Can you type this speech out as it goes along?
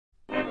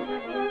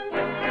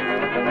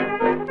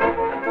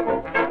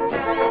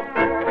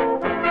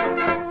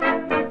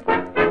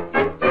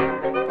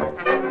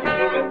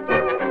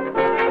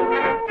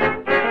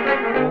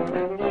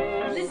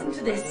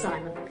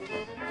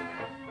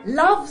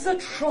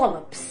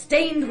trollop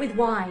stained with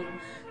wine,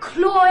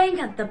 clawing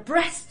at the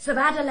breasts of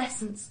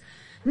adolescence,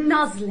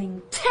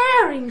 nuzzling,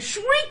 tearing,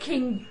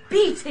 shrieking,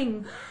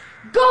 beating.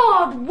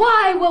 God,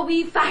 why were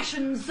we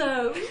fashioned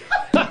so?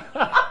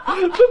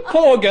 The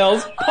poor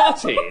girl's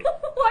potty.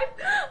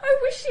 I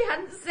wish she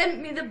hadn't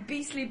sent me the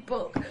beastly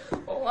book.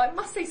 Oh, I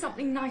must say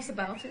something nice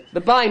about it.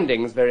 The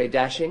binding's very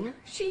dashing.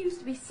 She used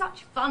to be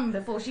such fun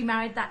before she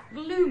married that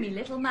gloomy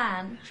little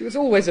man. She was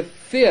always a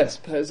fierce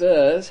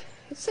poseuse.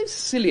 It's so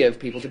silly of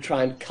people to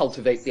try and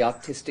cultivate the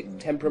artistic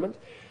temperament.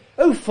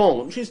 Au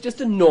fond, she's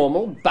just a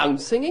normal,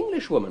 bouncing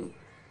Englishwoman.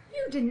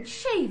 You didn't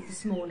shave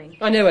this morning.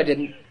 I know I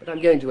didn't, but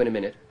I'm going to in a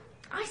minute.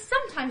 I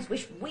sometimes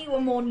wish we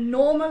were more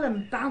normal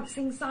and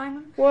bouncing,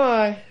 Simon.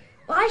 Why?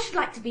 Well, I should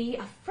like to be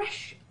a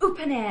fresh,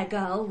 open-air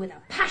girl with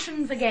a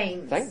passion for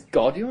games. Thank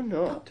God you're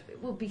not.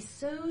 It will be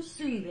so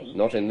soothing.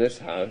 Not in this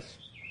house.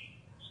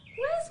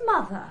 Where's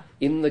Mother?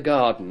 In the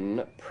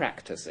garden,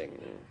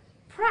 practising.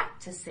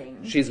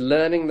 Practising? She's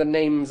learning the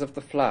names of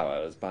the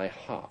flowers by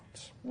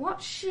heart.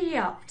 What's she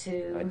up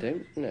to? I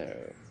don't know.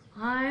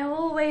 I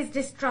always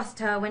distrust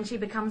her when she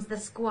becomes the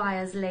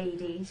squire's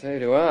lady. So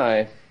do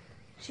I.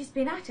 She's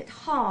been at it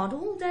hard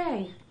all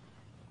day.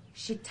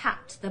 She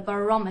tapped the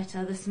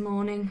barometer this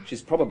morning.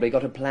 She's probably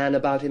got a plan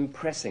about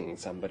impressing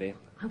somebody.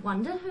 I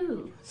wonder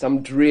who.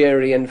 Some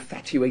dreary,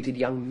 infatuated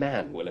young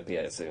man will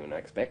appear soon, I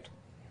expect.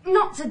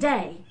 Not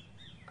today.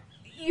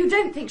 You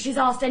don't think she's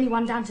asked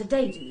anyone down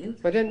today, do you?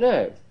 I don't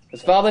know.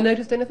 Has Father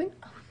noticed anything?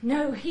 Oh,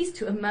 no, he's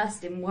too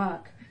immersed in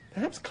work.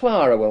 Perhaps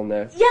Qara will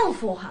know. Yell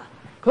for her.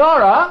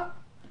 Qara?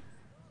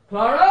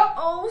 Qara?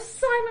 Oh,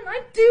 Simon,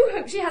 I do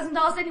hope she hasn't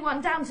asked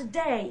anyone down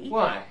today.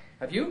 Why?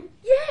 Have you?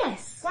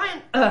 Yes. Why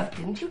on earth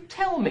didn't you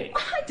tell me?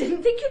 I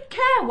didn't think you'd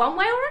care one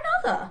way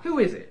or another. Who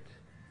is it?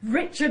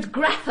 Richard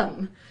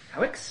Greatham.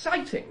 How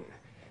exciting.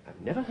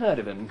 I've never heard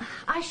of him.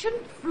 I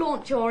shouldn't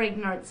flaunt your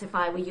ignorance if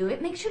I were you.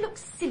 It makes you look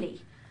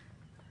silly.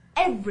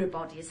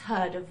 Everybody's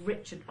heard of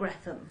Richard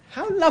Greatham.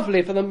 How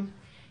lovely for them.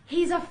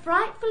 He's a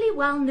frightfully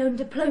well-known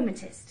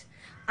diplomatist.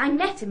 I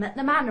met him at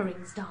the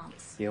Mannerings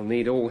dance. He'll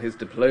need all his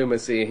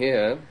diplomacy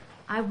here.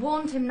 I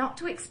warned him not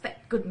to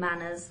expect good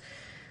manners.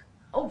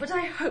 Oh, but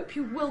I hope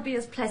you will be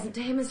as pleasant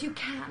to him as you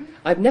can.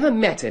 I've never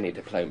met any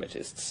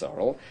diplomatists,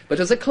 Sorel, but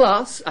as a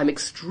class, I'm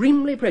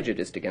extremely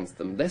prejudiced against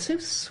them. They're so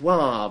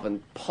suave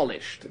and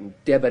polished and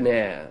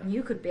debonair.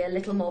 You could be a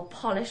little more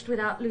polished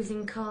without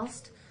losing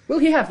caste. Will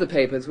he have the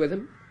papers with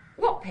him?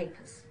 What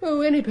papers?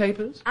 Oh, any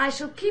papers. I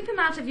shall keep him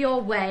out of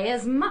your way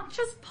as much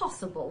as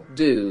possible.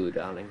 Do,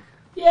 darling.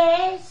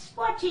 Yes,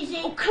 what is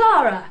it? Oh,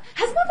 Qara,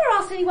 has Mother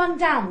asked anyone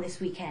down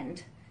this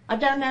weekend? I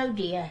don't know,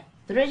 dear.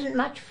 There isn't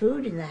much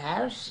food in the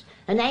house,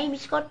 and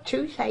Amy's got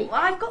toothache.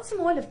 Well, I've got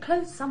some oil of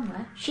clothes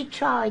somewhere. She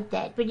tried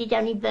that, but it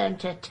only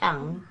burnt her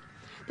tongue.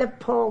 The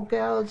poor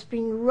girl's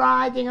been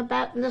riding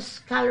about in the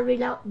scullery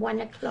like 1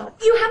 o'clock.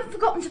 You haven't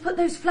forgotten to put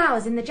those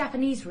flowers in the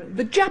Japanese room?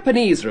 The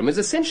Japanese room is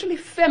essentially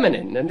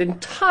feminine and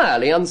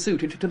entirely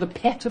unsuited to the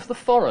pet of the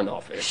Foreign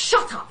Office.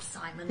 Shut up,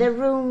 Simon. The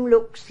room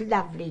looks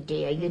lovely,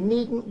 dear. You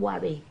needn't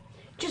worry.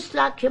 Just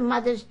like your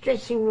mother's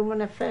dressing room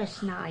on her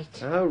first night.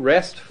 How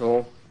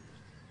restful.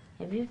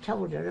 Have you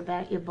told her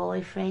about your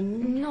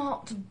boyfriend?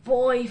 Not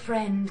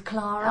boyfriend,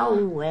 Qara.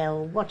 Oh,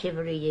 well,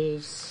 whatever he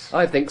is.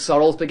 I think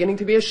Sorel's beginning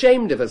to be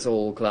ashamed of us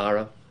all,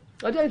 Qara.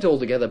 I don't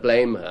altogether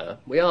blame her.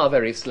 We are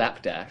very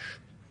slapdash.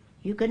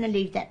 You're going to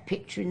leave that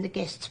picture in the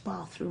guest's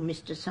bathroom,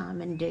 Mr.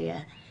 Simon,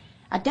 dear.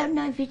 I don't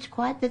know if it's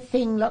quite the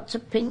thing, lots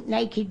of pink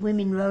naked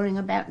women roaring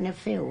about in a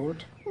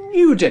field.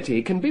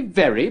 Nudity can be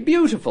very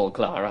beautiful,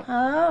 Qara.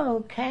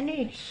 Oh, can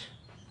it?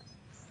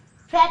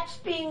 Perhaps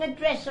being a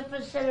dresser for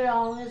so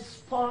long has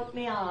spoilt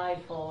me eye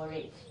for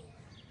it.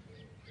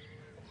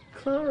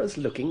 Clara's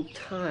looking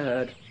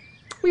tired.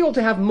 We ought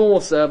to have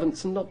more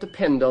servants and not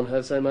depend on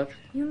her so much.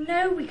 You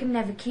know we can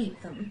never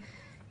keep them.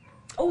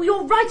 Oh,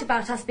 you're right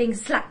about us being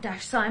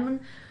slapdash,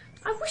 Simon.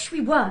 I wish we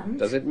weren't.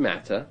 Does it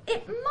matter?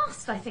 It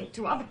must, I think,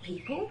 to other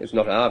people. It's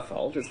not our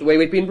fault. It's the way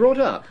we've been brought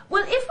up.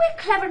 Well, if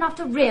we're clever enough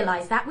to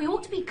realise that, we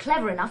ought to be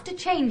clever enough to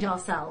change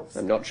ourselves.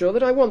 I'm not sure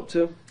that I want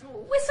to.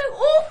 We're so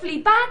awfully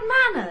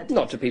bad-mannered.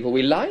 Not to people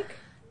we like.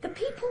 The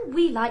people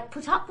we like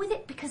put up with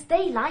it because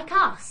they like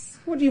us.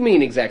 What do you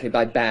mean exactly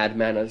by bad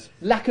manners?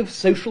 Lack of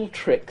social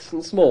tricks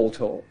and small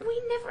talk?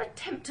 We never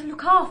attempt to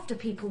look after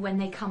people when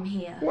they come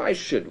here. Why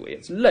should we?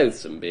 It's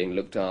loathsome being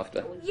looked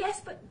after. Oh,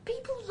 yes, but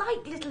people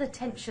like little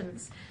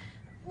attentions.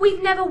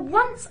 We've never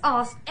once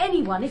asked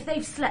anyone if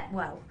they've slept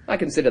well. I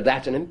consider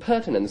that an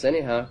impertinence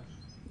anyhow.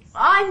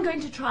 I'm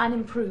going to try and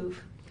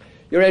improve.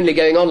 You're only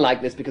going on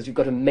like this because you've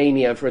got a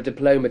mania for a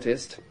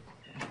diplomatist.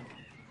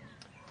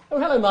 Oh,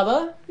 hello,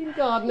 Mother. Been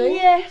gardening?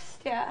 Yes,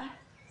 dear.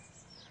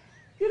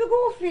 You look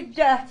awfully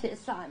dirty,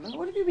 Simon.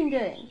 What have you been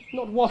doing?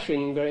 Not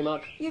washing very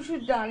much. You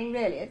should, darling,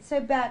 really. It's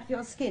so bad for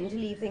your skin to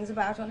leave things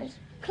about on it.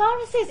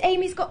 Qara says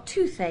Amy's got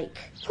toothache.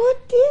 Good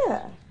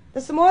dear.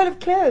 There's some oil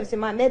of cloves in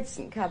my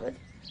medicine cupboard.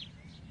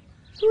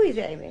 Who is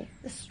Amy?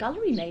 The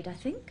scullery maid, I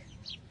think.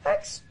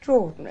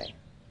 Extraordinary.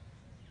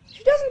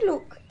 She doesn't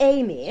look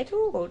Amy at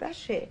all, does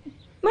she?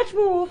 Much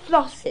more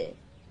Flossie.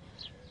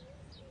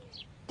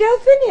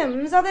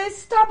 Delphiniums are those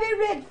stubby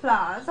red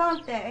flowers,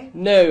 aren't they?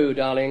 No,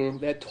 darling,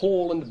 they're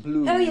tall and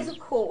blue. Oh, yes, of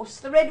course.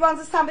 The red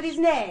ones are somebody's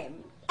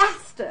name.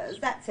 Asters,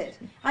 that's it.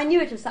 I knew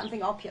it was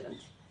something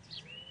opulent.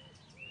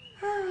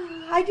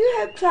 I do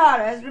hope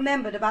Qara has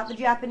remembered about the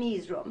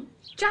Japanese room.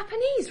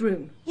 Japanese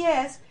room?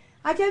 Yes.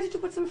 I told her to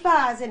put some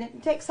flowers in it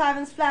and take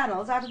Simon's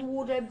flannels out of the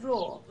wardrobe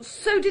drawer.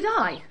 So did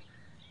I.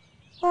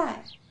 Why?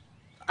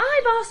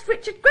 I've asked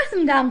Richard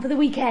Greatham down for the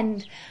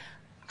weekend.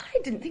 I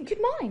didn't think you'd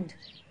mind.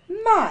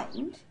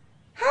 Mind?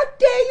 How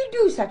dare you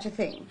do such a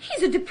thing?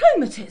 He's a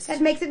diplomatist.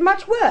 That makes it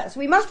much worse.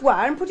 We must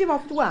wire and put him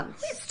off at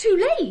once. It's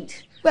too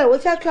late. Well, we'll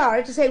tell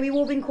Qara to say we've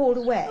all been called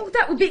away. Oh,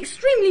 that would be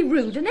extremely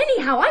rude, and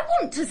anyhow, I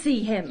want to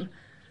see him.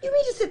 You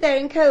mean to sit there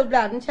in cold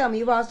blood and tell me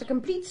you've asked a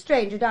complete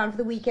stranger down for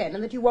the weekend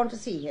and that you want to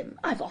see him?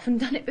 I've often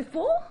done it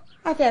before.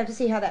 I fail to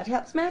see how that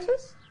helps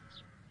matters.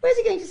 Where's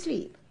he going to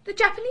sleep? The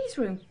Japanese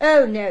room.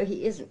 Oh, no,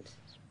 he isn't.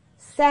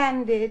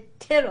 Sandy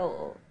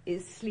Tyrell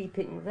is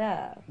sleeping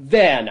there.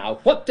 There now,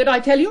 what did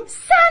I tell you?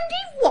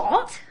 Sandy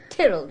what?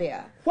 Tyrell,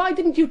 dear. Why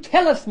didn't you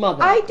tell us,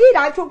 Mother? I did.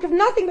 I've talked of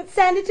nothing but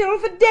Sandy Tyrell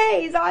for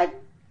days. I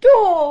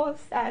adore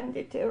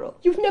Sandy Tyrell.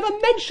 You've never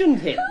mentioned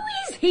him.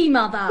 Who is he,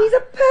 Mother? He's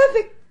a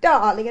perfect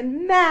darling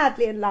and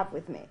madly in love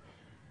with me.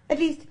 At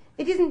least,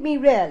 it isn't me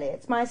really.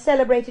 It's my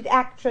celebrated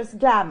actress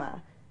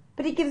Glamour.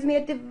 But it gives me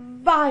a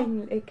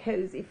divinely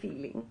cosy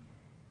feeling.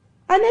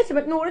 I met him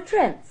at Nora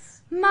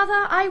Trent's.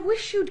 Mother, I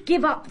wish you'd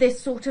give up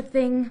this sort of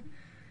thing.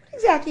 What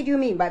exactly do you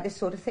mean by this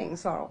sort of thing,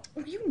 Sorel?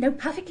 You know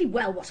perfectly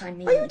well what I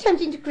mean. Are you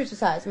attempting to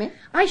criticise me?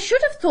 I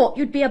should have thought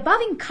you'd be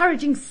above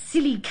encouraging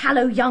silly,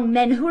 callow young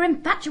men who are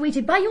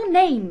infatuated by your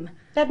name.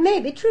 That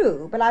may be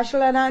true, but I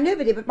shall allow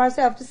nobody but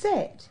myself to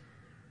say it.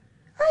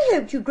 I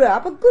hoped you'd grow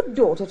up a good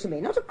daughter to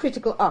me, not a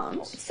critical aunt.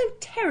 It's so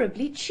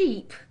terribly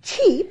cheap.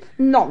 Cheap?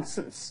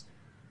 Nonsense.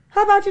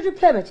 How about a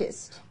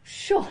diplomatist?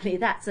 Surely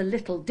that's a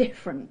little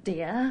different,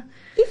 dear.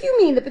 If you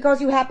mean that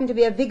because you happen to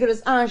be a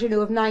vigorous ingenue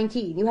of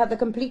 19, you have the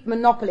complete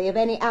monopoly of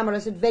any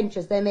amorous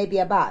adventures there may be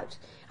about,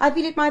 I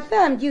feel it my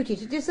firm duty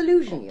to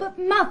disillusion you. But,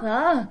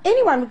 Mother...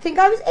 Anyone would think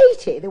I was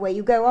 80, the way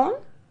you go on.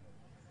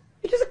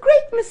 It was a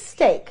great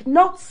mistake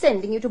not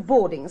sending you to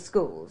boarding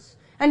schools,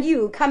 and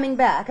you coming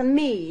back, and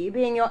me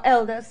being your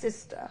elder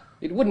sister.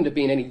 It wouldn't have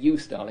been any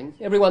use, darling.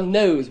 Everyone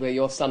knows we're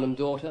your son and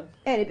daughter.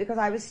 Only because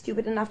I was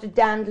stupid enough to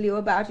dandle you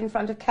about in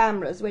front of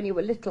cameras when you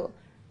were little.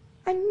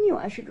 I knew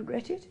I should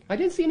regret it. I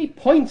don't see any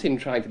point in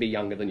trying to be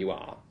younger than you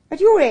are. At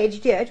your age,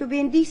 dear, it would be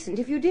indecent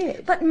if you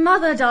did. But,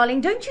 Mother,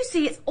 darling, don't you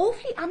see it's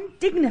awfully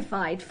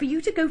undignified for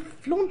you to go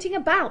flaunting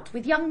about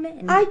with young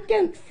men? I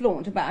don't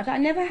flaunt about. I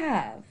never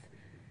have.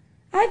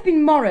 I've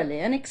been morally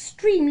an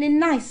extremely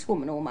nice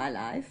woman all my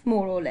life,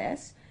 more or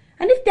less.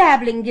 And if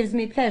dabbling gives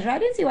me pleasure, I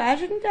don't see why I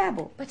shouldn't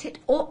dabble. But it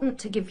oughtn't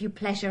to give you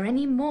pleasure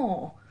any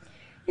more.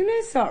 You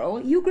know, Sorel,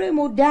 you grow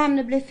more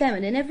damnably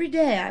feminine every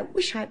day. I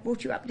wish I'd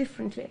brought you up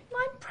differently.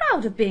 I'm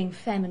proud of being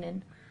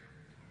feminine.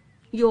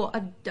 You're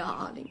a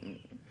darling.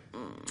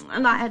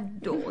 And I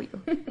adore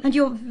you. And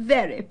you're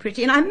very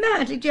pretty, and I'm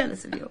madly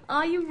jealous of you.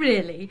 Are you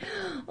really?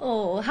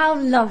 Oh, how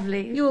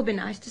lovely. You'll be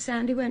nice to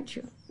Sandy, won't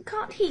you?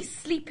 Can't he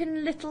sleep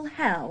in little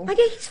hell? I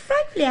guess he's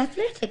frightfully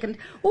athletic, and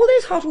all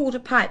those hot water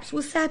pipes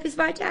will sap his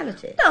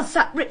vitality. They'll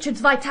sap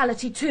Richard's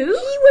vitality too.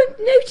 He won't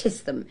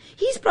notice them.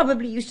 He's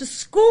probably used to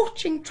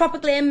scorching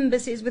tropical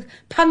embassies with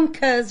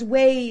punkers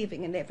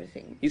waving and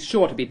everything. He's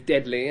sure to be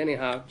deadly,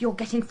 anyhow. You're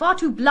getting far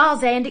too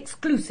blasé and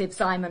exclusive,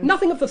 Simon.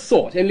 Nothing of the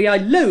sort, only I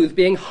loathe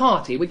being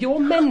hearty with your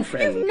men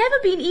friends. You've never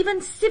been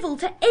even civil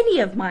to any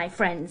of my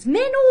friends,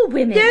 men or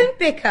women. Don't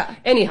bicker.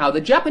 Anyhow,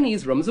 the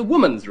Japanese room's a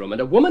woman's room,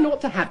 and a woman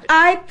ought to have it.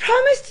 I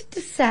promised it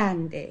to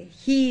Sandy.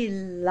 He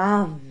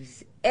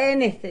loves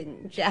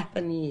anything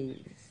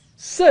Japanese.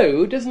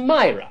 So does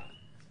Marya.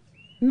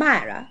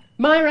 Myra?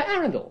 Marya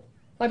Arundel.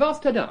 I've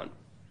asked her down.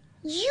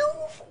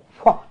 You've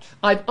what?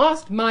 I've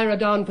asked Marya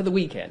down for the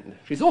weekend.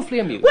 She's awfully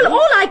amusing. Well,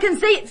 all I can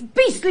say, it's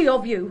beastly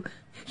of you.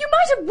 You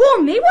might have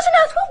warned me. What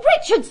on earth will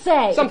Richard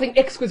say? Something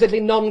exquisitely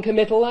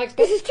non-committal, I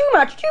expect. This is too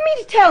much. Do you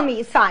mean to tell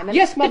me, Simon?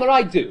 Yes, Mother,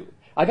 I do.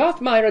 I've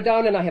asked Marya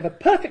down, and I have a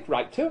perfect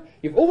right to.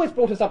 You've always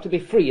brought us up to be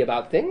free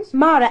about things.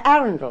 Marya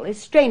Arundel is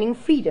straining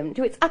freedom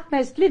to its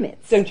utmost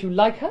limits. Don't you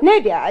like her?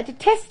 No, dear, I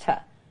detest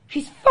her.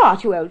 She's far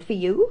too old for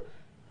you.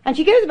 And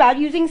she goes about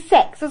using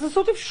sex as a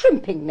sort of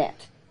shrimping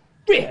net.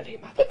 Really,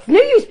 Mother? It's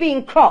no use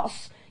being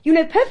cross. You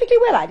know perfectly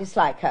well I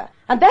dislike her.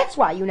 And that's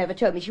why you never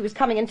told me she was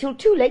coming until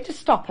too late to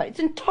stop her. It's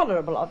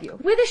intolerable of you.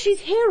 Whether she's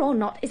here or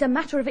not is a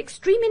matter of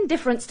extreme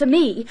indifference to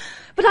me.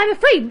 But I'm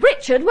afraid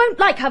Richard won't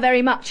like her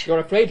very much. You're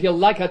afraid he'll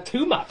like her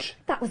too much.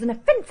 That was an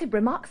offensive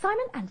remark,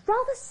 Simon, and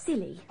rather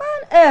silly.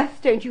 Why on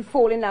earth don't you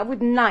fall in love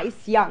with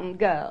nice young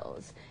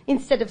girls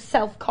instead of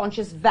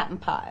self-conscious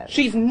vampires?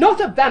 She's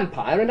not a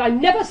vampire, and I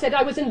never said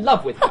I was in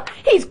love with her.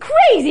 He's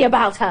crazy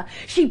about her.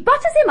 She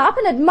butters him up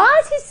and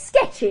admires his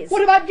sketches.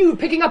 What about you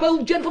picking up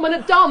old gentlemen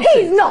at dances?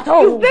 He's not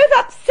old. You've both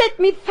upset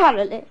me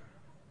thoroughly.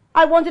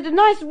 I wanted a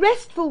nice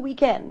restful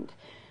weekend,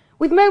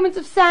 with moments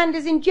of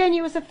Sandy's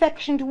ingenuous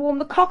affection to warm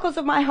the cockles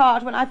of my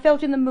heart when I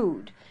felt in the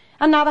mood.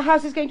 And now the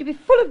house is going to be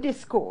full of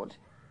discord.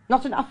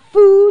 Not enough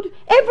food,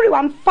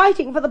 everyone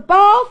fighting for the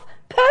bath,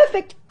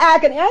 perfect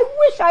agony. I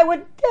wish I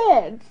were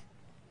dead.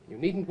 You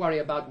needn't worry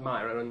about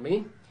Myra and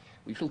me.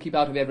 We shall keep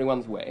out of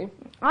everyone's way.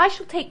 I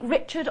shall take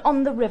Richard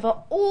on the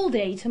river all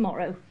day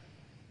tomorrow.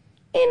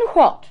 In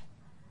what?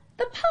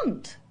 The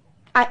punt.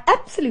 I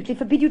absolutely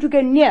forbid you to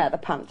go near the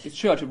punt. It's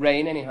sure to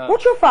rain anyhow.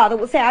 What your father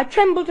will say, I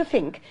tremble to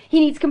think. He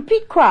needs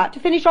complete quiet to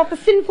finish off the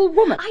sinful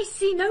woman. I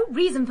see no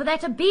reason for there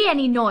to be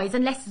any noise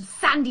unless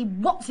Sandy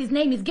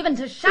what's-his-name is given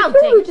to If shouting.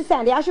 you're rude to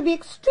Sandy, I shall be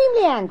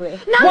extremely angry.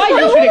 Now, Why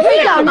you should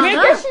expect Mother? I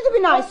want you to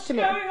be nice to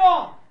me. What's going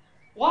on?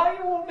 Why are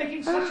you all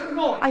making such a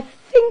noise? I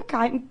think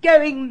I'm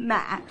going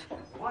mad.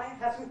 Why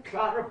hasn't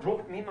Qara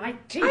brought me my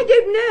tea? I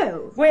don't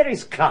know. Where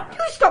is Qara?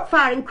 You stop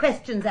firing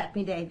questions at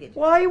me, David.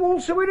 Why are you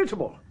all so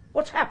irritable?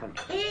 What's happened?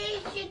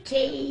 Here's your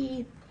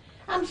tea.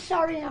 I'm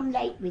sorry I'm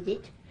late with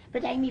it,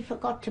 but Amy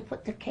forgot to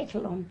put the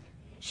kettle on.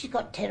 She's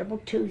got terrible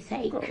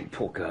toothache. Oh,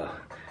 poor girl.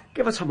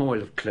 Give her some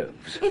oil of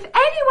cloves. If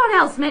anyone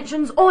else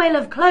mentions oil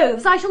of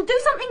cloves, I shall do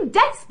something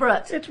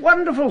desperate. It's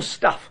wonderful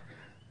stuff.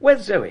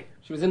 Where's Zoe?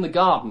 She was in the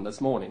garden this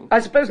morning. I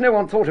suppose no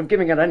one thought of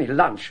giving her any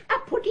lunch. I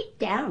put it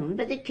down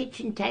by the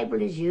kitchen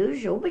table as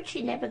usual, but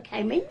she never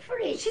came in for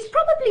it. She's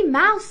probably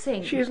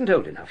mousing. She isn't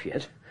old enough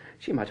yet.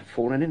 She might have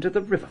fallen into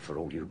the river for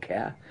all you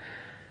care.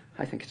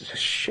 I think it's a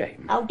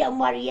shame. Oh, don't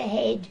worry your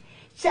head.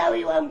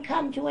 Zoe won't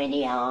come to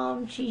any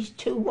harm. She's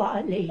too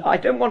wily. I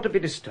don't want to be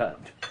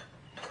disturbed.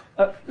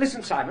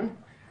 Listen, Simon.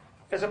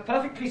 There's a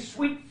perfectly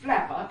sweet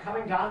flapper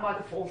coming down by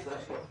the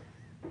 4:30.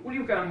 Will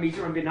you go and meet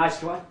her and be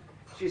nice to her?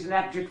 She's an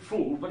abject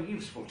fool, but a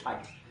useful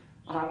type.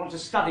 And I want to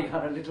study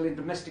her a little in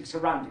domestic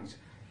surroundings.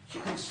 She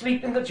can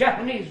sleep in the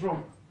Japanese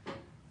room.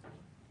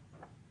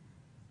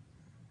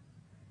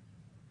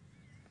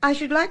 I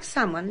should like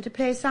someone to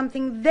play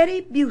something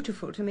very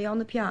beautiful to me on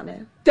the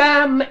piano.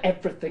 Damn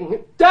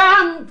everything.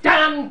 Damn,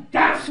 damn,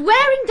 damn.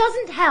 Swearing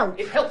doesn't help.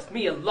 It helps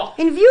me a lot.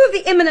 In view of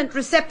the imminent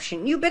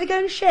reception, you better go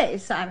and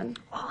shave, Simon.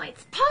 Oh,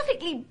 it's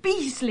perfectly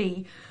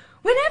beastly.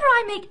 Whenever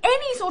I make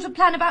any sort of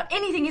plan about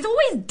anything, it's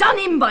always done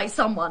in by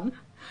someone.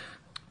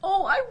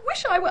 Oh, I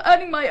wish I were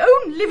earning my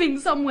own living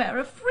somewhere,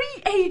 a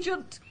free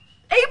agent,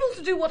 able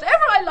to do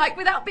whatever I like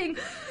without being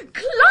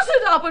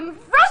cluttered up and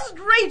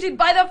frustrated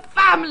by the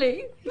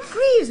family. It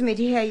grieves me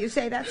to hear you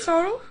say that,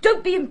 Sorel.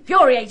 Don't be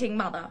infuriating,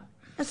 Mother.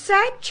 A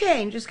sad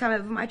change has come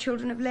over my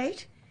children of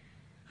late.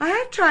 I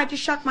have tried to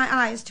shut my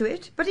eyes to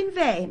it, but in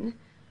vain.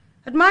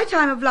 At my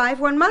time of life,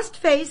 one must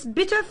face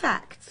bitter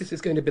facts. This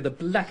is going to be the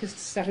blackest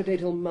Saturday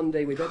till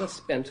Monday we've ever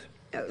spent.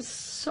 Oh,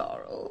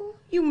 Sorel,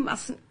 you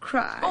mustn't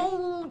cry.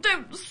 Oh,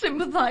 don't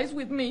sympathise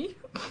with me.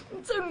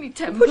 It's only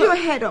temper. Put your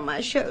head on my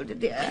shoulder,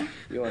 dear.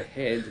 Your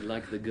head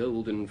like the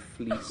golden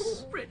fleece.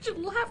 Oh, Richard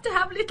will have to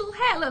have little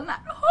Helen,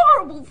 that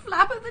horrible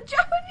flap of the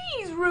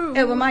Japanese room.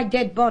 Over my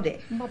dead body.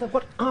 Mother,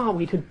 what are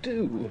we to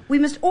do? We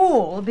must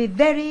all be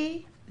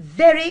very,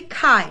 very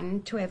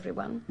kind to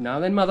everyone.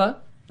 Now then, Mother,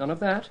 none of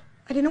that.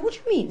 I don't know what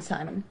you mean,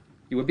 Simon.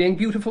 You were being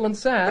beautiful and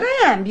sad. But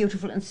I am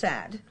beautiful and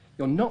sad.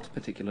 You're not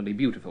particularly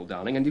beautiful,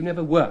 darling, and you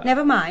never were.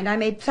 Never mind, I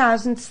made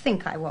thousands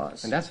think I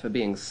was. And as for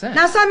being sad...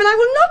 Now, Simon, I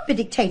will not be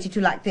dictated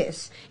to like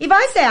this. If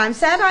I say I'm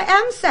sad, I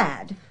am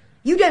sad.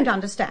 You don't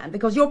understand,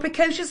 because you're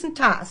precocious and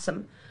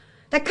tiresome.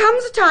 There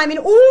comes a time in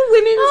all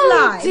women's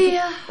lives... Oh,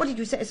 dear. What did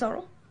you say,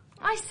 Sorel?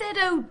 I said,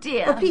 oh,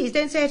 dear. Oh, please,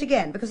 don't say it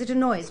again, because it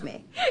annoys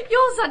me.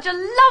 You're such a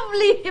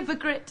lovely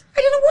hypocrite. I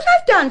don't know what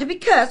I've done to be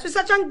cursed with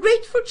such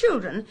ungrateful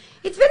children.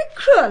 It's very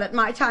cruel at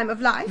my time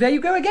of life. There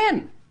you go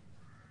again.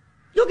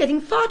 You're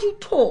getting far too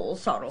tall,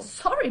 Sorel.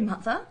 Sorry,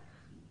 Mother.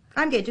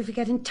 I'm going to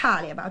forget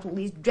entirely about all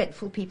these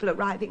dreadful people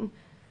arriving.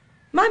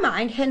 My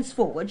mind,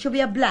 henceforward, shall be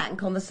a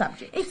blank on the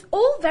subject. It's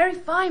all very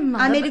fine,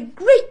 Mother. I made a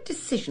great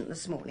decision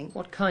this morning.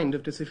 What kind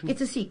of decision?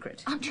 It's a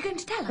secret. Aren't you going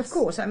to tell us? Of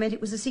course, I meant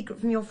it was a secret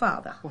from your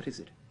father. What is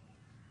it?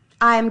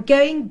 I am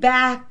going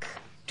back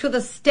to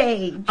the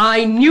stage.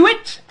 I knew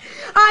it!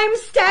 I'm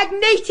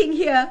stagnating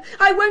here.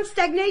 I won't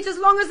stagnate as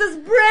long as there's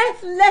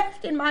breath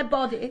left in my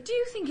body. Do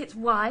you think it's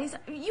wise?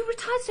 You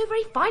retired so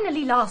very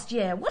finally last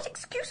year. What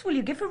excuse will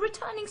you give for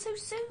returning so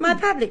soon? My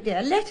public,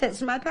 dear. Letters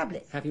from my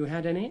public. Have you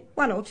had any?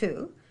 1 or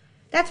 2.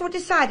 That's what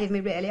decided me,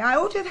 really. I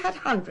ought to have had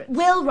hundreds.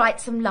 We'll write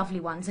some lovely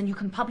ones and you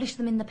can publish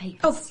them in the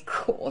papers. Of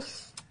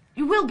course.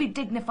 You will be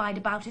dignified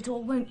about it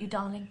all, won't you,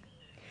 darling?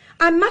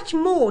 I'm much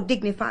more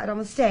dignified on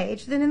the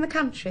stage than in the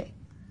country.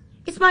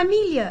 It's my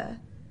milieu.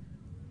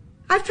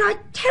 I've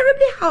tried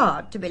terribly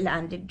hard to be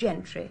landed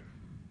gentry,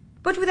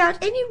 but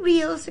without any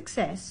real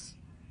success.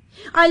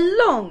 I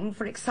long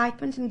for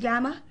excitement and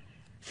glamour.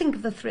 Think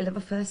of the thrill of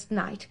a first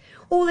night.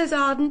 All those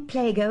ardent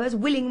playgoers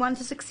willing one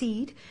to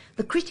succeed.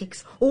 The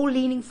critics all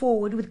leaning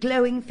forward with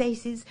glowing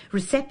faces,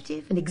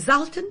 receptive and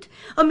exultant,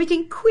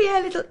 emitting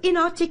queer little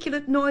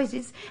inarticulate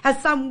noises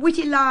as some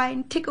witty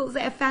line tickles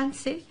their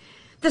fancy.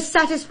 The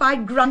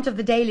satisfied grunt of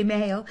the Daily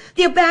Mail,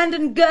 the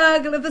abandoned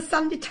gurgle of the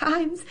Sunday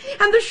Times,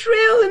 and the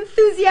shrill,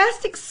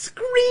 enthusiastic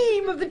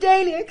scream of the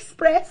Daily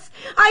Express.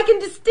 I can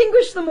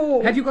distinguish them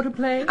all. Have you got a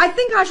play? I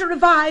think I shall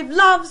revive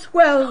Love's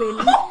Whirlwind.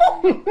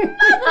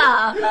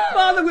 Mother!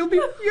 Father will be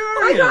I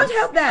furious. can't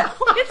help that.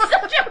 It's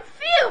such a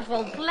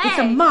fearful play. It's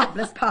a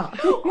marvellous part.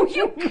 Oh,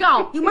 you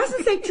can't. You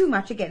mustn't say too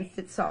much against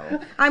it, Sorel.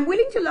 I'm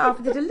willing to laugh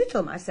at it a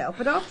little myself,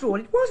 but after all,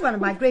 it was one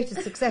of my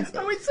greatest successes.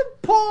 Oh, it's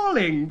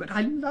appalling, but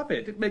I love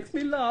it. It makes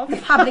me laugh. The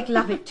public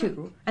love it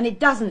too, and it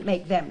doesn't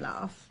make them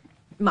laugh.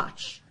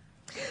 Much.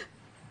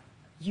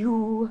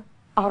 You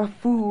are a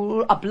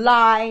fool, a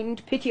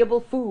blind, pitiable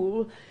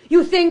fool.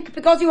 You think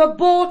because you have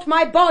bought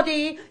my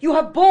body, you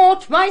have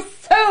bought my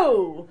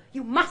soul.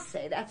 You must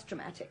say that's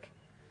dramatic.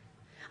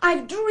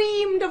 I've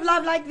dreamed of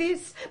love like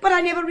this, but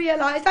I never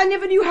realised, I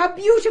never knew how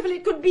beautiful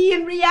it could be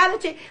in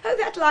reality. Oh,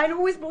 that line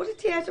always brought a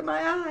tear to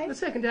my eye. The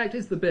second act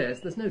is the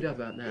best, there's no doubt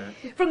about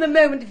that. From the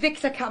moment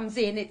Victor comes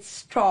in, it's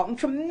strong,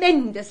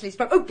 tremendously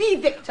strong. Oh, be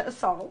Victor,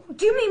 Sorel.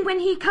 Do you mean when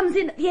he comes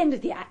in at the end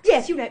of the act?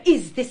 Yes, you know,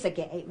 is this a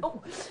game?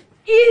 Oh,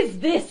 is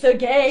this a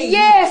game?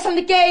 Yes, and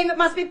the game that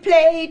must be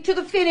played to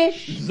the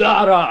finish.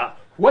 Zara,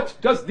 what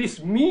does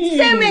this mean?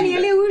 So many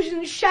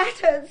illusions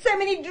shattered, so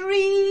many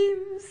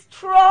dreams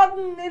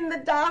trodden in the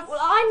dust. Well,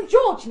 I'm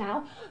George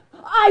now.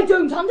 I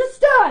don't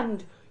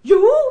understand.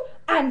 You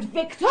and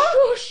Victor?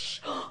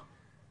 Shush!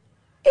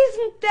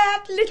 Isn't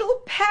that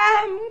little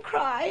Pam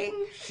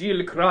crying?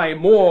 She'll cry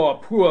more,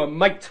 poor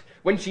mite,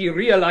 when she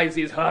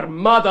realises her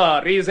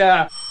mother is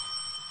a...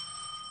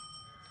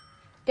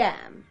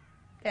 Damn,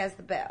 there's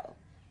the bell.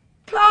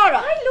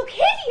 Qara! I look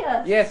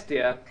hideous. Yes,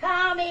 dear.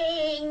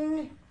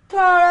 Coming.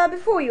 Qara,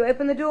 before you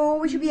open the door,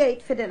 we should be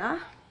 8 for dinner.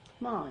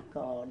 My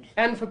God.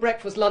 And for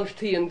breakfast, lunch,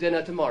 tea and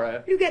dinner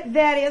tomorrow. You get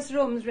various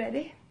rooms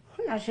ready.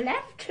 Well, I shall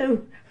have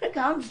to. I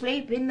can't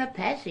sleep in the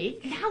passage.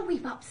 Now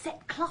we've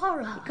upset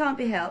Qara. Can't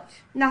be helped.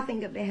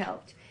 Nothing can be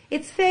helped.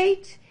 It's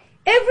fate.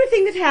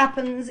 Everything that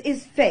happens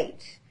is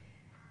fate.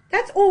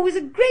 That's always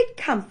a great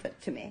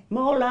comfort to me.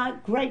 More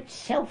like great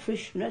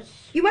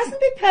selfishness. You mustn't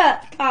be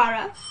pert,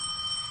 Qara.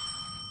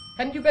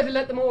 Hadn't you better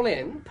let them all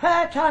in?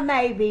 Pert I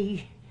may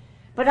be,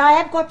 but I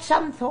have got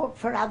some thought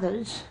for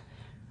others.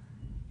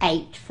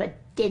 8 for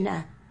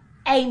dinner.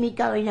 Amy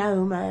going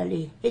home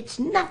early. It's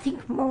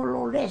nothing more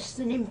or less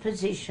than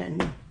imposition.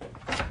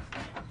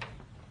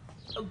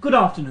 Good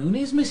afternoon.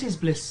 Is Mrs.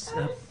 Bliss...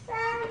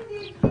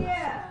 Sandy,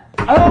 dear.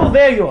 Oh,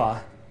 there you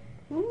are.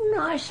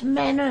 Nice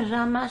manners,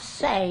 I must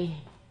say.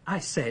 I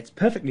say, it's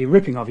perfectly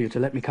ripping of you to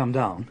let me come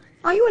down.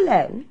 Are you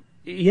alone?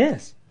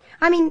 Yes.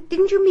 I mean,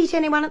 didn't you meet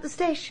anyone at the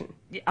station?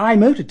 I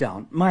motored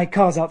down. My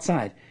car's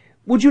outside.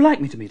 Would you like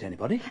me to meet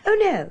anybody?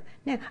 Oh,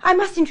 no. I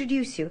must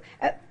introduce you.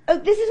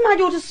 This is my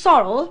daughter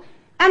Sorel,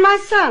 and my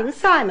son,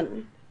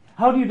 Simon.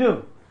 How do you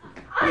do?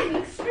 I'm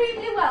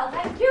extremely well,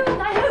 thank you,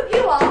 and I hope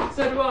you are.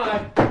 So do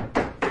I.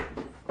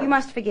 You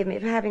must forgive me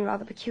for having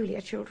rather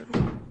peculiar children.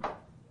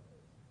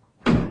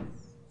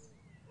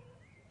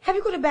 Have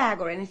you got a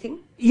bag or anything?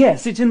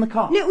 Yes, it's in the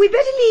car. No, we'd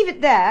better leave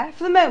it there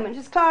for the moment,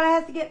 as Qara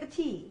has to get the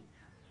tea.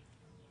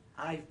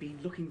 I've been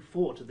looking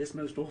forward to this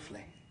most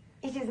awfully.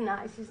 It is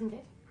nice, isn't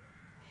it?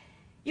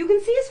 You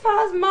can see as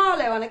far as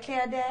Marlow on a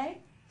clear day,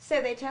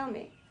 so they tell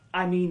me.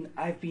 I mean,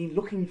 I've been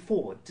looking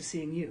forward to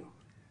seeing you.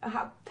 Oh,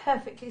 how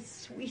perfectly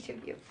sweet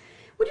of you.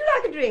 Would you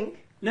like a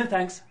drink? No,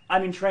 thanks.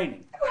 I'm in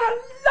training. Oh,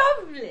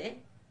 how lovely.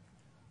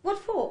 What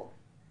for?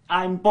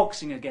 I'm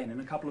boxing again in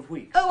a couple of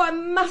weeks. Oh, I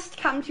must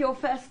come to your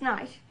first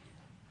night.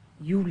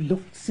 You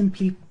looked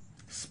simply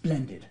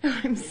splendid. Oh,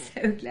 I'm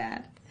so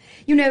glad.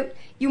 You know,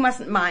 you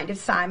mustn't mind if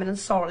Simon and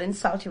Sorel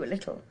insult you a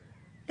little.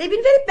 They've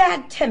been very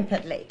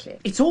bad-tempered lately.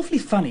 It's awfully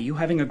funny you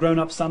having a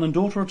grown-up son and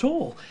daughter at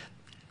all.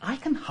 I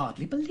can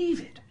hardly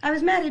believe it. I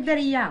was married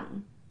very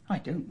young. I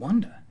don't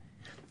wonder.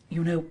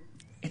 You know,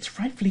 it's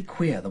frightfully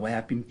queer the way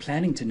I've been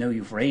planning to know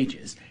you for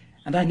ages,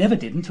 and I never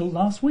did until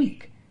last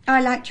week.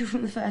 I liked you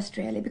from the first,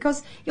 really,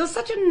 because you're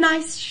such a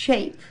nice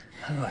shape.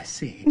 Oh, I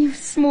see. You've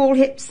small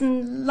hips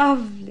and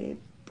lovely,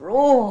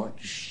 broad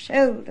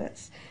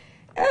shoulders.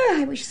 Oh,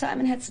 I wish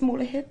Simon had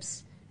smaller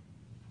hips.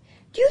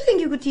 Do you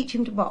think you could teach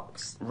him to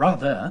box?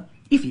 Rather,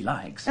 if he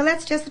likes. Well,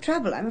 that's just the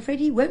trouble. I'm afraid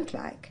he won't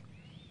like.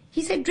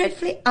 He's so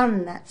dreadfully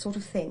that sort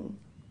of thing.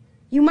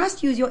 You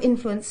must use your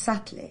influence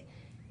subtly.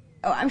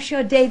 Oh, I'm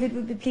sure David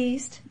would be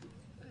pleased.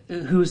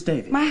 Who's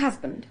David? My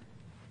husband.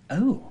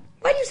 Oh.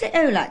 Why do you say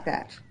oh like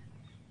that?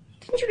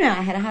 Didn't you know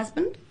I had a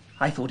husband?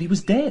 I thought he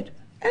was dead.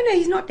 Oh, no,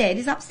 he's not dead.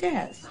 He's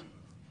upstairs.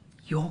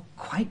 You're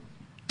quite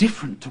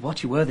different to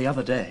what you were the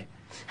other day.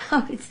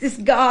 Oh, it's this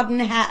garden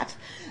hat.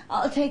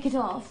 I'll take it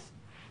off.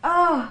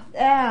 Oh,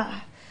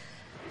 there.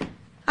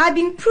 I've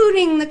been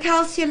pruning the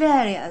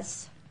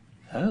calceolarias.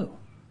 Oh.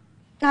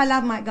 I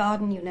love my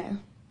garden, you know.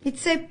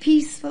 It's so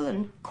peaceful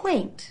and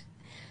quaint.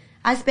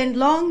 I spend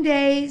long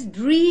days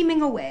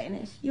dreaming away in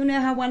it. You know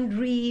how one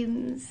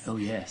dreams. Oh,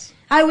 yes.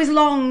 I always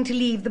long to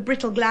leave the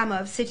brittle glamour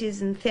of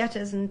cities and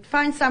theatres and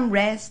find some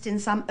rest in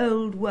some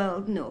old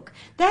world nook.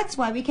 That's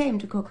why we came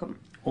to Cookham.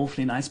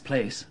 Awfully nice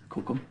place,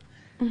 Cookham.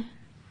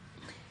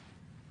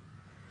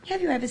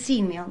 Have you ever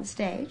seen me on the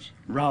stage?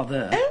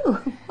 Rather.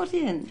 Oh, what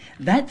in?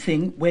 That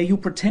thing where you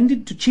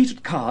pretended to cheat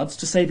at cards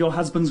to save your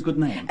husband's good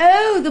name.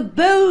 Oh, the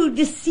bold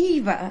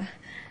deceiver.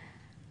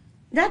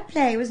 That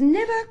play was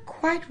never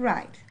quite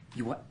right.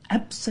 You were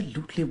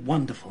absolutely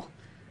wonderful.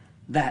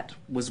 That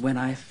was when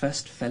I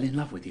first fell in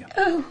love with you.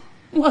 Oh,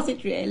 was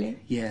it really?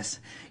 Yes,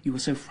 you were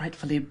so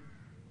frightfully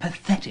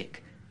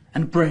pathetic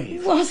and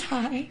brave. Was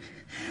I?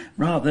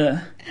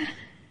 Rather.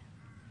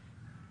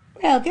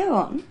 Well, go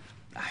on.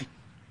 I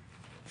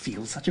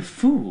feel such a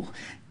fool,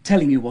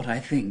 telling you what I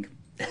think,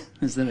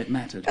 as though it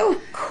mattered. Oh,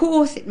 of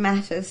course it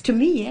matters, to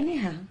me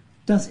anyhow.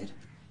 Does it?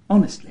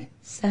 Honestly?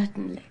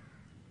 Certainly.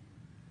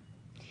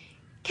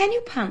 Can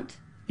you punt?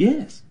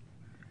 Yes,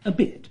 a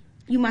bit.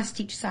 You must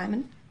teach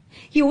Simon.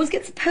 He always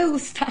gets the pole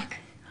stuck.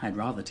 I'd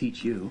rather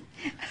teach you.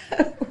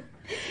 Oh,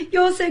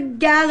 you're so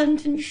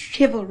gallant and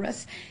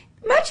chivalrous.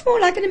 Much more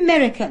like an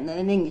American than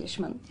an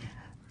Englishman.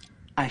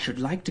 I should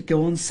like to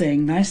go on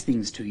saying nice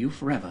things to you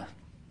forever.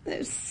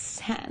 Oh,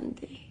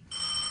 Sandy.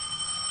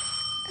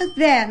 Oh,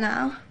 there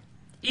now.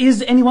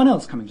 Is anyone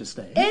else coming to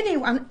stay?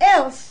 Anyone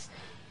else?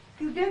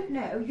 You don't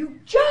know. You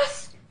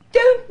just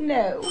don't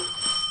know.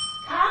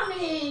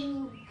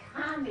 Coming.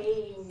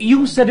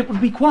 You said it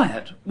would be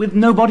quiet, with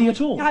nobody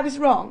at all. I was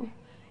wrong.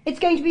 It's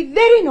going to be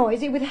very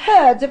noisy with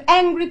herds of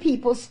angry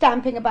people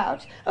stamping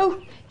about.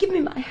 Oh, give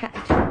me my hat.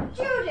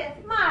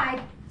 Judith,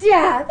 my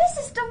dear,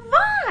 this is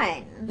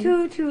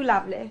divine. Too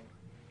lovely.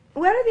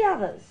 Where are the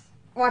others?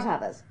 What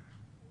others?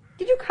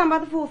 Did you come by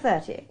the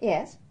 4:30?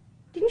 Yes.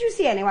 Didn't you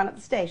see anyone at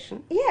the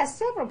station? Yes,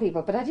 several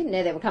people, but I didn't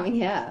know they were coming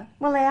here.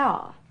 Well, they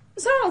are.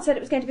 Sorel said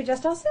it was going to be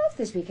just ourselves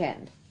this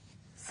weekend.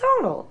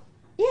 Sorel?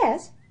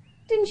 Yes.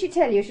 Didn't she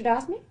tell you she'd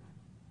ask me?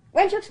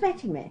 Weren't you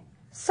expecting me?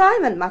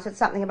 Simon muttered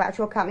something about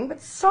your coming,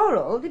 but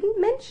Sorel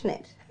didn't mention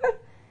it.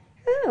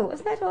 Oh,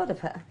 wasn't that odd of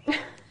her?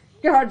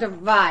 You're a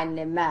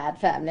divinely mad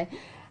family.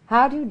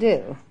 How do you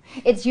do?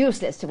 It's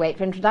useless to wait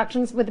for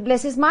introductions with the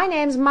Blisses. My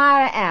name's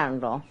Marya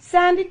Arundel.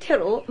 Sandy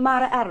Tyrrell,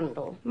 Marya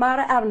Arundel.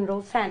 Marya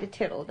Arundel, Sandy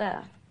Tyrrell,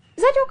 there.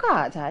 Is that your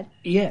car outside?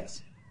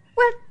 Yes.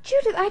 Well,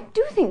 Judith, I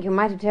do think you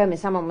might have told me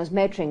someone was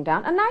motoring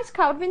down. A nice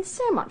car would have been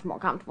so much more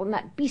comfortable than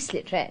that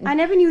beastly train. I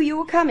never knew you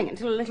were coming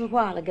until a little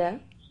while ago.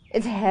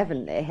 It's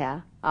heavenly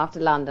here, after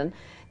London.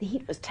 The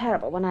heat was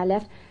terrible when I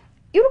left.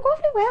 You look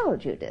awfully well,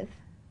 Judith.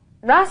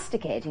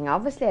 Rusticating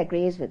obviously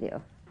agrees with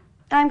you.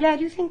 I'm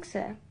glad you think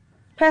so.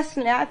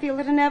 Personally, I feel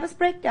that a nervous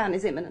breakdown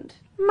is imminent.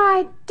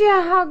 My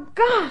dear, how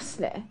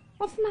ghastly.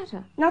 What's the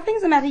matter?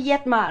 Nothing's the matter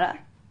yet, Marya.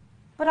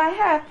 But I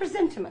have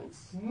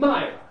presentiments.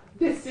 Marya,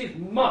 this is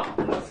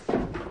marvellous.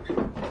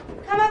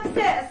 Come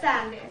upstairs,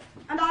 Sandy,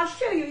 and I'll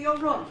show you your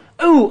room.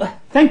 Oh,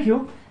 thank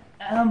you.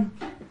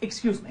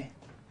 Excuse me.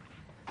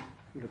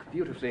 You look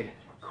beautifully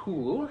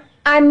cool.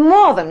 I'm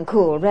more than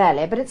cool,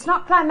 really, but it's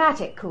not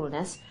climatic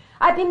coolness.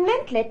 I've been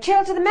mentally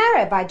chilled to the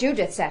marrow by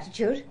Judith's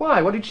attitude.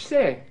 Why? What did she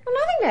say? Well,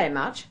 nothing very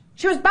much.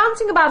 She was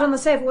bouncing about on the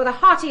sofa with a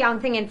hearty young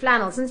thing in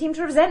flannels and seemed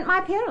to resent my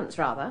appearance,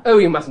 rather. Oh,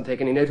 you mustn't take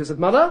any notice of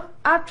Mother.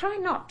 I'll try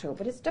not to,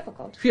 but it's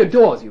difficult. She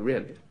adores you,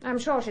 really. I'm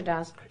sure she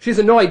does. She's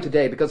annoyed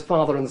today because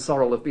Father and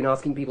Sorel have been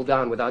asking people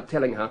down without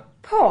telling her.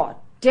 Poor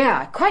dear,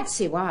 I quite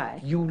see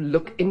why. You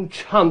look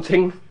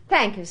enchanting.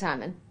 Thank you,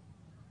 Simon.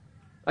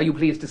 Are you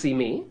pleased to see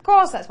me? Of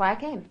course, that's why I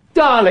came.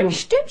 Darling!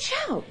 Shh, don't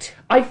shout.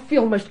 I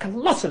feel most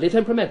colossally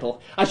temperamental.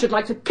 I should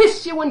like to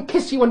kiss you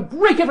and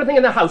break everything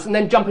in the house and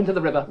then jump into the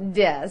river.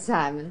 Dear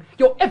Simon.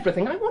 You're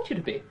everything I want you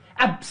to be.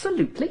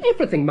 Absolutely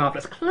everything.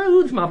 Marvellous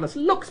clothes, marvellous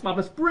looks,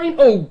 marvellous brain.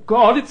 Oh,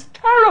 God, it's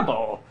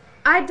terrible.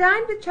 I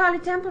dined with Charlie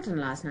Templeton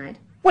last night.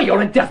 Well,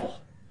 you're a devil.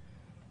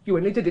 You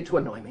only did it to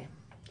annoy me.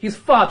 He's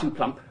far too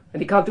plump,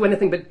 and he can't do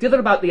anything but dither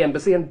about the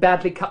embassy in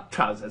badly cut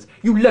trousers.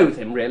 You loathe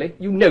him, really.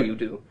 You know you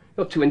do.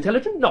 You're too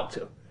intelligent not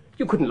to.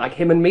 You couldn't like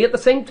him and me at the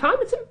same time.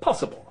 It's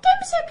impossible. Don't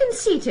be so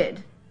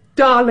conceited.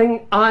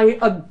 Darling, I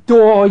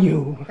adore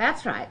you.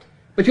 That's right.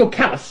 But you're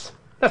callous.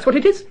 That's what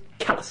it is.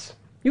 Callous.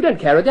 You don't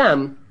care a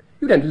damn.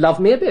 You don't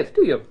love me a bit,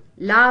 do you?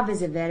 Love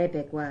is a very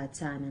big word,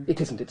 Simon. It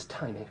isn't. It's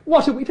tiny.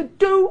 What are we to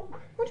do?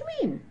 What do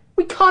you mean?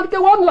 We can't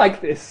go on like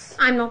this.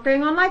 I'm not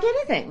going on like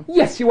anything.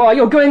 Yes, you are.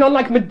 You're going on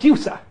like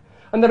Medusa.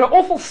 And there are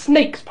awful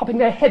snakes popping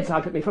their heads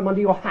out at me from under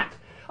your hat.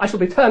 I shall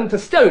be turned to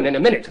stone in a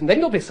minute, and then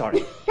you'll be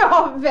sorry.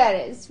 You're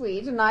very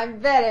sweet, and I'm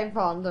very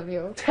fond of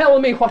you. Tell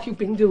me what you've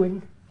been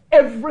doing.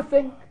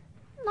 Everything.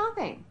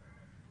 Nothing.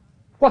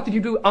 What did you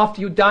do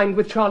after you dined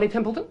with Charlie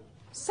Templeton?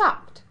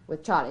 Supped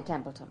with Charlie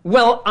Templeton.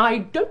 Well, I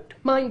don't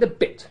mind a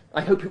bit.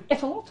 I hope you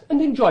ate a lot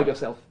and enjoyed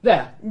yourself.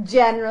 There.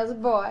 Generous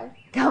boy.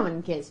 Come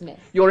and kiss me.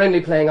 You're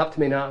only playing up to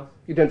me now.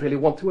 You don't really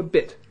want to a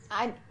bit.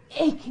 I'm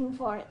aching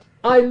for it.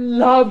 I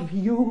love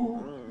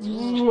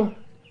you.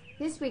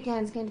 This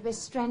weekend's going to be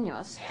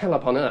strenuous. Hell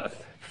upon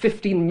earth.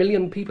 15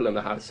 million people in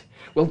the house.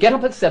 We'll get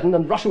up at 7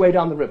 and rush away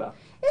down the river.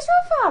 Is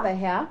your father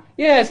here?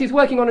 Yes, he's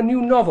working on a new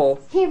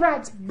novel. He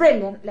writes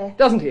brilliantly.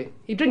 Doesn't he?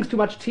 He drinks too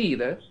much tea,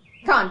 though.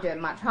 Can't do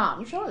him much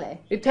harm, surely.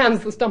 It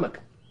tans the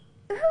stomach.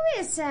 Who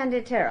is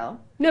Sandy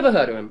Tyrrell? Never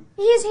heard of him.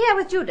 He's here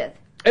with Judith.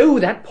 Oh,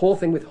 that poor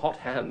thing with hot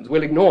hands.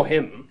 We'll ignore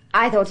him.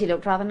 I thought he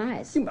looked rather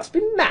nice. You must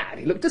be mad.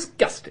 He looked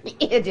disgusting.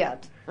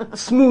 Idiot.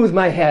 Smooth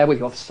my hair with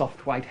your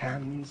soft white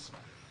hands.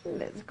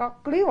 It's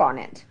got glue on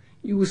it.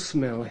 You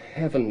smell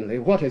heavenly.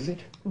 What is it?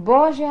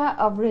 Borgia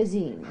of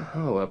Resin.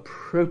 How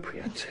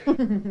appropriate.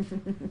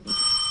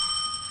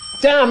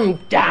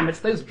 Damn, it's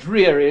those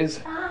drearies.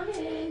 Come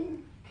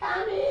in,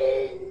 come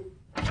in.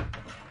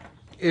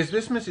 Is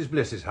this Mrs.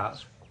 Bliss's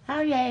house?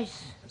 Oh,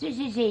 yes, this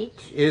is it.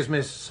 Is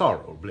Miss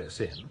Sorel Bliss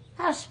in?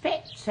 I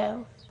expect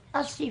so.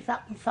 I'll see if I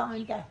can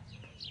find her.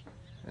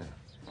 Yeah.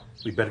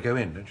 We'd better go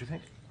in, don't you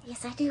think?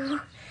 Yes, I do.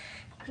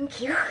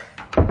 Thank you.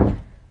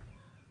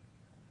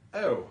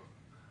 Oh.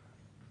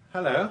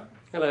 Hello.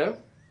 Hello.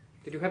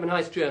 Did you have a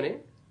nice journey?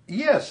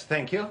 Yes,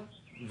 thank you.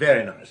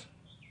 Very nice.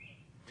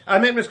 I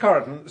met Miss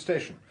Coryton at the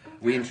station.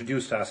 We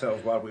introduced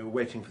ourselves while we were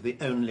waiting for the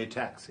only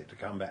taxi to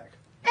come back.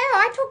 Oh,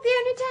 I took the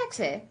only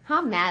taxi.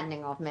 How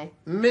maddening of me.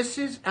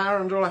 Mrs.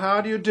 Arundel,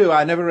 how do you do?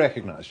 I never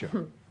recognised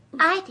you.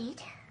 I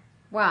did.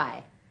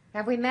 Why?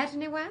 Have we met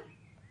anywhere?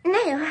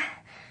 No.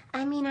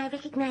 I mean, I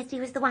recognised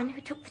you as the one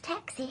who took the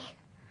taxi.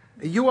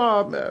 You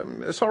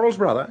are Sorel's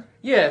brother?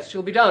 Yes,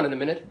 she'll be down in a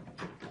minute.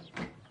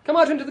 Come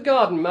out into the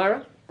garden,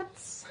 Marya. But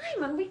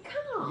Simon, we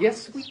can't.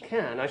 Yes, we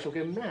can. I shall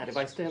go mad if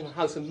I stay in the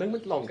house a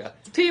moment longer.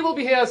 Tea will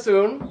be here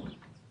soon.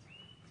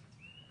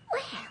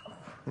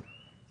 Well,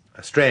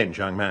 A strange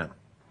young man.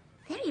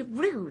 very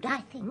rude, I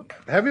think.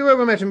 Have you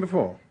ever met him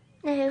before?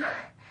 No,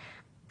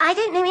 I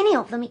don't know any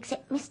of them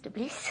except Mr.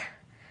 Bliss.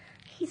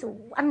 He's a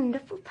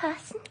wonderful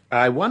person.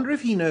 I wonder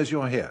if he knows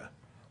you're here.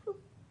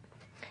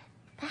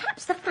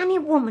 Perhaps the funny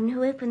woman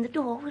who opened the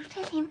door will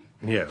tell him.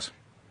 Yes.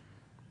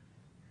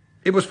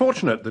 It was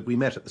fortunate that we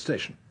met at the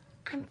station.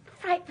 I'm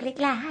frightfully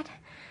glad.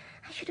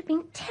 I should have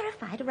been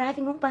terrified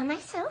arriving all by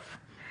myself.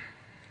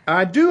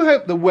 I do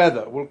hope the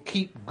weather will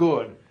keep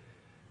good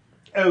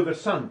over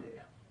Sunday.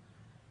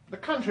 The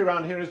country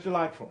around here is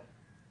delightful.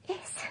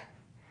 Yes.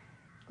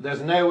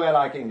 There's nowhere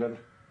like England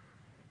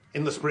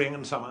in the spring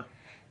and summer.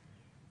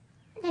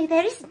 No,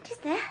 there isn't, is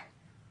there?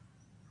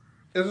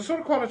 There's a sort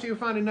of quality you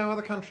find in no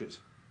other countries.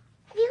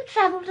 Have you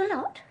travelled a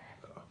lot?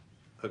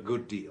 A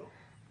good deal.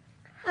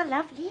 How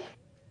lovely.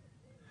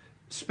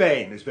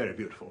 Spain is very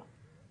beautiful.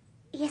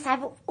 Yes,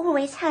 I've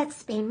always heard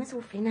Spain was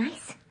awfully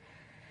nice.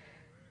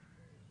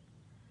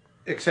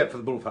 Except for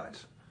the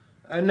bullfights.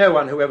 No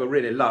one who ever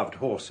really loved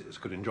horses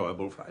could enjoy a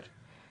bullfight.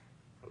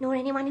 Nor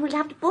anyone who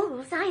loved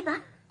bulls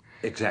either.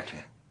 Exactly.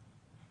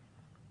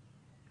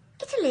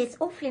 Italy's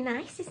awfully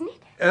nice, isn't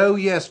it? Oh,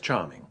 yes,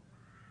 charming.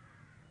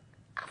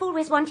 I've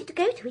always wanted to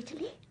go to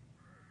Italy.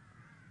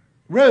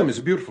 Rome is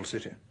a beautiful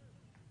city.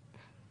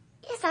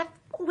 Yes, I've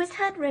always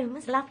heard Rome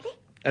was lovely.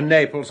 And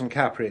Naples and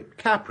Capri.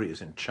 Capri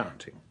is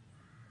enchanting.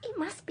 It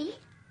must be.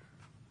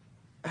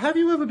 Have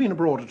you ever been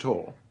abroad at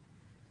all?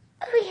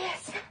 Oh,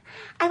 yes.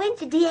 I went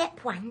to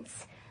Dieppe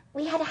once.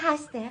 We had a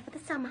house there for the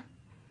summer.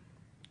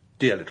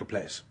 Dear little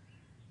place.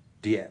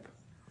 Dieppe.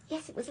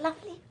 Yes, it was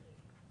lovely.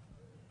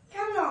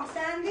 Come along,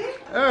 Sandy.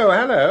 Oh,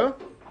 hello.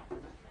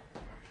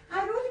 I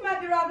thought it might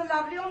be rather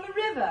lovely on the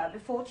river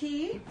before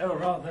tea. Oh,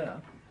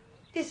 rather.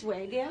 This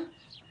way, dear.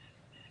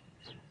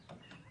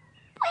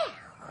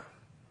 Well,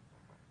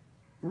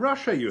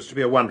 Russia used to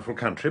be a wonderful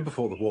country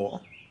before the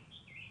war.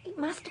 it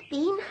must have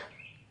been.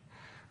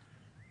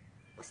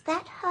 Was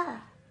that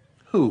her?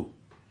 Who?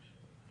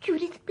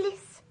 Judith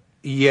Bliss?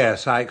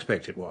 Yes, I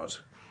expect it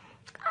was.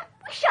 I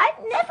wish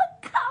I'd never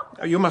come.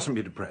 Oh, you mustn't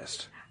be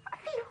depressed. I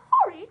feel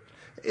horrid.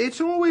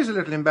 It's always a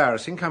little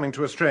embarrassing coming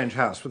to a strange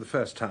house for the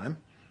first time.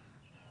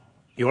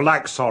 You're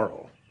like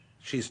Sorel.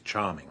 She's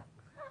charming.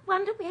 I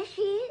wonder where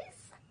she is.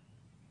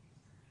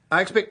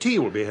 I expect tea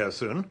will be here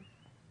soon.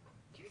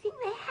 Do you think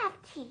they have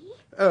tea?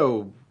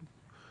 Oh,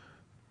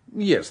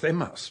 yes, they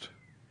must.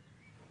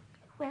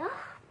 Well,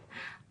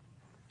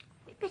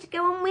 we'd better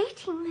go on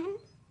waiting then.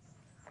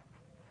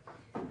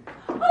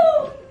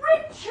 Oh,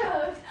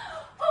 Richard!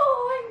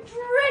 Oh,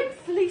 I'm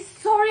dreadfully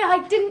sorry.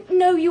 I didn't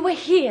know you were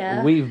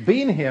here. We've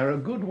been here a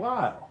good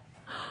while.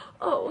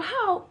 Oh,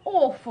 how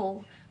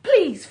awful.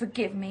 Please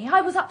forgive me.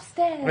 I was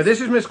upstairs.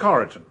 This is Miss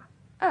Coryton.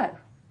 Oh.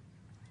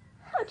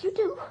 How do you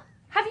do?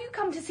 Have you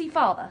come to see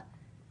Father?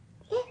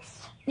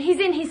 Yes. He's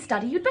in his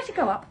study. You'd better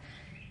go up.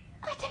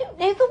 I don't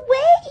know the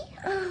way.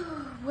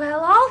 Oh,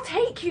 well, I'll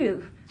take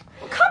you.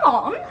 Come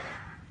on.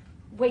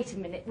 Wait a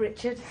minute,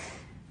 Richard.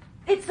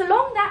 It's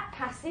along that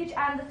passage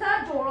and the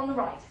third door on the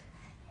right.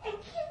 Thank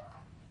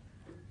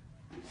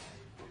you.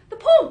 The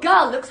poor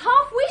girl looks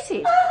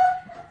half-witted.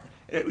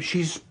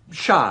 She's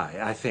shy,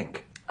 I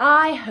think.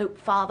 I hope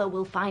Father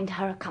will find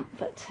her a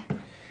comfort.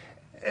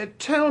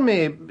 Tell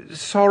me,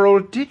 Sorel,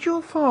 did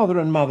your father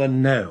and mother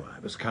know I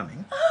was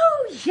coming?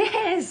 Oh,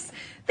 yes.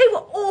 They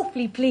were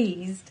awfully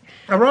pleased.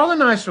 A rather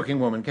nice-looking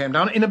woman came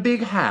down in a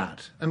big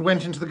hat and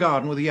went into the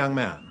garden with a young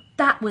man.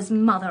 That was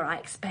Mother, I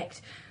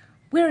expect.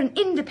 We're an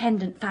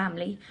independent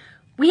family.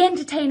 We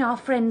entertain our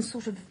friends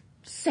sort of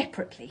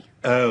separately.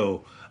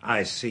 Oh,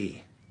 I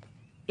see.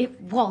 It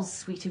was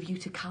sweet of you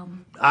to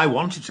come. I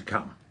wanted to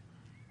come.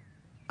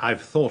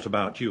 I've thought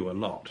about you a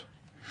lot.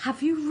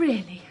 Have you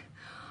really?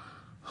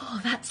 Oh,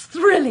 that's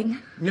thrilling.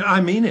 I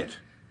mean it.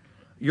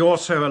 You're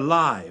so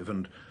alive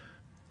and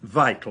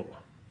vital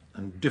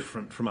and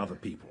different from other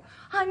people.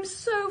 I'm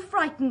so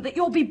frightened that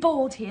you'll be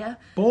bored here.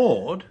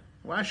 Bored?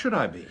 Why should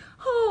I be?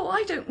 Oh,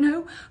 I don't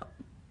know.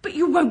 But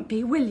you won't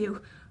be, will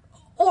you?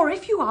 Or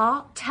if you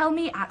are, tell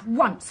me at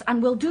once,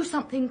 and we'll do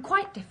something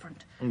quite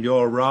different.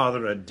 You're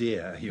rather a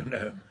dear, you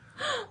know.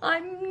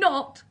 I'm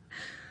not.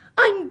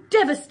 I'm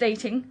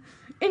devastating.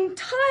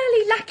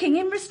 Entirely lacking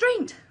in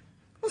restraint.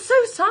 Well,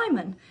 so's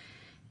Simon.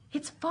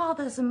 It's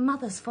father's and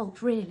mother's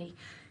fault, really.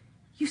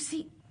 You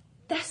see,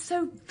 they're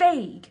so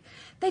vague.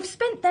 They've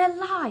spent their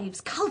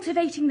lives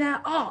cultivating their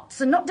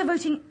arts and not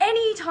devoting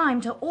any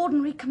time to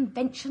ordinary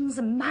conventions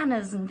and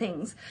manners and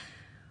things.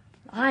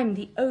 I'm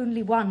the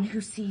only one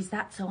who sees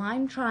that, so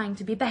I'm trying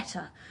to be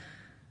better.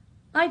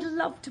 I'd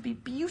love to be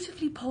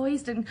beautifully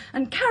poised and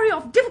carry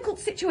off difficult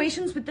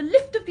situations with the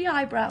lift of the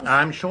eyebrows.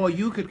 I'm sure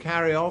you could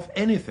carry off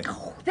anything.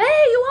 Oh, there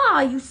you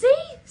are, you see?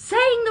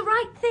 Saying the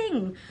right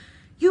thing.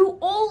 You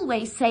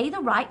always say the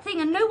right thing,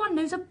 and no one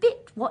knows a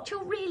bit what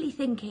you're really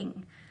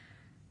thinking.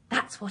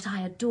 That's what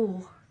I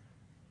adore.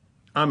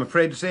 I'm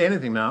afraid to say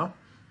anything now,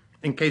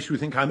 in case you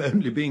think I'm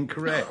only being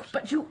correct. Oh,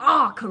 but you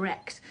are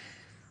correct.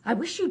 I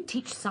wish you'd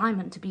teach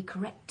Simon to be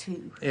correct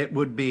too. It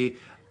would be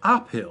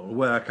uphill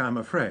work, I'm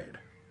afraid.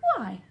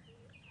 Why?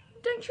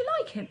 Don't you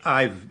like him?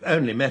 I've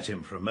only met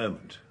him for a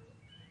moment.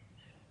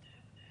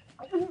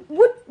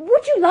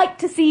 Would you like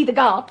to see the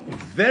garden?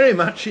 Very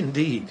much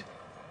indeed.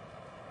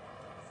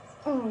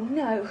 Oh,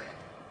 no.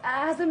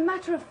 As a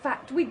matter of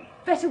fact, we'd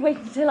better wait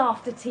until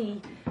after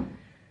tea.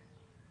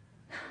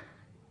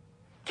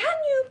 Can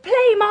you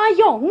play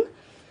mahjong?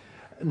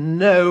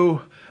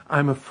 No,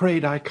 I'm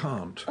afraid I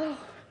can't. Oh,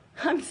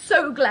 I'm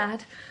so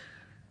glad.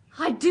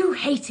 I do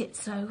hate it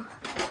so.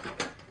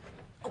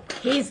 Oh,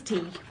 here's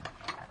tea.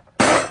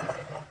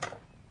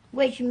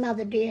 Where's your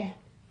mother, dear?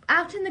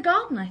 Out in the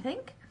garden, I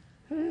think.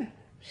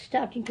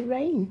 Starting to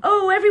rain.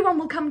 Oh, everyone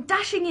will come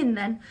dashing in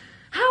then.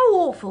 How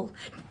awful.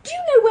 Do you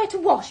know where to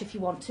wash if you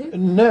want to?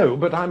 No,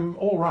 but I'm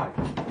all right.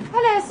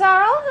 Hello,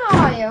 Sorel.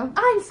 How are you?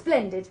 I'm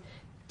splendid.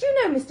 Do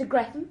you know Mr.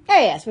 Greatham? Oh,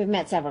 yes, we've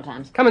met several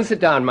times. Come and sit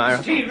down,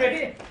 Marya. Tea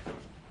ready?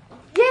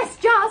 Yes,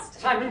 just.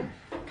 Simon,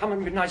 come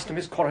and be nice to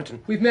Miss Coryton.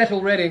 We've met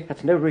already.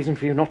 That's no reason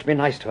for you not to be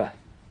nice to her.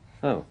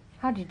 Oh,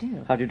 How do you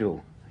do? how do you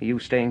do? Are you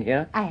staying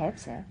here? I hope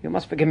so. You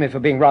must forgive me for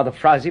being rather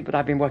frowsy, but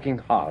I've been working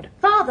hard.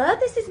 Father,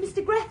 this is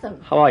Mr.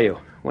 Greatham. How are you?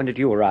 When did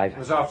you arrive?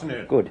 This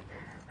afternoon. Good.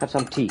 Have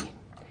some tea.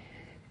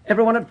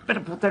 Everyone had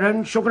better put their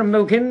own sugar and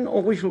milk in,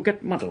 or we shall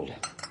get muddled.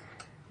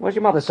 Where's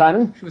your mother,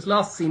 Simon? She was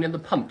last seen in the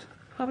punt.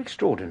 How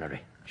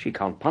extraordinary. She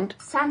can't punt.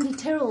 Sandy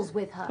Tyrrell's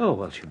with her. Oh,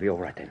 well, she'll be all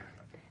right then.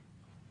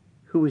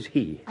 Who is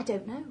he? I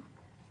don't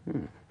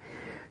know.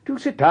 Do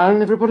sit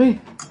down, everybody.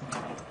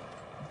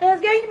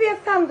 There's going to be a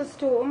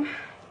thunderstorm.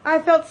 I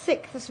felt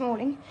sick this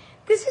morning.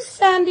 This is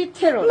Sandy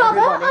Tyrrell, Mother,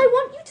 everybody. I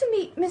want you to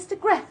meet Mr.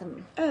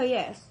 Greatham. Oh,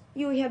 yes.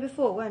 You were here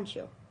before, weren't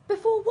you?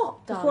 Before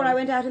what, darling? Before I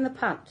went out in the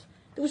punt.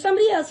 There was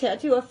somebody else here,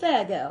 too, a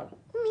fair girl.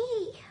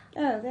 Me.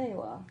 Oh, there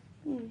you are.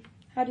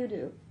 How do you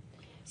do?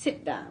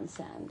 Sit down,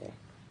 Sandy.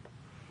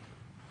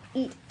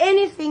 Eat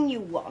anything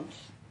you want.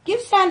 Give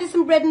Sandy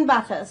some bread and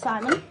butter,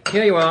 Simon.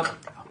 Here you are.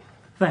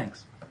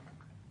 Thanks.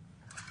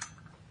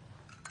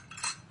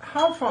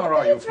 How far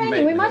are you It's from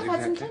raining. We Maidenhead might have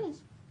had some exactly?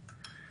 tennis.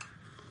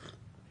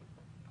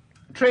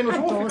 The train was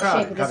That awfully door's crowded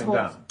shaking this coming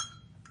horse. down.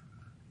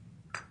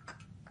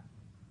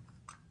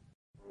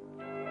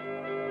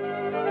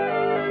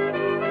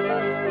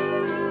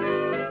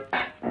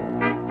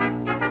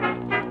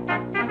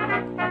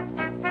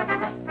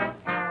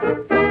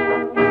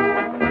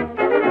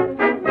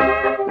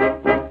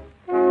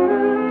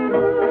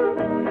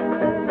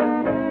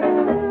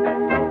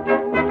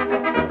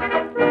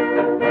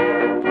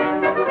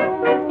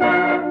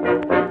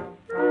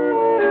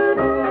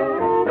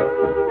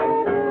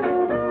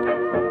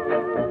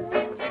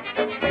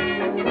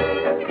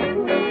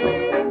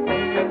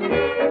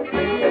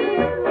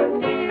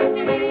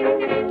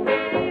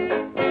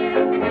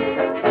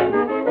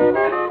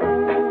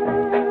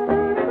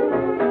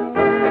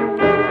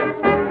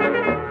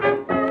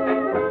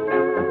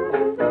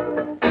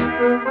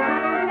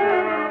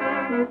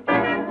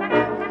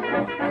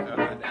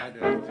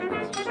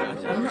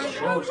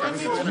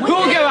 Who'll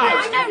go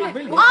out?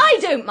 I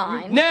don't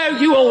mind. No,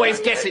 you always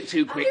guess it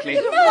too quickly.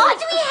 What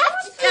do we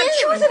have to do?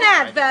 Choose an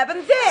adverb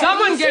and then...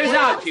 Someone goes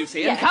out, you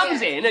see, and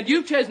comes in, and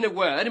you've chosen a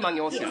word among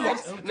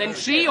yourselves, and then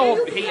she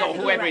or he or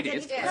whoever it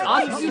is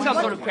asks you some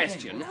sort of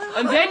question,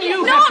 and then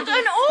you Not have to...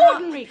 an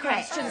ordinary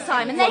question,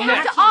 Simon. They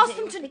have to ask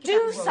them to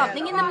do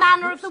something in the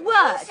manner of the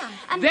word.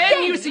 And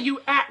Then you see, you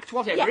act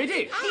whatever it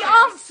is. the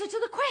answer to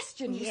the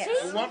question, you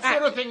see? What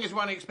sort of thing is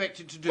one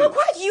expected to do? Well,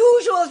 quite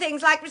usual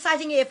things like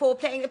reciting A4,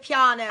 playing the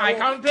piano. I or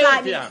can't play the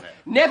climbing- piano.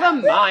 Never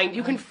mind,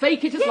 you can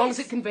fake it as long as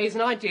it conveys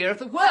an idea of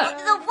the word.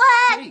 The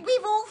word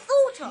we've all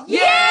thought of.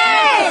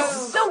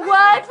 Yes! The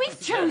word we've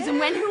chosen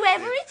when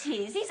whoever it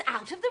is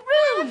out of the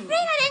room.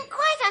 I don't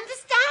quite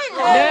understand.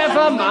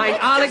 Never mind,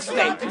 I'll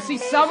explain. You see,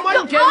 someone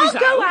Look, goes I'll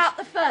go out... out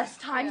the first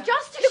time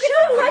just to Look, it's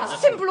show quite her.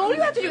 simple. All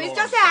you have to do is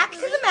just act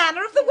in the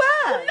manner of the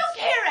word. Look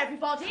here,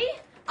 everybody.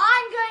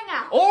 I'm going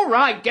out. All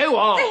right, go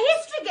on. The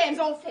history game's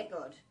awfully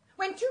good.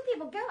 When two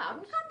people go out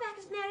and come back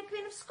as Mary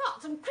Queen of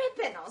Scots and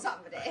Crippen or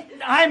somebody.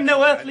 I'm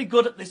no earthly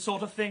good at this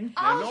sort of thing.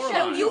 I'll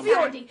show you,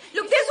 Judi.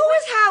 Look, there's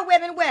always how,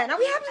 when, and where. Now,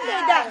 we haven't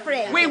made that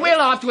phrase. We will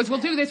afterwards. We'll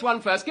do this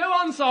one first. Go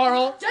on,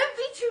 Sorel. Don't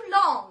be too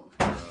long.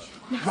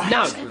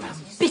 No.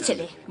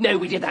 Bitterly. No,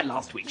 we did that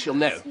last week. She'll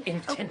know.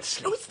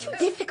 Intensely. Oh, it's too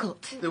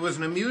difficult. There was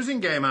an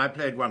amusing game I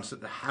played once at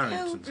the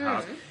Harringtons'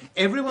 house.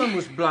 Everyone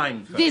was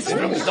blindfolded. This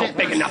room's not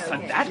big enough for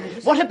that.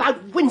 What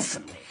about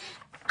winsomely?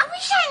 I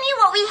wish I knew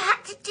what we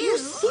had to do. You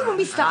see when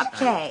we start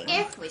playing.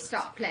 If we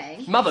start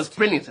playing. Mother's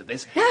brilliant at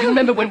this. Do you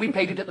remember when we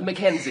played it at the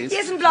Mackenzies?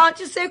 Yes, and Blanche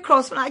is so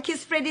cross when I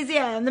kissed Freddie's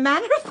ear in the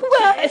manner of the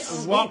word.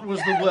 What was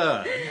the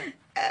word?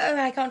 Oh,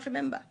 I can't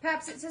remember.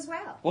 Perhaps it's as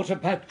well. What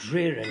about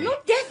dreary?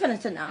 Not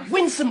definite enough.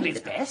 Winsomely's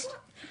best.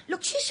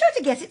 Look, she's sure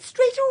to guess it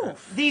straight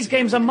off. These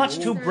games are much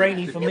too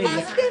brainy for me.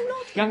 Yes, they're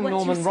not. Young Once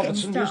Norman you've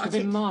Robertson used to be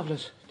started.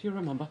 marvellous. Do you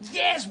remember?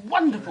 Yes,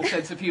 wonderful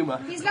sense of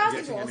humour. He's lost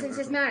it all since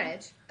his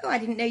marriage. Oh, I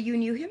didn't know you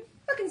knew him.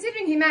 Well,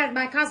 considering he married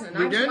my cousin, and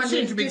We I was the don't one who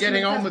seem to be introduced him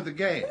getting to on the- with the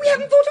game. We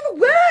haven't thought of a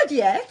word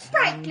yet.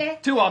 Sprightly.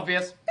 Too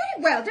obvious.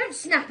 Very well, don't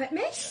snap at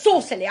me.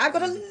 Saucily. I've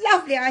got a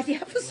lovely idea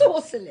for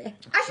saucily.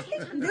 I should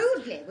think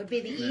rudely would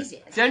be the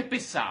easiest. Don't be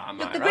sour, Look,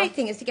 Myra. the great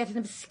thing is to get an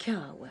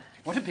obscure word.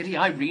 What a pity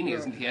Irene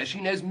isn't here. She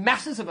knows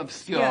masses of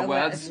obscure Yeah,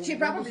 words. She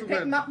probably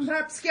picked them up from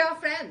her obscure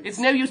friends. It's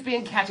no use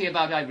being catty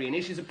about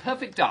Irene. She's a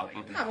perfect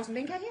darling. I wasn't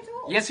being catty at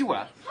all. Yes, you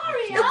were.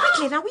 Hurry No, up.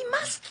 quickly, now we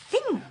must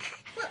think.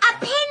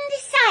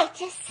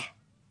 Appendicitis.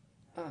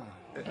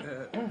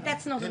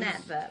 That's not an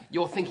adverb.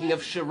 You're thinking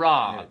of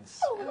charades.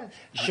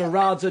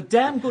 Charades are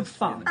damn good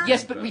fun.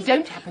 Yes, but we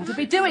don't happen to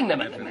be doing them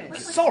at the moment.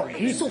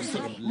 Sorry.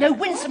 No,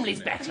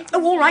 winsomely's better.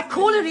 Oh, all right,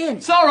 call her in.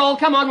 Sorrel,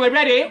 come on, we're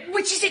ready.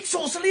 Which is it,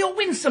 saucily or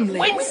winsomely?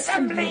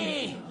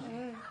 Winsomely!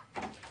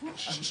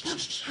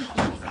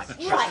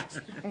 Right.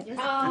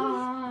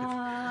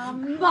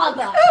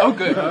 Mother. Oh,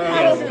 good.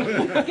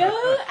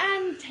 Go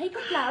and take a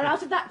flower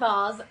out of that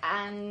vase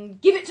and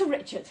give it to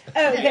Richard.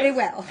 Oh, very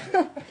well.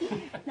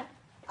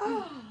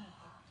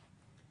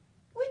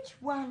 Which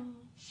one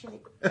shall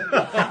it be? But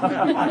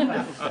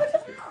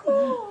of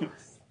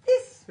course,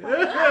 this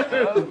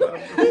one.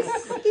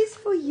 This is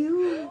for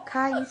you,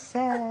 kind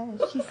sir,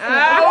 she said.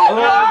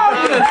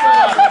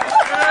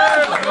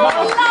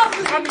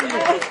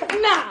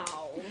 Now,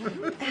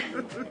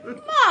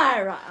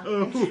 Myra,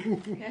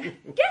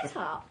 get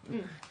up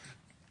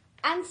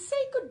and say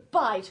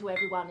goodbye to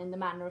everyone in the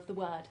manner of the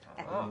word.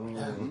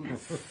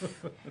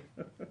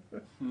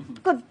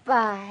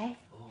 Goodbye.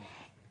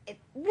 It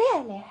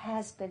really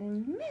has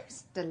been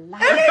most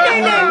delightful.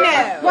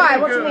 No. Why,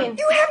 what do you mean?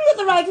 You haven't got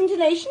the right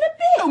intonation a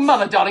bit. Oh,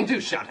 Mother, darling,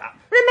 do shut up.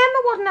 Remember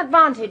what an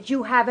advantage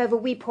you have over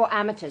we poor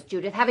amateurs,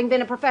 Judith, having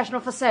been a professional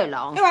for so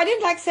long. No, I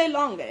didn't like so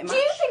long very much. Do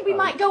you think we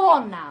might go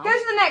on now? Go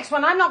to the next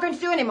one. I'm not going to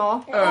do any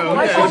more.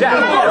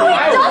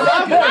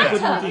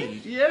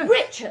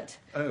 Richard,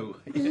 Oh,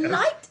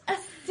 light a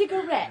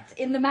cigarette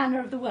in the manner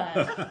of the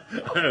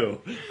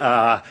word.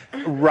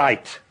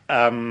 right.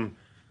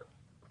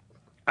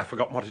 I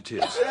forgot what it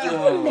is.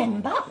 You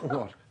remember?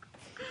 What?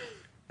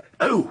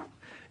 Oh,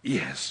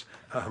 yes.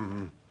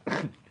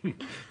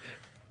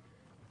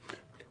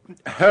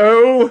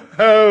 Ho,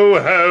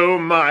 ho, ho,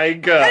 my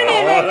girl. No.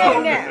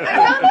 I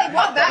can't think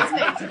what that's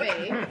meant to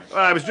be. Well,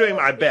 I was doing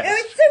my Oh, best.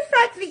 it's so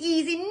frightfully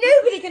easy.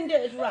 Nobody can do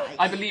it right.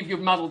 I believe you've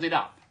muddled it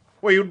up.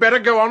 Well, you'd better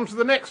go on to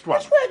the next one.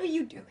 Which word were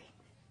you doing?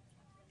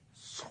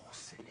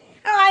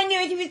 Oh, I knew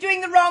it. He was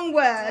doing the wrong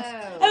word.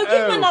 Oh,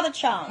 give him another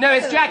chance. No,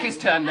 it's Jackie's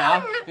turn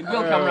now. It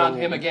will come round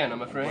to him again,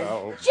 I'm afraid.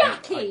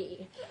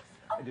 Jackie,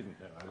 I didn't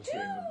know I was do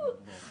doing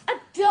a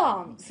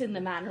dance in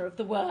the manner of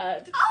the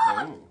word.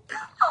 Oh,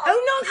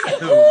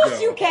 nonsense. Of course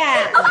you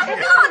can.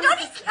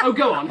 Oh,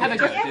 go on, have a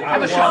go.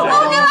 Have a shot. I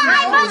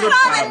would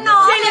rather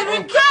not. Really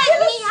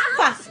ridiculous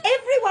fuss.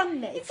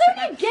 Everyone makes. It's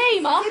only a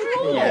game after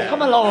all.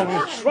 Come along,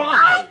 try.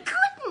 I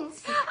couldn't.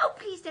 Oh,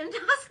 please don't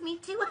ask me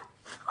to. Oh,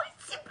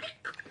 it's simply...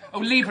 Oh,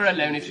 leave her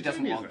alone if she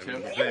doesn't want to.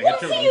 What's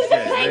the use of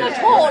playing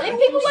at all if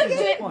people won't do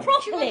it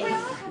properly?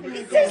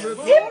 It's so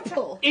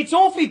simple. It's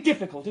awfully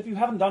difficult if you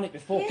haven't done it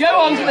before. Go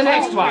on to the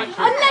next one.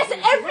 Unless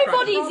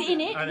everybody's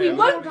in it, we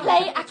won't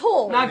play at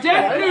all. Now,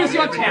 don't lose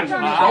your temper.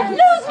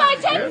 Lose my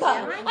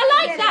temper. I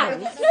like that.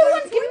 No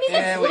one's given me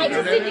the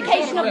slightest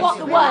indication of what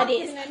the word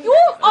is. You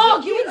all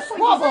argue and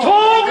squabble.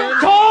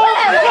 Talk!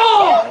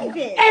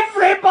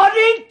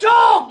 Everybody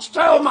talks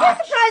too much!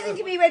 It's surprising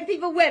to me when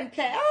people won't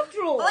play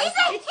after all. Oh, it's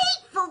a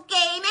hateful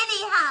game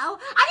anyhow.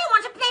 I don't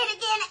want to play it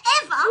again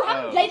ever. You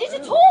haven't played it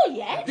at all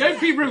yet. Don't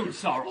be rude,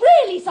 Sorrel.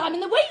 Really, Simon,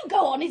 the way you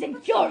go on is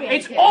infuriating.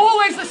 It's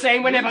always the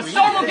same. Whenever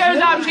Sorrel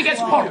goes out, she gets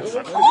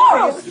quarrelsome.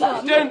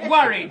 quarrelsome. Don't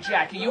worry,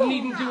 Jackie. You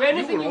needn't do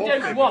anything you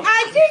don't want.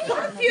 I think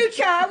for the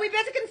future we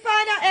better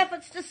confine our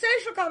efforts to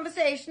social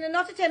conversation and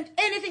not attempt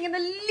anything in the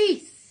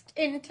least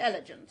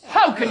intelligent.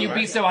 How can you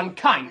be so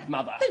unkind,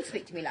 Mother? Don't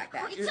speak to me like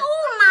that. It's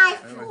all my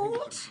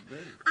fault.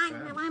 I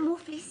know I'm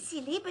awfully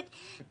silly, but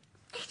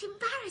it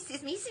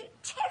embarrasses me so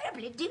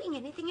terribly doing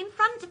anything in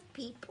front of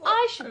people.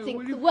 I should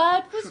think the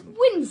word was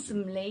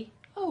winsomely.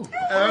 You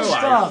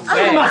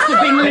must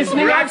have been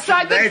listening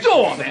outside the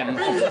door, then.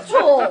 Not at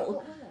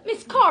all.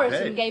 Miss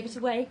Coryton gave it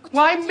away.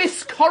 Why,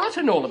 Miss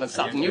Coryton all of a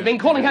sudden? You've been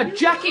calling her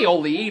Jackie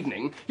all the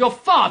evening. You're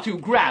far too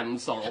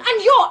grand, Sorel.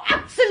 And you're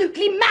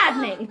absolutely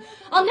maddening.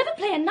 I'll never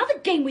play another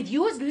game with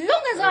you as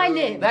long as I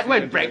live. That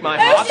won't break my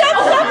heart.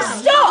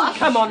 Stop!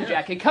 Come on,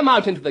 Jackie, come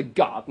out into the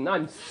garden.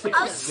 I'm sick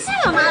of this. So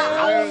am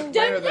I.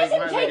 Don't let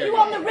him take you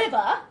on the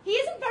river. He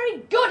isn't very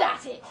good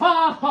at it.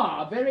 Ha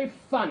ha, very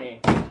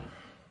funny.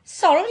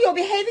 Sorel, you're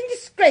behaving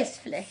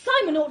disgracefully.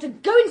 Simon ought to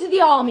go into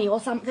the army or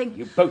something.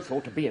 You both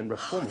ought to be in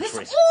reformatories.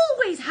 This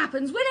always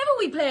happens. Whenever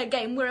we play a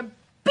game, we're a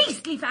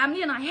beastly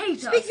family and I hate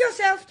us. Speak for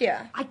yourself,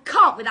 dear. I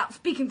can't without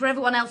speaking for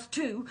everyone else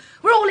too.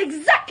 We're all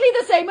exactly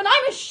the same and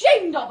I'm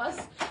ashamed of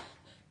us.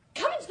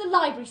 Come into the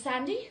library,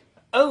 Sandy.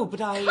 Oh,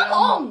 but I... Come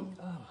on!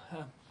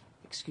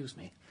 Excuse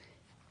me.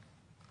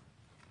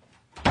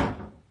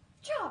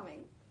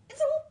 Charming.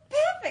 It's all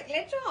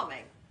perfectly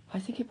charming. I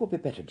think it would be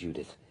better,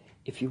 Judith,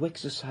 if you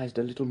exercised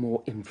a little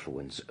more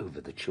influence over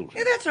the children.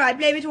 Yeah, that's right.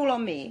 Blame it all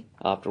on me.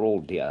 After all,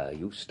 dear,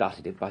 you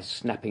started it by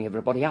snapping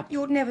everybody up.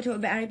 You ought never to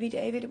have married me,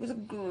 David. It was a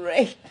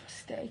great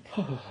mistake.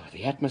 Oh,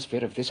 the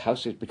atmosphere of this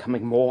house is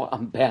becoming more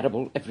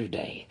unbearable every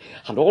day.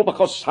 And all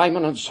because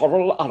Simon and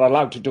Sorel are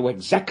allowed to do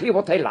exactly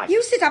what they like.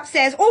 You sit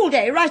upstairs all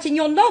day writing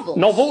your novels.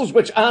 Novels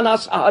which earn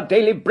us our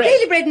daily bread.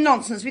 Daily bread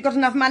nonsense. We've got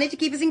enough money to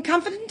keep us in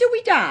comfort until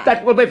we die.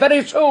 That will be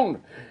very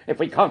soon, if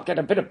we can't get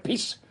a bit of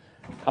peace.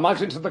 Come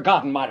out into the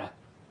garden, Marya.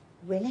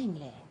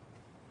 Willingly.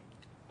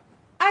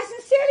 I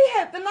sincerely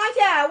hope the night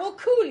air will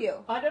cool you.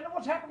 I don't know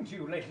what's happened to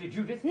you lately,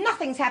 Judith.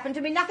 Nothing's happened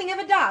to me. Nothing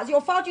ever does.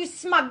 You're far too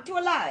smug to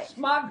allow it.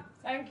 Smug,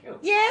 thank you.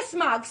 Yes,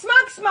 smug.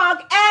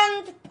 Smug,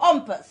 and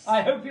pompous.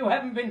 I hope you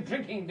haven't been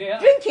drinking, dear.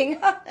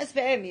 Drinking? That's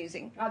very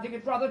amusing. I think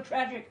it's rather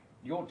tragic,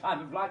 your time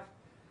of life.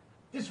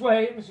 This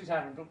way, Mrs.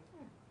 Arundel.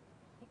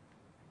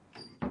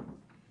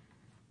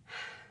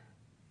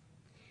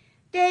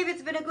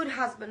 David's been a good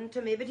husband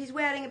to me, but he's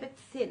wearing a bit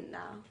thin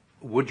now.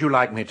 Would you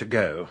like me to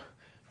go?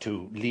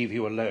 To leave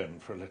you alone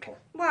for a little?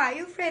 Why? Are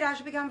you afraid I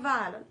shall become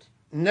violent?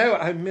 No,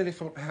 I merely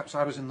thought perhaps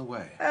I was in the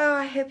way. Oh,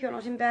 I hope you're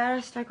not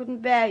embarrassed. I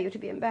couldn't bear you to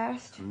be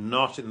embarrassed.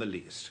 Not in the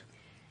least.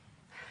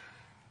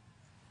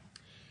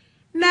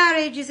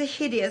 Marriage is a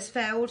hideous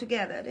affair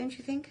altogether, don't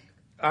you think?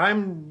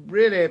 I'm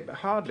really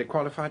hardly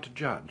qualified to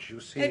judge, you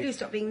see. Oh, do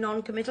stop being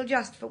non-committal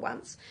just for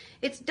once.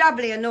 It's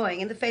doubly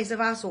annoying in the face of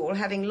us all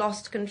having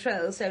lost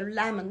control so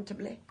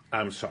lamentably.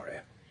 I'm sorry.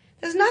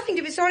 There's nothing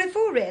to be sorry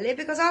for, really,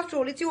 because after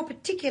all, it's your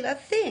particular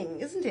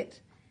thing, isn't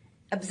it?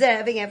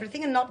 Observing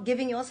everything and not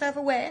giving yourself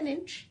away an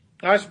inch.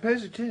 I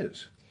suppose it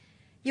is.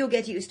 You'll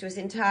get used to us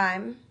in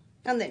time,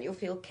 and then you'll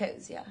feel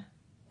cosier.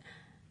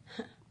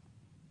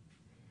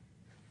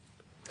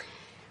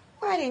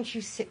 Why don't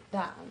you sit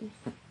down?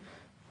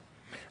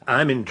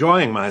 I'm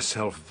enjoying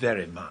myself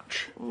very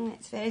much.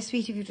 It's very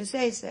sweet of you to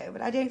say so,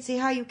 but I don't see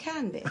how you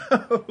can be.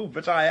 Oh,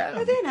 but I am.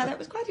 Oh, there now, that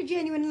was quite a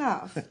genuine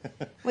laugh.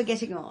 We're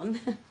getting on.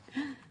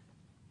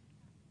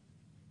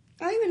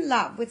 Are you in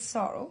love with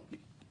Sorel?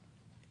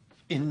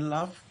 In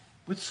love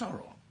with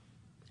Sorel?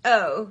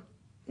 Oh,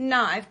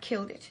 now I've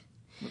killed it.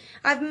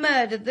 I've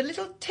murdered the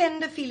little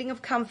tender feeling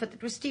of comfort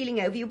that was stealing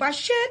over you by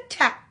sheer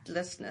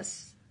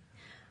tactlessness.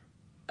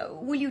 Oh,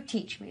 will you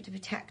teach me to be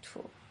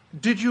tactful?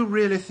 Did you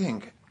really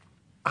think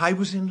I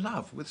was in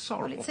love with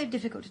Sorel? Well, it's so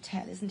difficult to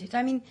tell, isn't it?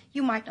 I mean,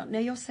 you might not know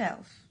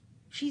yourself.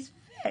 She's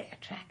very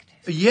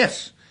attractive.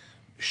 Yes,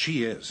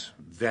 she is.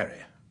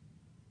 Very.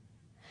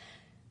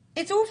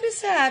 It's awfully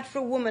sad for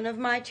a woman of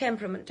my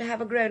temperament to have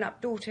a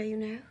grown-up daughter, you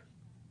know.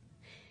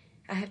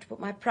 I have to put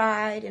my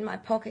pride in my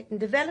pocket and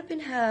develop in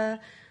her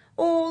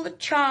all the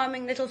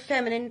charming little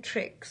feminine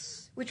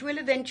tricks which will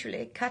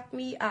eventually cut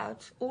me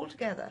out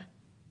altogether.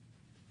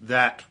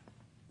 That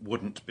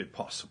wouldn't be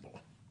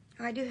possible.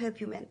 I do hope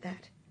you meant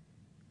that,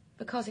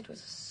 because it was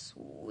a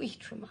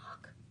sweet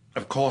remark.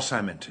 Of course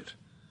I meant it.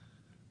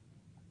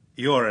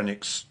 You're an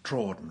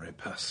extraordinary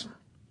person.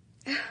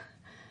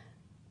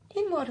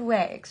 In what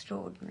way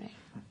extraordinary?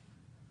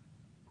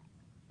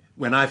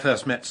 When I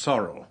first met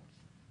Sorel,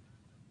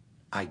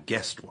 I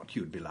guessed what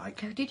you'd be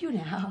like. Oh, did you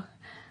now?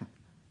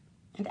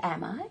 And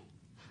am I?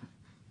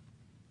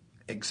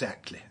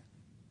 Exactly.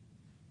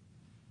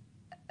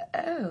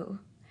 Oh.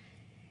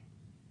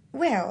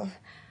 Well,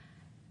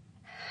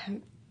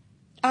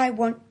 I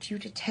want you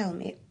to tell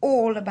me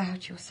all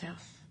about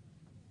yourself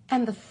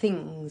and the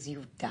things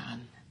you've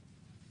done.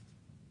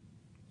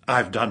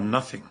 I've done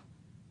nothing.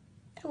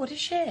 Oh, what a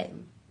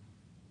shame.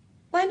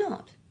 Why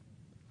not?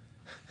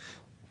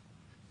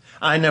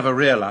 I never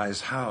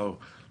realize how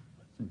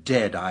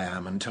dead I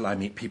am until I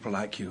meet people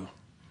like you.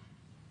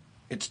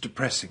 It's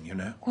depressing, you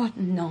know. What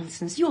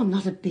nonsense. You're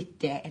not a bit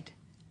dead.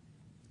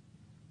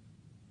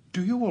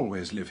 Do you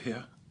always live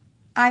here?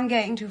 I'm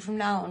going to from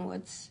now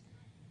onwards.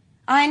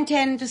 I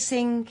intend to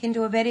sink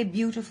into a very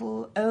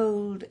beautiful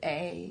old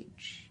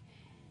age.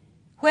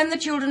 When the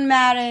children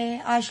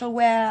marry, I shall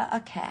wear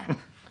a cap.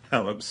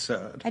 How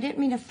absurd. I don't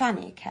mean a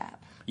funny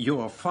cap.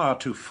 You're far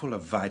too full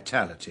of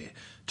vitality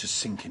to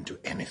sink into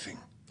anything.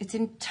 It's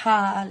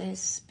entirely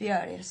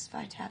spurious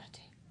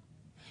vitality.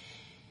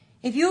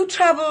 If you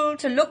troubled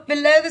to look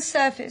below the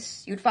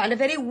surface, you'd find a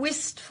very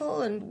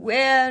wistful and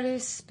weary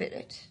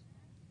spirit.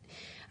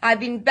 I've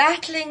been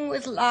battling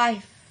with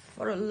life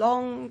for a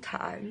long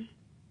time.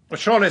 Well,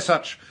 surely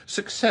such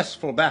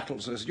successful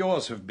battles as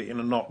yours have been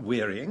are not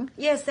wearying.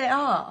 Yes, they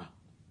are.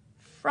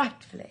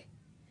 Frightfully.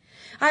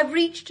 I've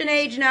reached an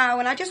age now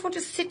when I just want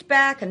to sit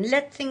back and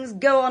let things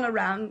go on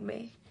around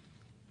me.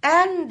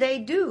 And they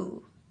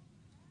do.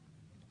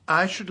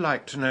 I should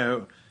like to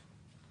know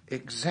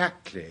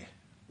exactly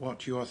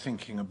what you're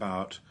thinking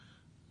about,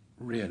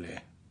 really.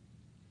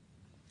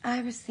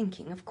 I was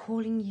thinking of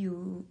calling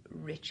you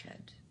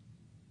Richard.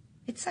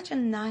 It's such a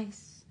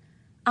nice,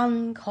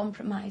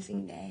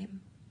 uncompromising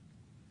name.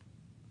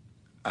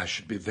 I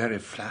should be very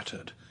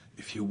flattered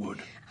if you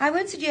would. I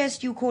won't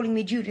suggest you calling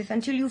me Judith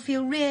until you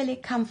feel really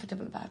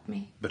comfortable about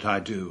me. But I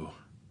do.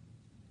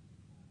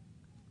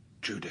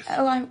 Judith.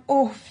 Oh, I'm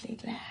awfully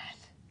glad.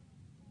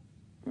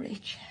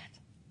 Richard.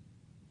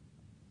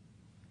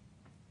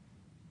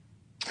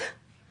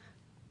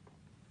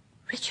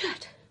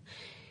 Richard,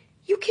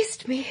 you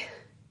kissed me.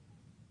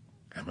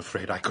 I'm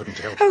afraid I couldn't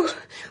help Oh, it.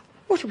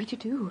 what are we to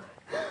do?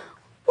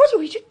 What are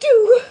we to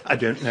do? I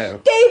don't know.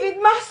 David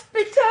must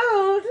be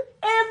told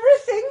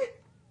everything.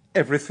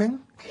 Everything?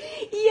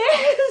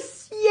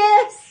 Yes,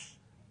 yes.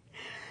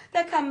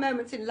 There come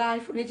moments in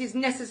life when it is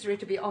necessary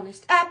to be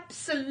honest,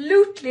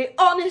 absolutely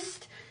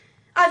honest.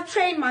 I've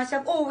trained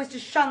myself always to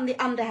shun the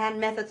underhand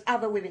methods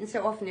other women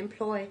so often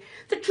employ.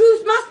 The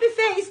truth must be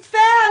faced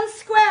fair and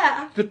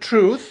square. The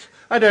truth?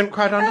 I don't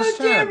quite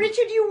understand. Oh, dear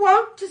Richard, you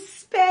want to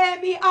spare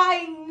me.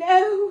 I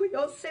know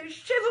you're so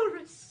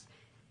chivalrous.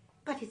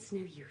 But it's no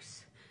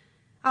use.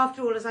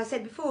 After all, as I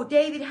said before,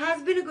 David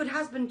has been a good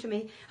husband to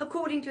me,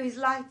 according to his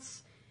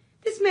lights.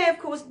 This may, of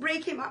course,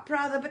 break him up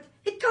rather, but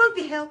it can't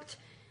be helped.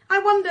 I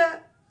wonder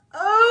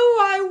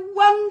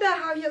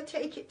how he'll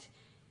take it.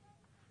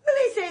 Well,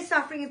 they say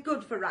suffering is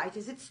good for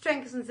writers. It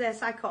strengthens their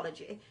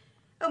psychology.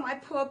 Oh, my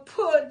poor,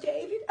 poor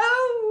David.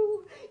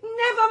 Oh,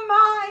 never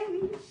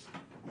mind.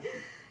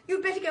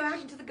 You'd better go out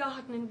into the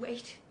garden and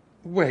wait.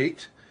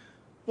 Wait?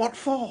 What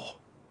for?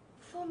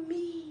 For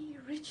me,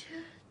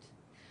 Richard.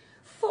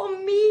 For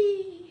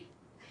me.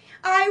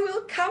 I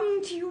will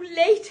come to you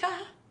later.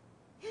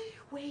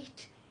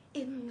 Wait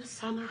in the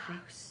summer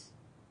house.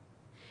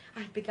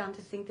 I'd begun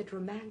to think that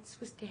romance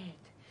was dead,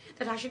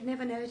 that I should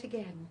never know it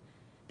again.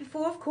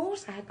 Before, of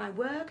course, I had my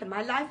work and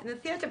my life in the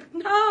theatre, but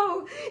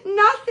no,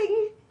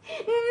 nothing.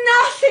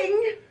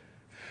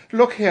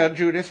 Look here,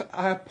 Judith,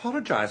 I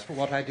apologise for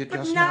what I did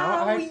just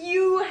now. But now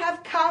you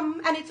have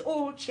come and it's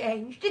all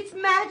changed. It's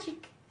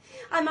magic.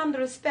 I'm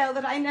under a spell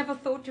that I never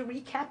thought to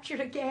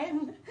recapture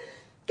again.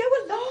 Go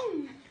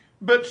along.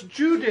 But,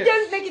 Judith...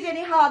 Don't make it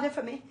any harder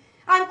for me.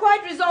 I'm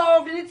quite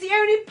resolved and it's the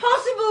only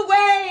possible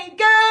way.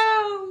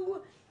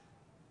 Go!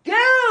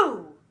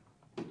 Go!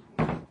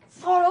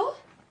 Sorel?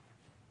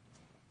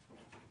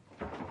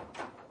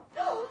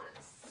 Oh,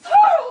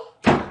 Sorel!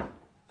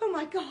 Oh,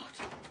 my God.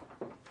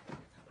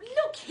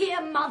 Look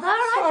here, Mother.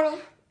 Sorel,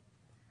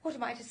 what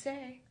am I to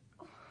say?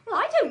 Well,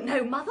 I don't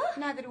know, Mother.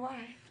 Neither do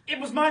I. It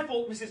was my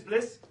fault, Mrs.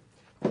 Bliss.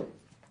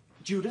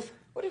 Judith?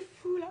 What a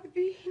fool I've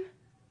been.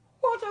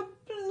 What a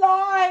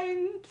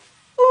blind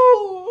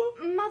fool.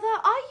 Mother,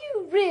 are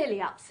you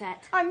really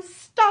upset? I'm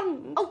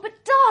stunned. Oh, but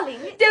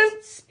darling...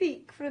 Don't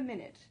speak for a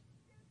minute,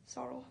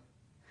 Sorel.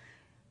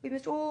 We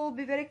must all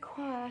be very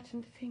quiet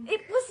and think.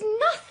 It was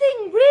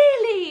nothing,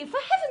 really, for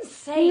heaven's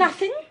sake.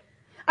 Nothing?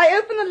 I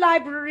open the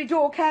library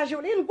door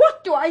casually, and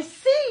what do I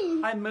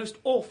see? I'm most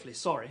awfully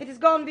sorry. It has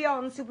gone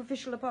beyond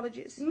superficial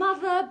apologies.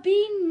 Mother,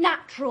 be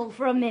natural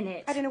for a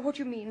minute. I don't know what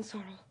you mean,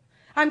 Sorel.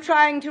 I'm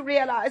trying to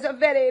realise a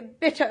very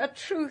bitter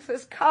truth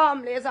as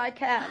calmly as I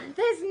can.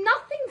 There's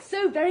nothing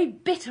so very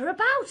bitter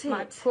about it.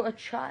 My poor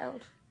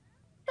child.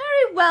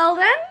 Very well,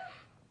 then.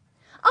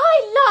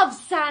 I love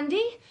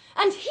Sandy,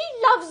 and he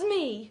loves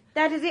me.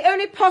 That is the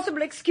only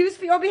possible excuse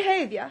for your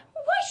behaviour.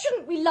 Why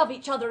shouldn't we love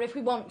each other if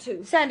we want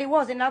to? Sandy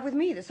was in love with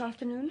me this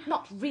afternoon.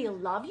 Not real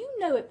love. You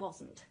know it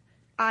wasn't.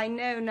 I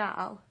know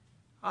now.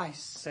 I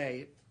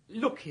say,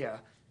 look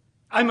here.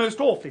 I'm most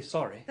awfully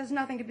sorry. There's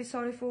nothing to be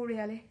sorry for,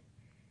 really.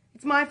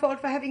 It's my fault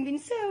for having been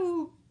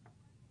so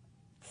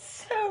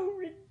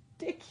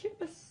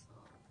ridiculous.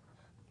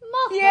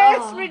 Mother!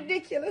 Yes,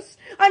 ridiculous.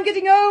 I'm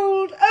getting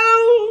old,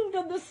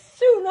 and the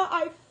sooner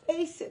I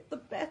face it, the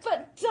better.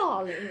 But,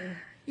 darling...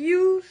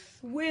 Youth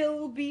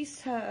will be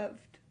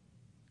served.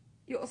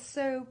 You're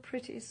so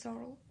pretty,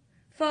 Sorel.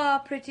 Far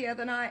prettier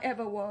than I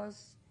ever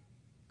was.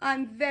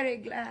 I'm very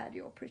glad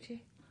you're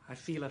pretty. I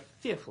feel a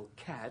fearful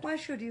cad. Why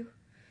should you?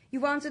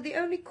 You've answered the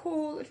only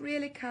call that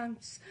really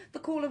counts, the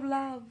call of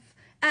love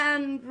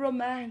and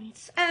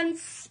romance and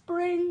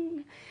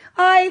spring.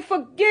 I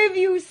forgive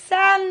you,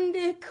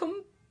 Sandy,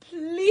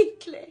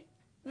 completely.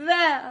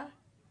 There.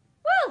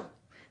 Well,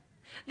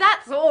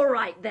 that's all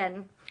right,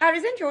 then. I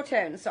resent your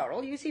tone,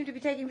 Sorel. You seem to be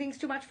taking things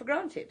too much for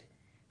granted.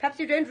 Perhaps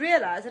you don't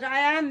realise that I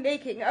am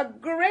making a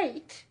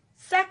great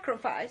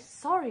sacrifice.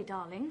 Sorry,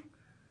 darling.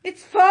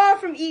 It's far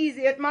from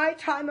easy at my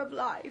time of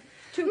life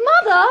to...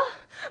 Mother!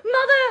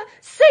 Mother,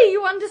 say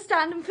you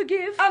understand and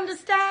forgive.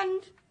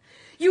 Understand?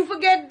 You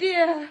forget,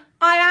 dear.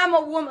 I am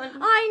a woman.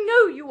 I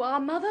know you are,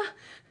 Mother.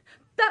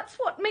 That's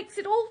what makes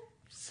it all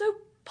so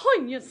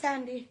poignant.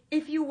 Sandy,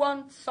 if you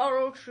want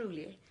Sorel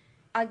truly,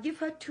 I'll give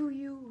her to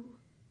you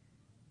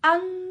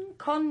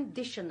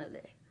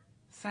unconditionally.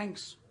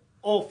 Thanks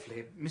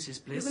awfully,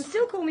 Mrs. Bliss. You can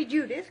still call me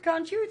Judith,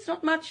 can't you? It's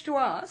not much to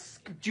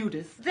ask.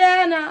 Judith.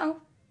 There now.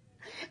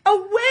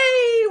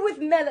 Away with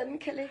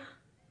melancholy.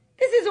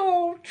 This is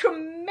all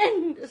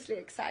tremendously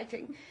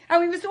exciting,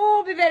 and we must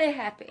all be very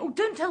happy. Oh,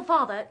 don't tell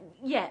Father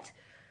yet.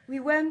 We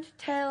won't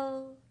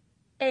tell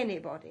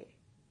anybody.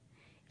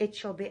 It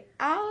shall be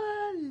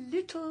our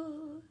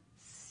little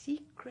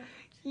secret.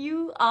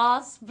 You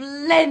are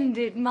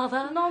splendid,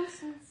 Mother.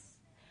 Nonsense.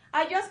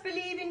 I just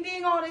believe in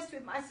being honest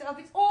with myself.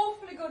 It's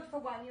awfully good for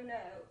one, you know.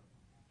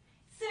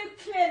 So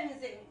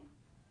cleansing.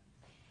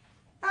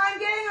 I'm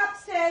going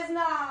upstairs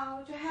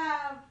now to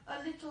have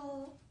a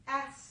little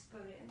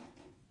aspirin.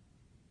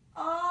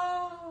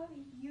 Ah,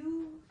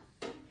 youth,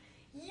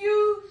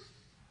 youth.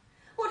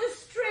 What a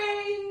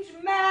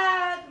strange,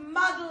 mad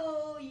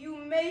muddle you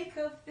make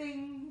of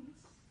things.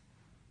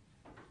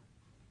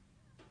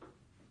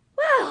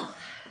 Well,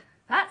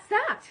 that's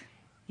that.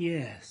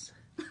 Yes.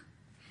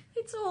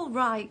 It's all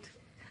right.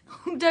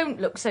 Oh, don't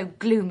look so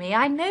gloomy.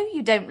 I know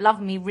you don't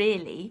love me,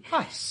 really.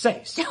 I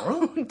say,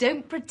 Sorel. Oh,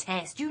 don't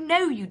protest. You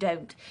know you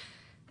don't.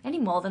 Any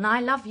more than I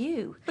love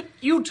you. But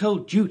you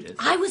told Judith.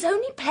 I was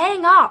only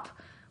playing up.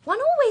 One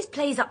always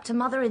plays up to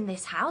Mother in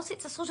this house.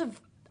 It's a sort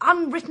of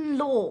unwritten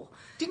law.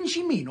 Didn't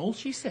she mean all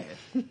she said?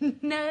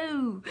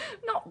 No,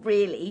 not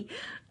really.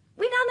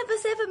 We none of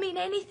us ever mean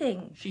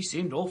anything. She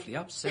seemed awfully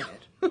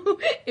upset.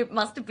 It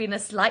must have been a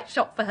slight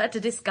shock for her to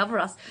discover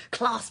us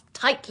clasped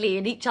tightly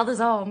in each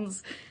other's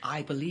arms.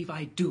 I believe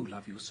I do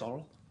love you,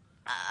 Sorel.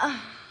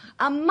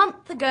 A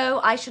month ago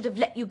I should have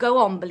let you go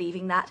on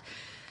believing that.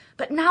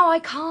 But now I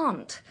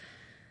can't.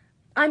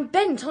 I'm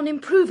bent on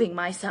improving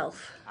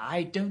myself.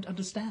 I don't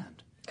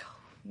understand.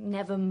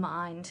 Never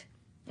mind.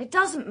 It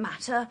doesn't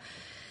matter.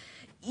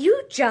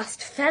 You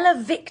just fell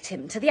a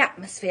victim to the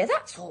atmosphere,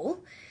 that's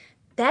all.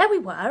 There we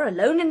were,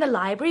 alone in the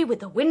library with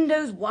the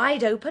windows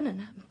wide open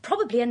and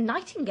probably a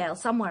nightingale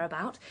somewhere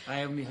about.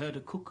 I only heard a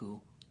cuckoo.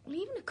 Well,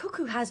 even a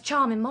cuckoo has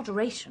charm in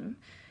moderation.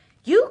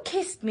 You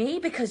kissed me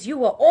because you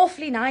were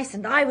awfully nice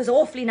and I was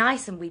awfully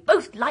nice and we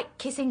both liked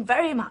kissing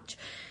very much.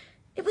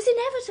 It was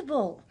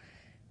inevitable.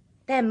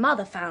 Then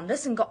Mother found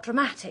us and got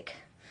dramatic.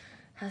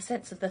 Her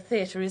sense of the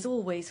theatre is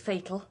always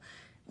fatal.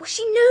 Well,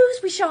 she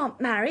knows we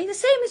shan't marry, the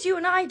same as you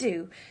and I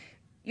do.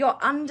 You're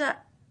under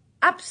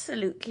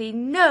absolutely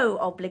no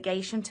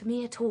obligation to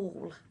me at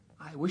all.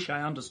 I wish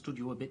I understood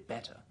you a bit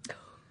better.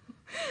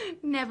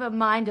 Never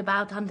mind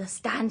about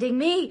understanding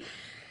me.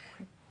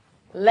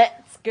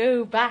 Let's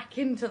go back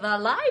into the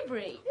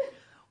library.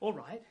 All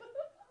right.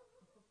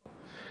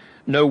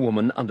 No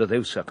woman under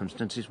those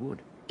circumstances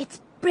would.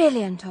 It's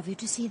brilliant of you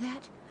to see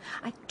that.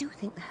 I do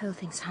think the whole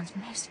thing sounds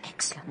most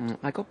excellent.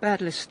 I got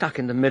badly stuck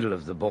in the middle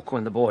of the book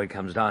when the boy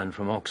comes down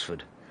from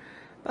Oxford.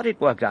 But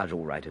it worked out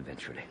all right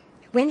eventually.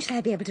 When shall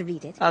I be able to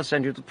read it? I'll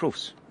send you the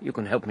proofs. You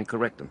can help me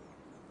correct them.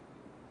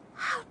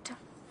 How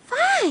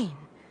divine!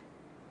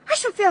 I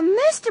shall feel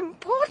most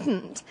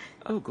important.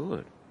 Oh,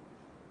 good.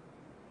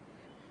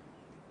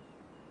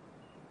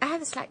 I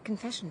have a slight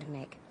confession to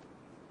make.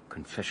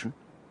 Confession?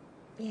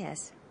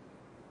 Yes.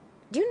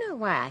 Do you know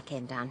why I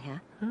came down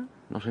here? Huh?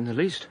 Not in the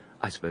least.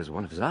 I suppose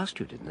one of us asked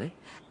you, didn't they?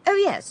 Oh,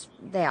 yes,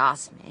 they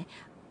asked me.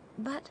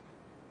 But...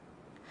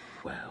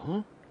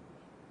 Well?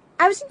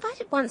 I was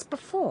invited once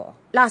before,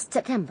 last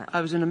September.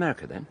 I was in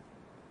America then?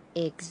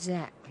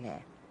 Exactly.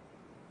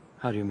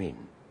 How do you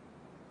mean,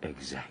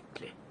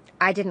 exactly?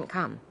 I didn't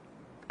come.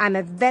 I'm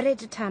a very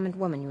determined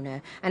woman, you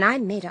know, and I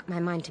made up my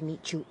mind to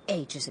meet you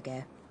ages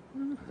ago.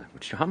 Oh, that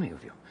was charming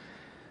of you.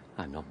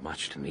 I'm not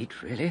much to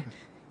meet, really.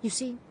 You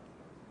see,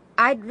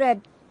 I'd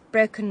read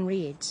Broken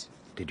Reeds.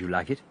 Did you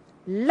like it?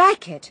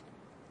 Like it?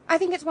 I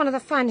think it's one of the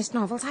finest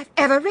novels I've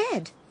ever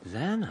read.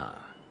 There now.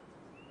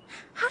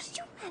 How did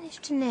you manage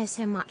to know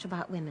so much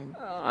about women?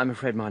 I'm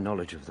afraid my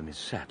knowledge of them is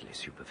sadly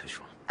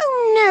superficial.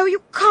 Oh, no,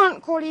 you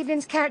can't call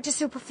Evelyn's character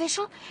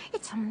superficial.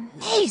 It's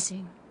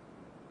amazing.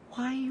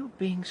 Why are you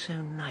being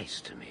so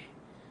nice to me?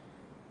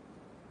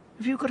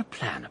 Have you got a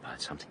plan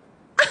about something?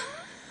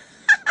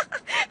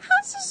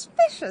 How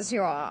suspicious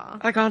you are.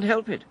 I can't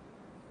help it.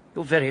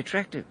 You're very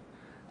attractive.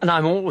 And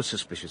I'm always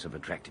suspicious of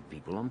attractive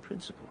people on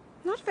principle.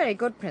 Not a very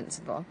good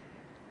principle.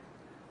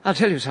 I'll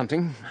tell you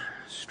something,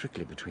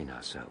 strictly between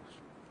ourselves.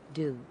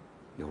 Do.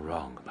 You're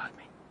wrong about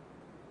me.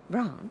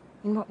 Wrong?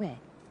 In what way?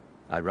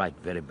 I write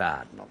very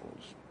bad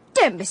novels.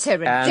 Don't be so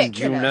ridiculous. And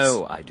you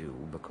know I do,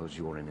 because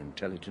you're an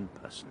intelligent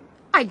person.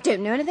 I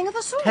don't know anything of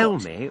the sort. Tell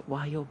me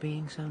why you're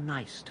being so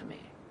nice to me.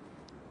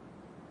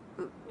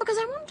 Because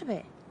I want to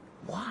be.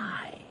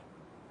 Why?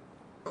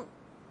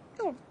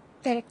 You're a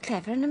very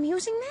clever and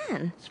amusing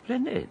man.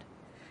 Splendid.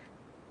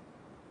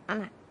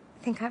 And I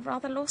think I've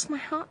rather lost my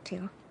heart to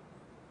you.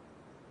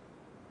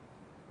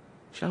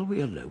 Shall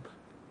we elope?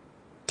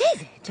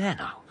 David! There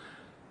now.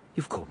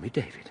 You've called me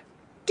David.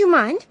 Do you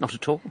mind? Not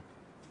at all.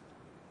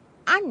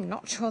 I'm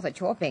not sure that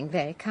you're being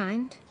very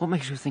kind. What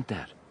makes you think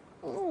that?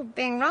 Oh,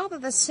 being rather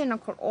the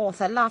cynical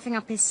author laughing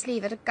up his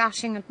sleeve at a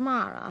gushing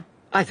admirer.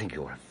 I think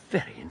you're a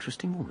very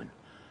interesting woman.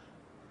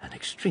 And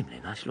extremely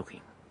nice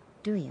looking.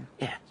 Do you?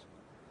 Yes.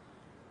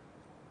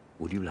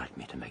 Would you like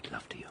me to make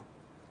love to you?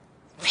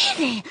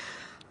 Really?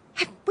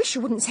 I wish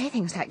you wouldn't say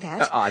things like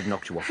that. I've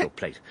knocked you off your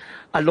plate.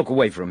 I'll look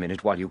away for a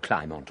minute while you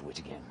climb onto it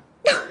again.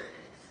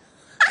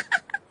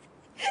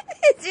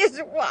 It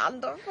is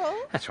wonderful.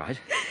 That's right.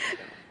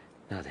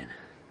 Now then.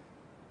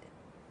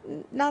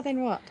 Now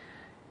then what?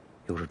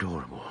 You're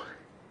adorable.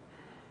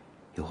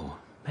 You're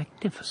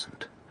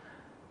magnificent.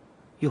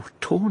 You're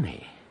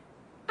tawny.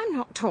 I'm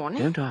not tawny.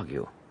 Don't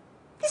argue.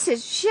 This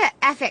is sheer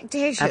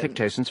affectation.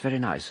 Affectation's very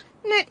nice.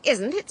 No, it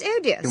isn't. It's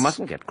odious. You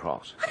mustn't get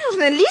cross. I'm not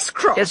in the least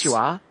cross. Yes, you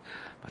are.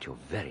 But you're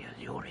very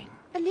alluring.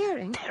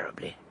 Alluring?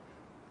 Terribly.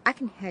 I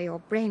can hear your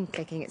brain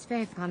clicking. It's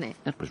very funny.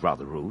 That was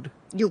rather rude.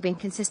 You've been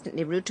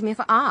consistently rude to me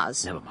for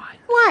hours. Never mind.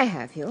 Why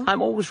have you?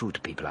 I'm always rude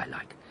to people I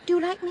like. Do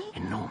you like me?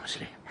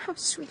 Enormously. How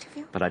sweet of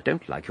you. But I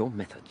don't like your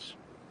methods.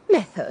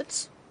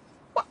 Methods?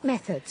 What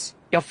methods?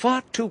 You're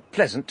far too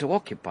pleasant to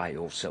occupy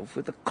yourself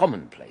with the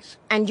commonplace.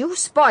 And you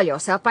spoil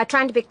yourself by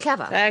trying to be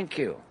clever. Thank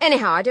you.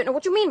 Anyhow, I don't know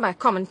what you mean by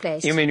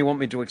commonplace. You mean you want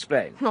me to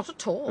explain? Not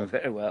at all.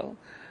 Very well.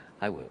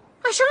 I will.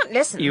 I shan't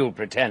listen. You'll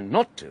pretend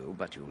not to,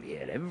 but you'll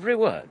hear every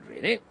word,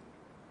 really.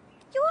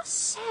 You're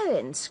so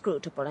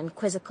inscrutable and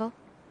quizzical.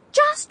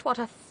 Just what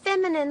a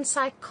feminine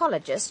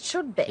psychologist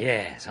should be.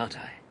 Yes, aren't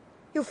I?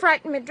 You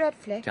frighten me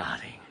dreadfully.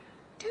 Darling.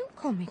 Don't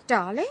call me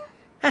darling.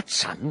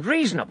 That's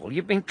unreasonable.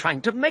 You've been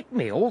trying to make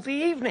me all the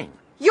evening.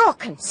 Your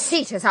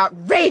conceit is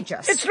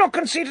outrageous. It's not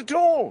conceit at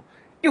all.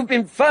 You've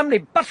been firmly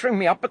buttering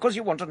me up because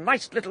you want a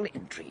nice little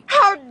intrigue.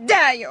 How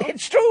dare you?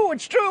 It's true,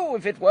 it's true.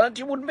 If it weren't,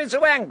 you wouldn't be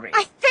so angry.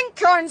 I think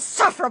you're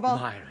insufferable.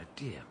 Myra,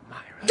 dear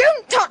Myra.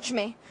 Don't touch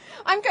me.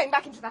 I'm going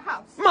back into the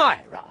house.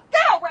 Myra!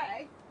 Go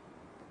away!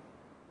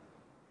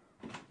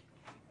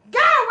 Go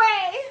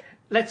away!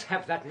 Let's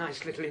have that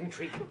nice little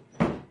intrigue.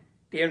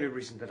 The only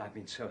reason that I've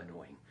been so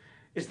annoying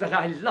is that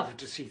I love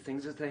to see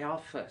things as they are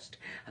first,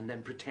 and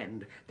then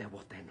pretend they're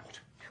what they're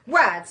not.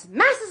 Words.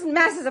 Masses and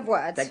masses of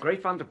words. They're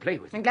great fun to play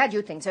with. I'm glad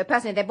you think so.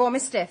 Personally, they bore me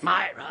stiff.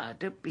 Myra,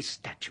 don't be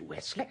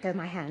statuesque. Let go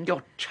my hand.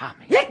 You're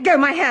charming. Let go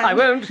my hand. I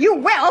won't. You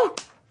will.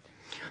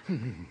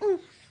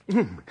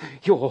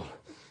 You're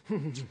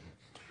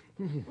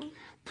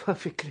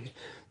perfectly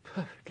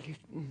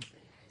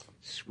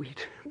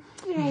sweet.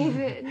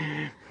 David.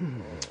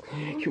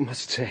 You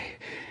must say,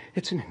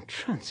 it's an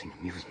entrancing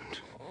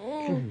amusement.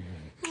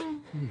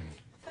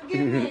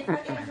 Forgive me for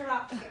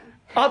interrupting.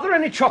 Are there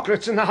any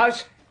chocolates in the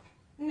house?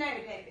 No,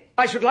 David.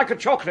 I should like a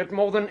chocolate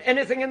more than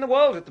anything in the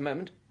world at the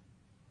moment.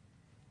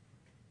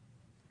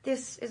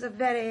 This is a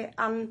very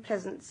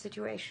unpleasant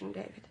situation,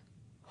 David.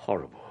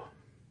 Horrible.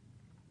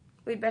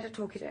 We'd better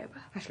talk it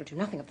over. I shall do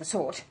nothing of the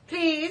sort.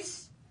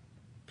 Please.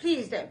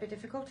 Please don't be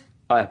difficult.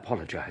 I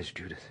apologise,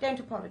 Judith. Don't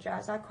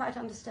apologise. I quite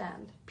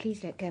understand.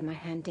 Please let go my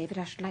hand, David.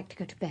 I should like to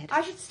go to bed.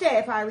 I should stay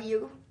if I were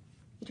you.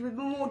 It would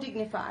be more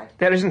dignified.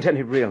 There isn't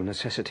any real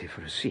necessity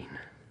for a scene.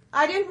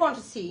 I don't want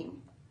a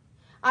scene.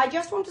 I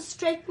just want to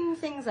straighten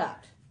things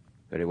out.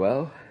 Very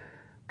well.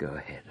 Go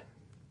ahead.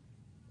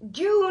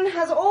 June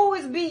has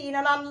always been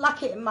an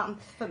unlucky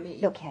month for me.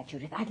 Look here,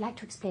 Judith. I'd like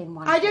to explain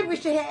one I thing. don't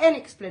wish to hear any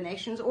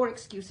explanations or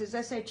excuses.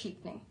 They're so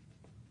cheapening.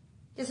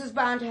 This is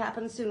bound to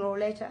happen sooner or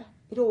later.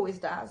 It always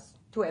does,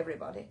 to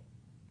everybody.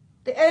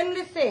 The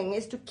only thing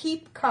is to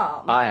keep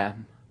calm. I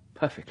am.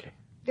 Perfectly.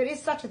 There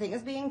is such a thing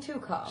as being too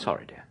calm.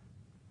 Sorry, dear.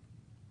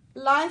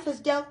 Life has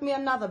dealt me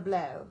another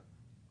blow,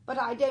 but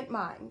I don't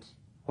mind.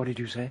 What did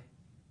you say?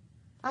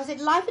 I said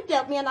life had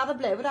dealt me another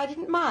blow, but I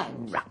didn't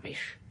mind.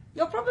 Rubbish.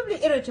 You're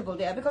probably irritable,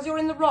 dear, because you're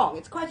in the wrong.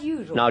 It's quite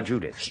usual. Now,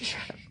 Judith.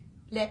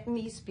 Let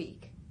me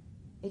speak.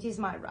 It is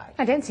my right.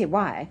 I don't see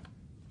why.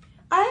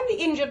 I am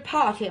the injured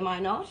party, am I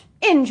not?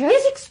 Injured?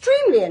 Yes,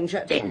 extremely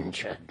injured.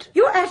 Injured?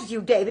 Your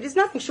attitude, David, is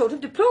nothing short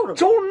of deplorable.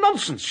 It's all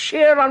nonsense.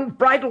 Sheer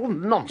unbridled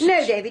nonsense.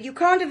 No, David, you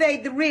can't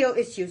evade the real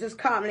issues as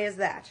calmly as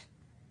that.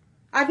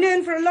 I've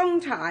known for a long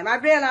time,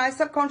 I've realised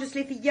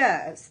subconsciously for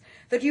years,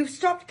 that you've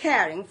stopped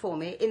caring for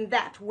me in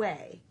that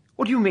way.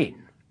 What do you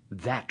mean,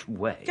 that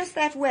way? Just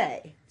that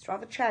way. It's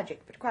rather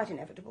tragic, but quite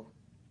inevitable.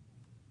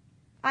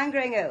 I'm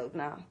growing old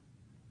now.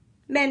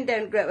 Men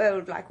don't grow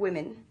old like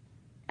women,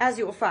 as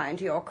you'll find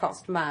to your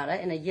cost,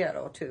 Marya, in a year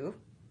or two.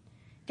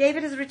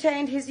 David has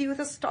retained his youth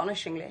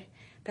astonishingly,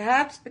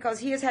 perhaps because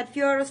he has had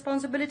fewer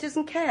responsibilities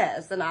and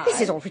cares than I.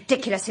 This is all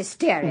ridiculous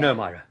hysteria. No,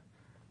 Myra.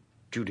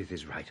 Judith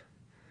is right.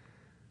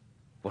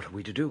 What are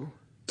we to do?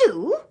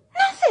 Do?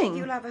 Nothing.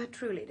 You love her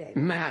truly, David.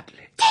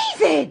 Madly.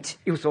 David!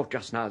 You thought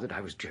just now that I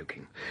was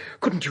joking.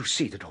 Couldn't you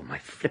see that all my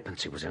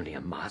flippancy was only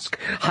a mask,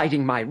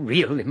 hiding my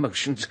real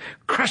emotions,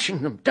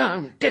 crushing them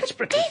down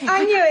desperately? David,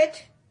 I knew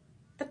it.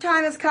 The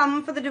time has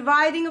come for the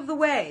dividing of the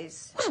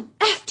ways. What on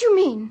earth do you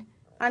mean?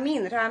 I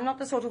mean that I am not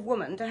the sort of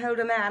woman to hold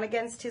a man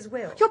against his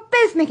will. You're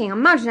both making a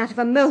mountain out of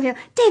a molehill.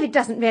 David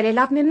doesn't really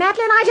love me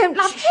madly, and I don't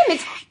love him.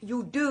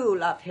 You do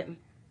love him.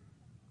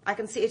 I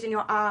can see it in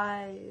your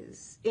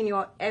eyes, in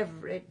your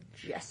every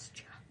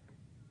gesture.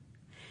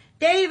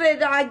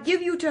 David, I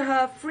give you to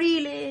her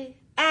freely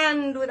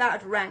and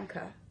without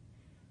rancour.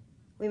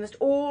 We must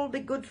all be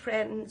good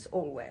friends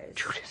always.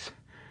 Judith,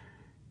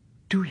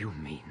 do you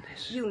mean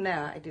this? You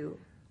know I do.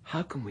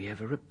 How can we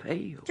ever repay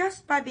you?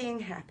 Just by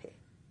being happy.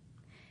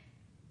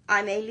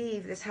 I may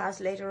leave this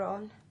house later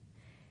on.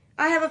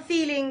 I have a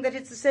feeling that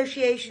its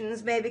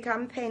associations may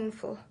become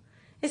painful,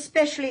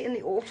 especially in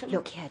the autumn.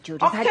 Look here,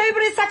 Judith. October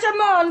is such a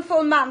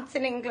mournful month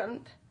in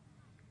England.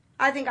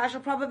 I think I shall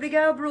probably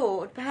go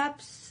abroad,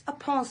 perhaps a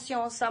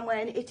pension somewhere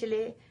in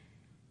Italy,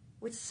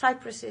 with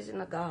cypresses in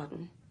the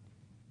garden.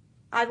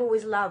 I've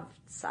always loved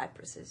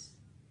cypresses.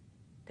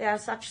 They are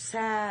such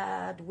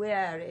sad,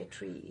 weary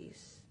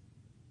trees.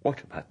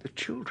 What about the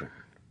children?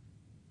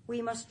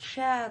 We must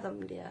share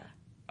them, dear.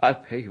 I'll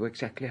pay you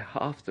exactly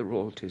half the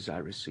royalties I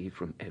receive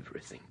from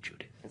everything,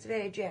 Judith. It's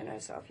very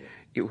generous of you.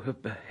 You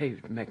have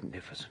behaved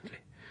magnificently.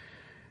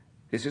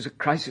 This is a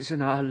crisis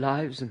in our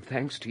lives, and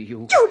thanks to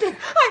you... Judith,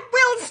 I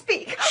will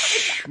speak.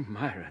 Shh,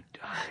 Myra,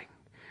 darling.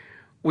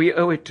 We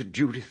owe it to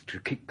Judith to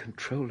keep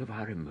control of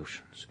our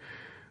emotions.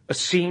 A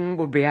scene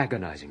will be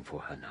agonizing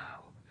for her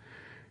now.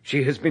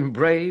 She has been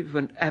brave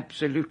and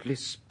absolutely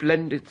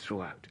splendid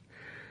throughout.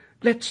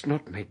 Let's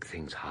not make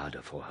things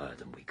harder for her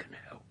than we can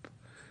help.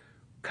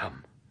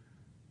 Come,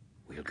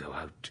 we'll go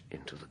out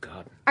into the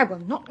garden. I will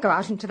not go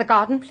out into the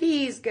garden.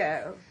 Please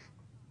go.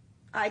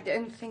 I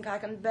don't think I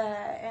can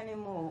bear any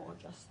more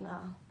just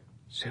now.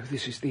 So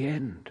this is the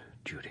end,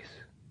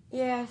 Judith?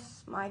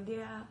 Yes, my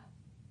dear.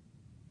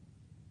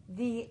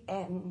 The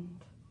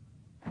end.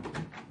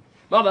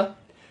 Mother!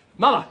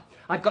 Mother!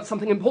 I've got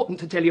something important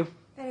to tell you.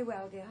 Very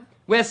well, dear.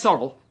 Where's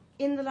Sorel?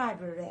 In the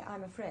library,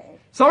 I'm afraid.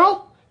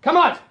 Sorel, come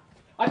out!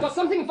 I've got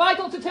something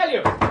vital to tell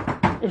you.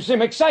 You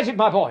seem excited,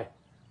 my boy.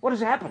 What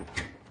has happened?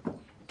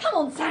 Come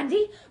on,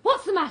 Sandy.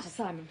 What's the matter,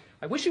 Simon?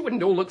 I wish you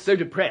wouldn't all look so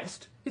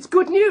depressed. It's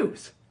good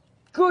news.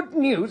 Good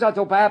news? I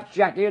thought perhaps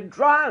Jackie had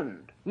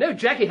drowned. No,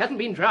 Jackie hasn't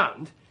been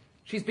drowned.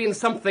 She's been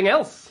something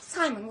else.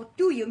 Simon, what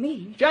do you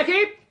mean?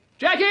 Jackie!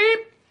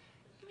 Jackie!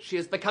 She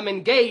has become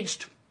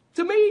engaged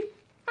to me.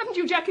 Haven't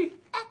you, Jackie?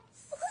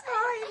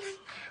 Simon.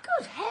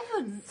 Good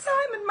heavens.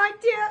 Simon, my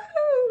dear.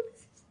 Oh,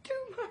 this is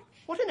too much.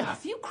 What on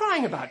earth are you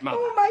crying about, Mother?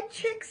 Oh, my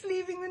chicks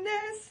leaving the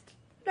nest.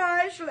 Now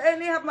I shall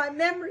only have my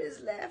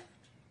memories left.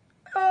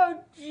 Oh,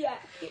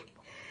 Jackie,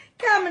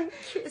 come and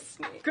kiss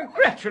me.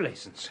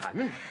 Congratulations,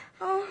 Simon.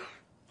 Oh,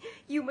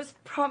 you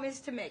must promise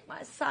to make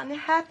my son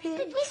happy.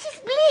 But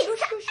Mrs. Bliss...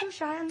 Shush,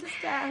 shush, I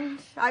understand.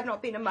 I've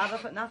not been a mother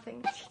for nothing.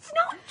 But it's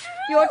not true.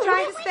 You're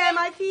trying to spare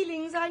my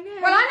feelings, I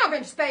know. Well, I'm not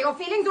going to spare your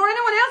feelings or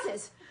anyone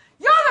else's.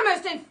 You're the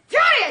most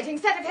infuriating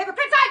set of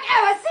hypocrites I've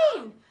ever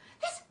seen.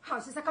 This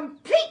house is a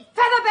complete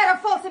feather-bed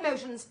of false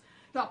emotions.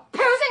 You're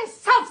posing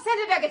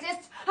self-centered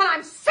egotists, and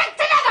I'm sick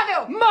to death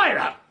of you!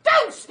 Myra!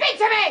 Don't speak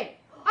to me!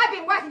 I've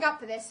been working up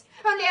for this.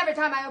 Only every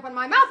time I open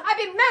my mouth, I've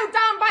been mowed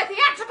down by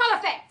theatrical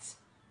effects.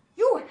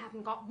 You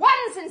haven't got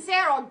one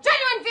sincere or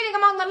genuine feeling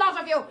among the lot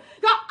of you.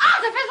 You're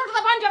artificial to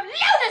the point of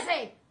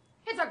lunacy!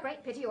 It's a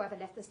great pity you ever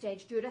left the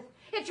stage, Judith.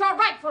 It's your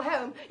rightful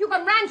home. You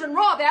can rant and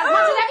roar there as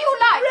much as ever you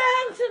like.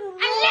 Rant and roar.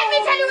 And let me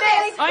tell you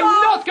this.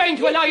 I'm not going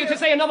to allow you to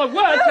say another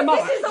word to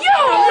Mother.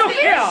 Look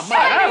here,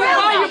 Myra.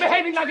 Why are you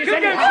behaving like this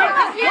anyway?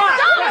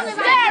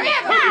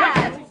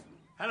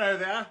 Hello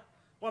there.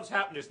 What's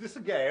happened? Is this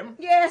a game?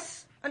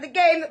 Yes, and a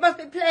game that must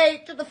be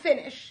played to the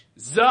finish.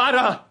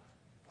 Zara,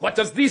 what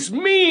does this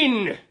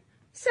mean?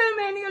 So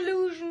many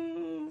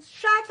illusions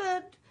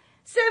shattered.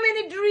 So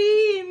many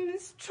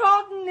dreams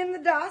trodden in the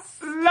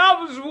dust.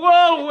 Love's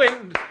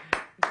whirlwind.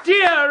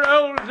 Dear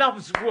old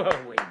Love's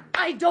whirlwind.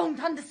 I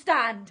don't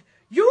understand.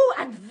 You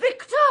and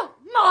Victor?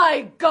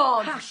 My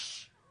God!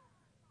 Hush.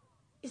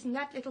 Isn't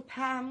that little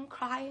Pam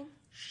crying?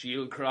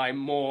 She'll cry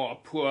more,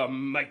 poor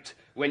mite,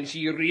 when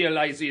she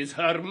realizes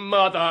her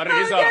mother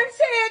is a... Don't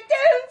say it,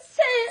 don't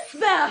say it.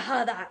 Spare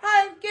her that.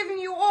 I've given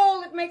you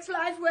all that makes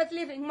life worth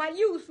living. My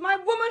youth, my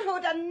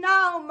womanhood, and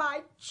now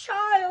my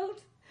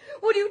child.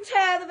 Would you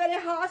tear the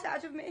very heart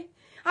out of me?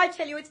 I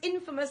tell you, it's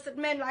infamous that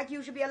men like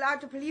you should be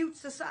allowed to pollute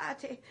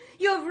society.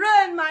 You have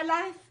ruined my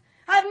life.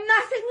 I've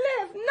nothing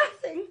left,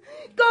 nothing.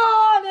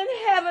 God in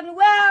heaven,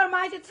 where am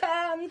I to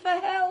turn for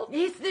help?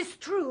 Is this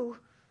true?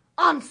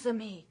 Answer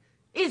me.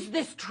 Is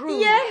this true?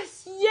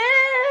 Yes,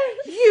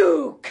 yes.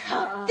 You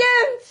cur.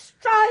 Don't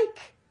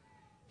strike.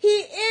 He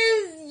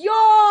is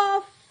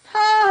your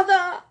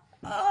father.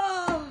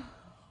 Oh.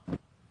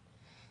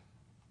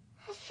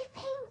 Has she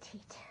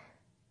fainted?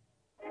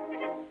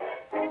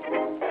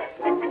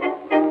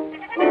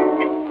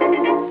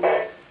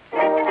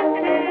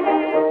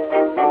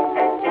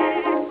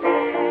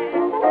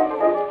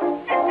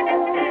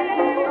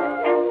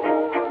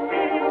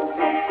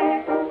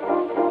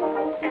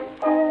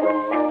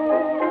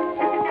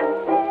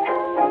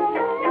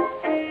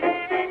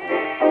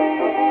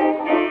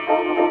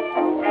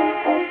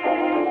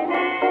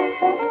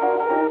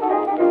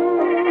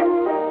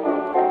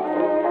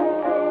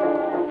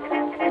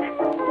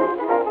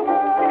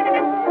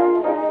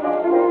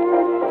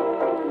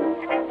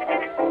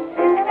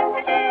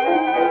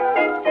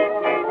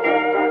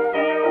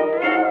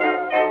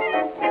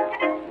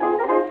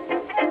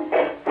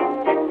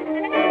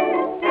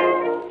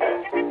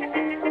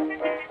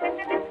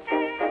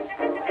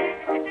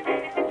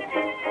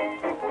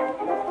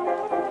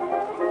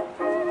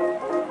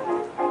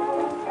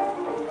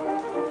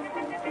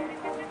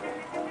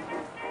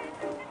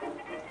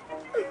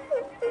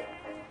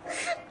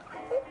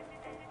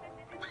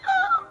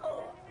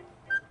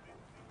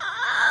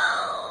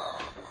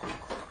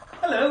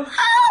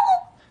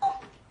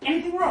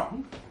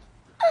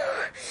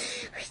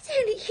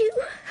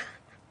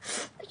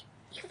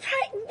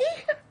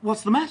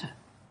 What's the matter?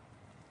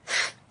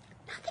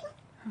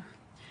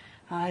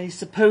 I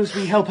suppose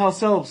we help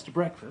ourselves to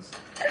breakfast.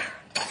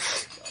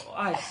 Oh,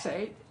 I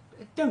say,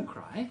 don't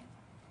cry.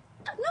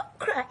 I'm not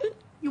crying.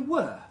 You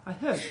were. I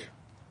heard you.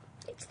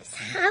 It's this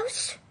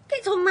house.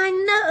 Gets on my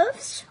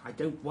nerves. I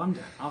don't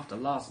wonder, after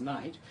last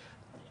night.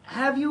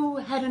 Have you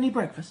had any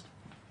breakfast?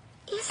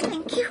 Yes,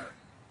 thank you.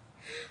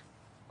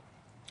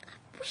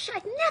 I wish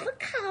I'd never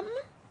come.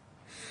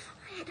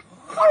 I had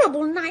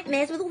horrible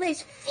nightmares with all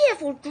those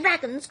fearful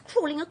dragons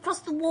crawling across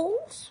the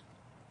walls.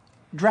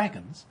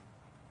 Dragons?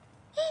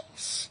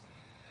 Yes.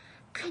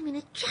 I'm in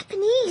a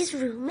Japanese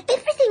room.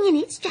 Everything in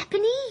it's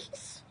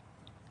Japanese.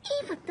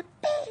 Even the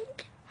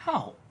bed.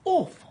 How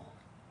awful.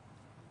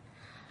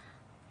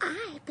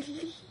 I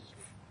believe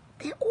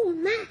they're all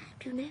mad,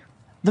 you know.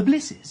 The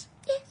Blisses?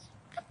 Yes.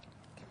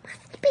 They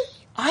must be.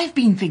 I've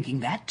been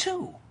thinking that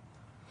too.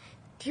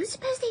 Do you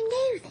suppose they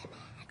know they're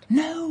mad?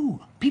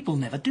 No, people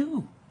never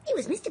do. It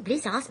was Mr.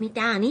 Bliss asked me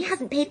down. He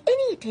hasn't paid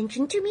any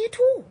attention to me at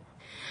all.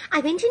 I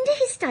went into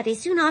his study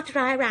soon after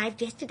I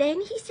arrived yesterday,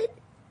 and he said,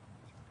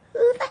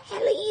 "Who the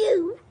hell are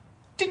you?"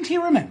 Didn't he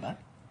remember?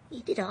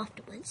 He did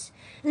afterwards.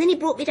 And then he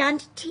brought me down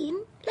to tea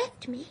and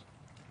left me.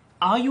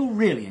 Are you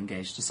really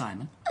engaged to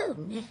Simon? Oh,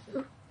 no.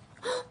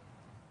 Oh,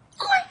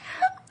 I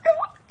hope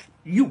not.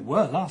 You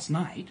were last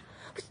night.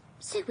 But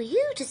so were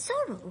you to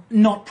Sorel.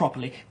 Not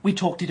properly. We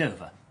talked it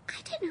over.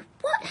 I don't know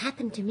what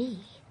happened to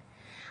me.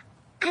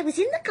 I was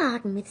in the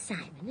garden with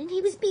Simon, and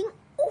he was being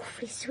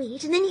awfully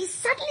sweet, and then he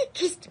suddenly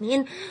kissed me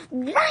and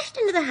rushed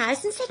into the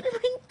house and said we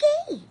were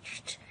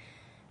engaged.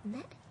 And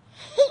that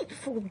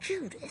hateful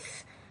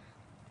Judith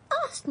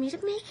asked me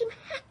to make him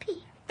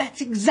happy. That's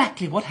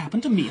exactly what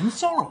happened to me and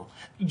Sorel.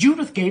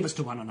 Judith gave us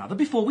to one another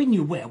before we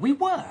knew where we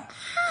were.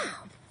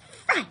 How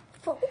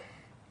frightful.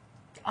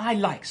 I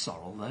like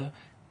Sorel, though.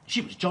 She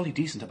was jolly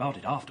decent about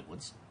it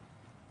afterwards.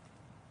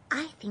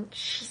 I think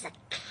she's a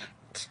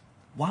cat.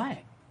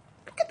 Why?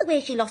 Look at the way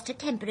she lost her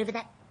temper over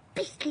that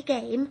beastly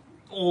game.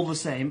 All the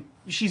same,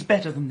 she's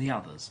better than the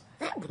others.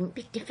 That wouldn't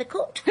be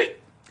difficult.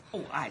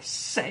 Oh, I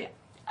say,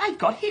 I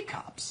got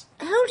hiccups.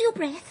 Hold your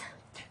breath.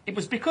 It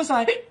was because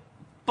I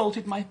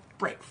bolted my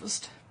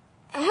breakfast.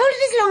 Hold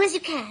it as long as you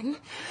can.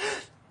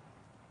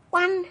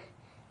 1,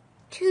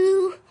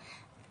 2,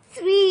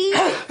 3...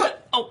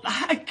 Oh,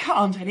 I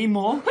can't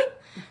anymore.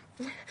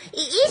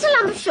 Eat a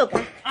lump of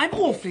sugar. I'm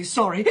awfully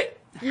sorry.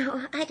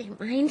 No, I don't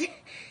mind.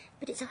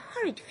 But it's a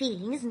horrid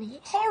feeling, isn't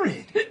it?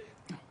 Horrid?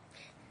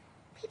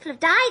 People have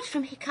died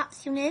from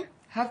hiccups, you know.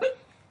 Have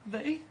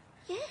they?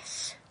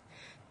 Yes.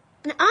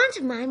 An aunt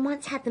of mine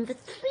once had them for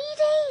 3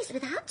 days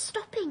without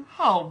stopping.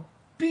 How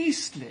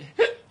beastly.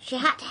 She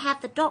had to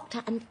have the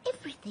doctor and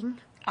everything.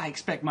 I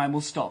expect mine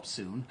will stop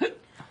soon. I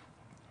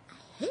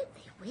hope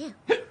they will.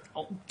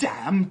 Oh,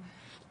 damn.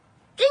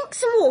 Drink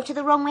some water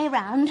the wrong way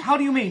round. How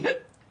do you mean,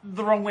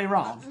 the wrong way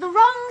round? The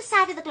wrong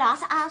side of the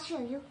glass. I'll show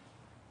you.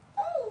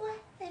 Oh,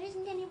 there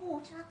isn't any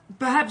water.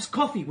 Perhaps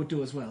coffee would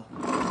do as well.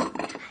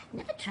 I've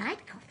never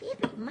tried coffee,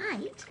 but it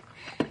might.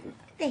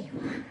 There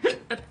you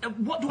are.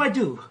 What do I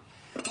do?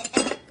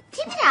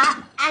 Tip it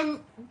up and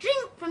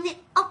drink from the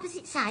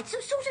opposite side, so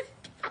sort of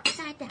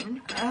upside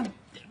down.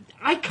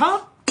 I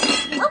can't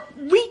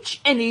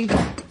reach any.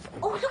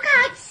 Oh, look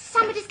out!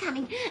 Somebody's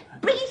coming.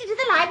 Bring it into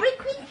the library,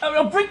 quick.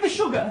 I'll bring the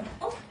sugar.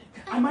 Oh,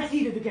 I might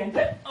need it again.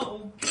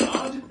 Oh,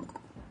 God.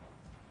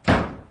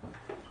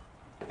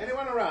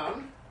 Anyone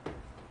around?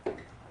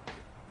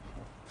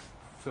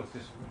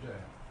 Filthiest of the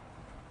day.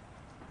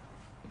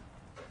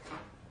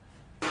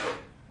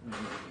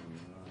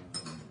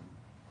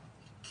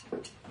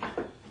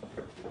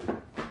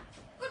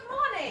 Good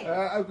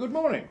morning. Good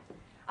morning.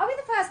 Are we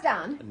the first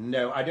down?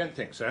 No, I don't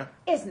think so.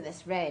 Isn't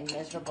this rain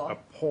miserable?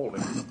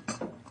 Appalling.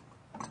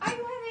 Are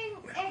you having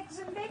eggs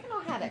and bacon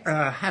or haddock?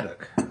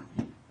 Haddock.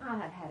 I'll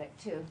have haddock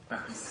too. I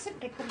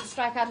simply couldn't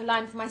strike out a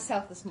line for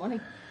myself this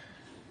morning.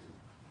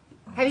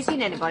 Have you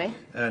seen anybody?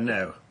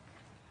 No.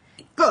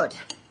 Good.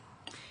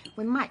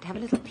 We might have a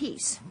little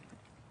peace.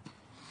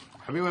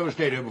 Have you ever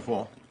stayed here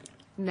before?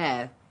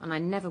 No, and I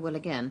never will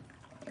again.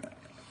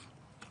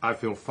 I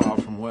feel far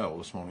from well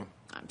this morning.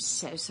 I'm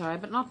so sorry,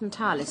 but not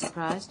entirely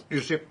surprised.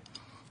 You see,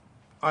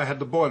 I had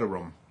the boiler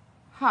room.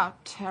 How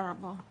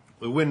terrible.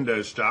 The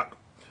window stuck,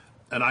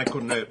 and I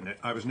couldn't open it.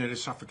 I was nearly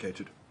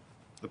suffocated.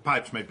 The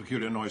pipes made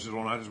peculiar noises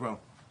all night as well.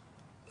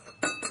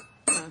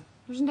 There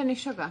isn't any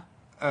sugar.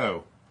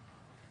 Oh.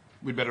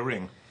 We'd better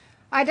ring.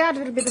 I doubt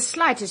it'll be the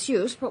slightest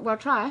use, but we'll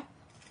try.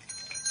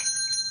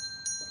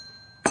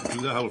 Do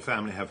the whole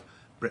family have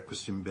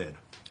breakfast in bed?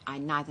 I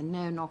neither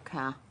know nor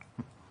care.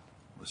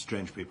 They're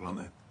strange people, aren't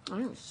they?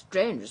 Oh,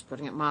 strange is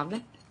putting it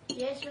mildly.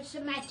 Yes, what's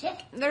the matter?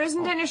 There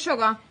isn't any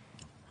sugar.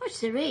 What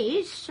there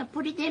is? I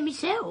put it there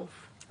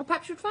myself. Well,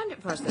 perhaps you'd find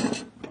it for us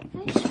then.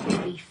 That's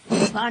very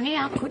funny.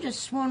 I could have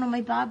sworn on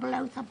my Bible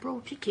oath I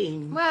brought it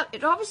in. Well,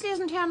 it obviously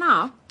isn't here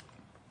now.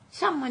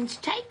 Someone's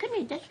taken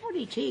it, that's what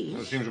it is.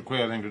 That seems a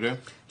queer thing to do.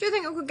 Do you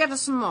think you could get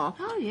us some more?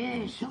 Oh,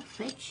 yes, I'll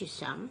fetch you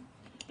some.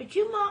 But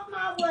you mark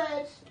my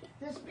words,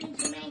 there's been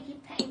some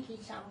hanky-panky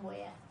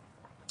somewhere.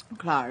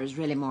 Qara is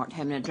really more at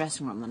home in a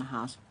dressing room than a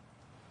house.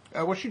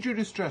 Was she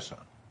Judith's dresser?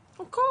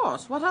 Of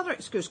course. What other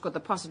excuse could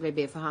there possibly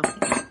be for her?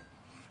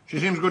 She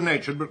seems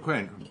good-natured but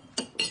quaint.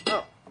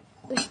 Oh,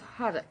 this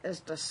haddock is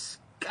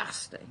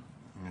disgusting.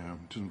 Yeah,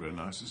 it isn't very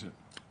nice, is it?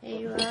 Here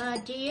you are,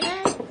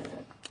 dear.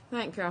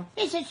 Thank you.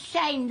 It's a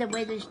shame the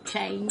weather's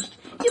changed.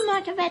 You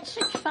might have had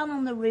such fun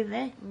on the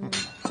river.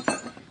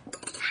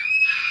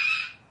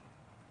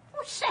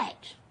 What's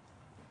that?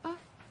 Come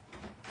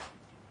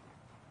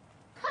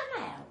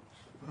out.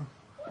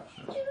 What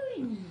are you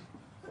doing?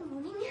 Good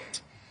morning.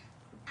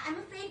 I'm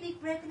afraid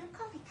we've broken a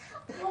coffee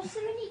cup. Was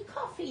there any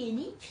coffee in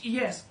it?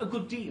 Yes, a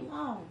good deal.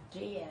 Oh,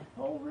 dear.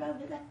 All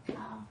over the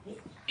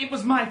carpet. It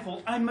was my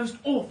fault. I'm most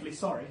awfully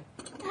sorry.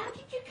 How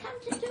did you come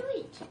to do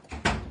it?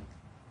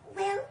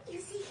 Well, you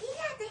see, he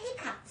had the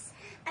hiccups,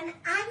 and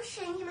I was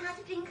showing him how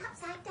to drink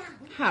upside down.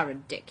 How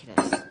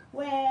ridiculous.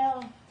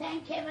 Well,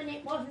 thank heaven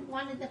it wasn't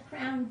one of the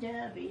Crown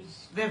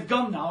Derbies. They've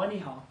gone now,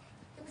 anyhow.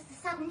 It was the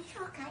sudden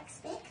shock, I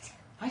expect.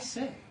 I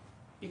say,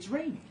 it's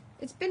raining.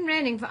 It's been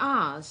raining for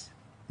hours.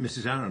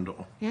 Mrs.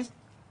 Arundel, Yes?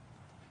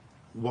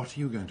 what are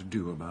you going to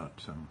do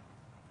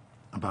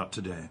about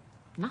today?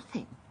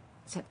 Nothing.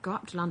 Except go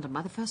up to London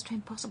by the first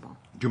train possible.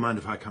 Do you mind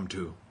if I come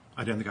too?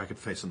 I don't think I could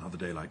face another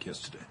day like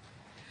yesterday.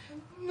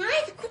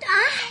 Neither could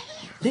I.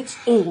 Let's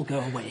all go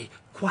away,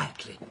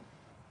 quietly.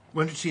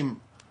 Won't it seem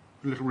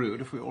a little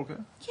rude if we all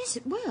go? Yes,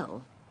 it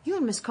will. You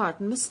and Miss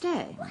Coryton must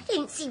stay. I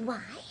don't see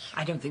why.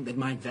 I don't think they'd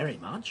mind very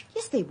much.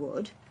 Yes, they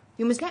would.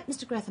 You must let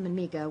Mr. Greatham and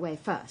me go away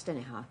first,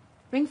 anyhow.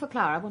 Ring for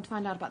Qara. I want to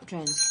find out about the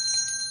trains.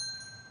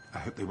 I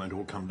hope they won't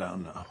all come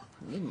down now.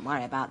 You needn't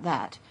worry about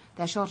that.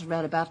 They're sure to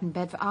roll about in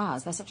bed for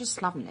hours. They're such a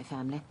slovenly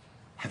family.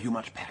 Have you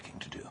much packing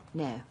to do?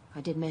 No,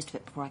 I did most of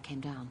it before I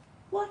came down.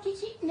 What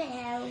is it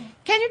now?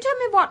 Can you tell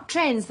me what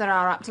trains there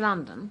are up to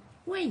London?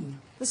 When?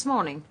 This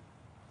morning.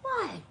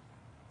 Why?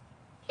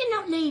 You're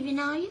not leaving,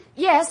 are you?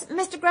 Yes,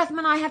 Mr. Greatham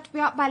and I have to be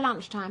up by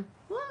lunchtime.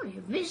 Well,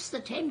 you've missed the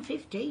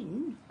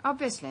 10:15.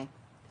 Obviously.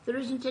 There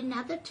isn't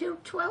another till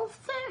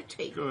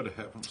 12:30. Good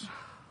heavens.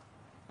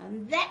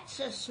 And that's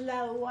a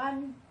slow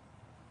one.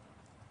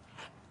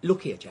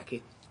 Look here,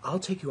 Jackie. I'll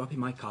take you up in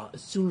my car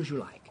as soon as you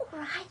like. All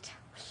right.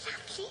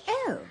 Lovely.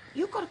 Oh,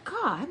 you've got a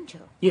car, haven't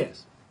you?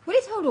 Yes. Will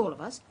it hold all of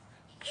us?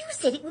 You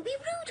said it would be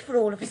rude for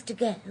all of us to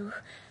go.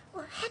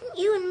 Well, hadn't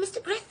you and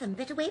Mr. Greatham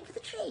better wait for the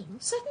train?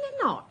 Certainly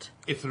not.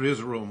 If there is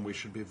a room, we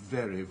should be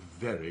very,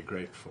 very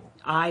grateful.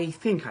 I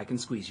think I can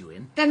squeeze you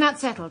in. Then that's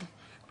settled.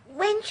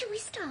 When shall we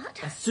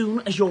start? As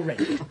soon as you're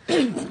ready.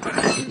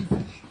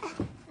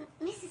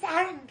 Mrs.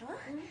 Arundel,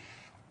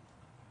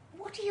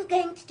 what are you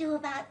going to do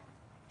about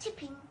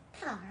tipping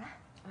Qara?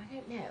 I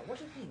don't know. What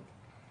do you think?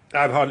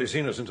 I've hardly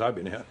seen her since I've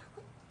been here.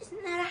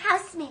 Isn't there a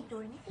housemaid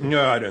or anything?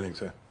 No, I don't think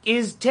so.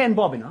 Is 10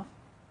 bob enough?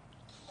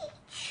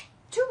 Each.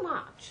 Too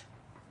much.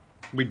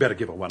 We'd better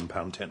give her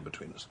 £1.10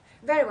 between us.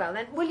 Very well,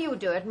 then. Will you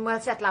do it and we'll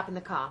settle up in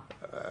the car?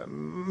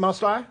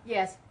 Must I?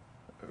 Yes.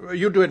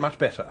 You do it much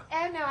better.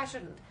 Oh, no, I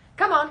shouldn't.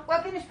 Come on,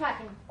 we'll finish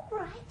packing. All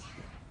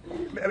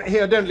right.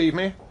 Here, don't leave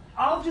me.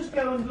 I'll just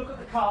go and look at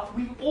the car.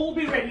 We'll all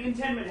be ready in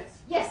 10 minutes.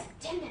 Yes,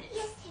 10 minutes.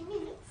 Yes, 10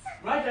 minutes.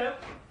 Righto.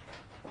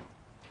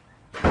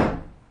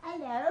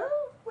 Hello?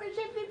 Where's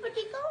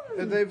everybody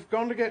gone? They've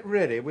gone to get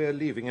ready. We're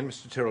leaving in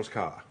Mr. Tyrrell's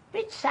car.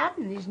 Bit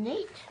sudden, isn't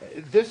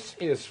it? This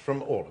is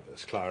from all of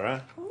us,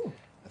 Qara. Oh.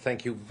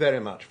 Thank you very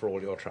much for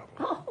all your trouble.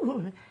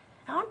 Oh,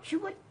 aren't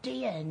you a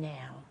dear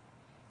now?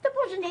 There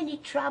wasn't any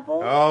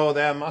trouble. Oh,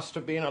 there must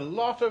have been a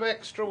lot of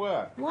extra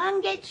work.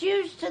 One gets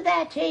used to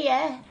that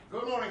here.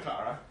 Good morning,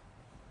 Qara.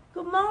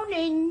 Good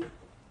morning.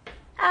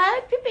 I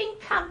hope you've been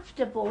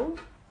comfortable.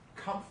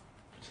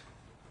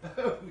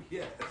 Oh,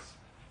 yes.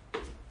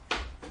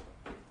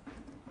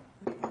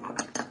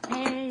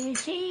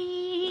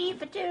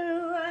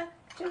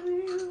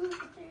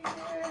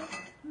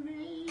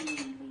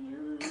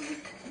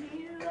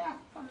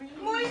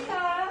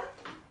 Moisa!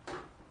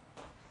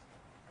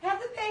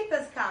 Have the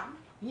papers come?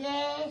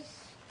 Yes.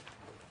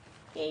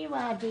 Here you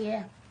are,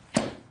 dear.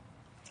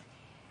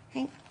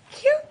 Thank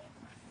you.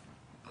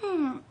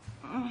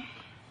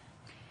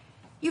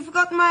 You've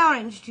forgotten my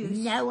orange juice.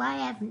 No, I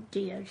haven't,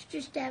 dear. It's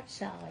just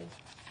outside.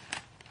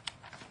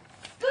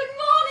 Good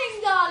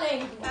morning,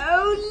 darling.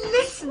 Oh,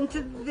 listen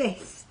to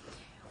this.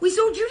 We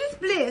saw Judith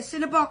Bliss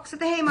in a box at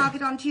the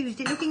Haymarket on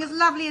Tuesday, looking as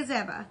lovely as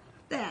ever.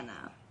 There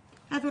now.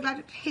 I thought I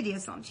looked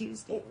hideous on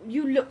Tuesday.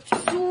 You looked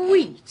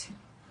sweet.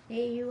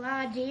 Here you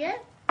are, dear.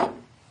 Do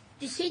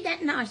you see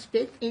that nice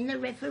bit in the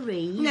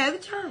referee? No, the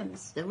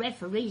Times. The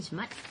referee's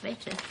much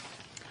better.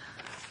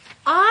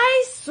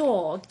 I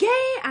saw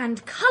gay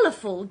and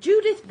colourful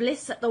Judith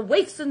Bliss at the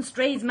Waifs and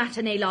Strays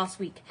matinee last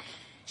week.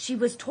 She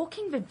was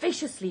talking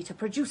vivaciously to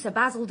producer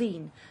Basil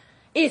Dean.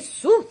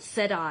 "Isooth,"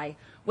 said I,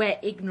 "where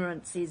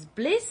ignorance is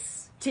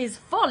bliss, 'tis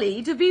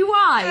folly to be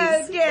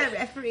wise." Oh, dear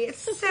referee,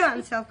 it's so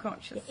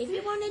unself-conscious. If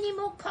you want any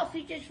more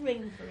coffee, just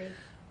ring for it.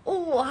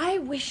 Oh, I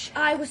wish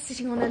I was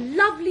sitting on a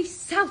lovely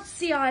South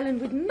Sea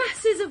island with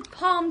masses of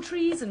palm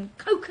trees and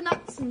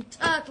coconuts and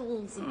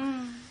turtles.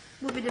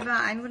 Would be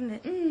divine, wouldn't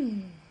it?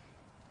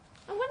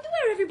 I wonder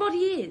where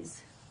everybody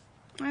is.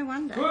 I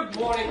wonder. Good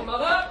morning,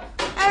 Mother.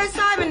 Oh,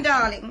 Simon,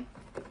 darling.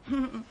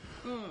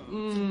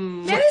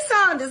 Mary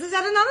Sanders has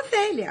had another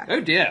failure. Oh,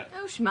 dear.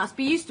 Oh, she must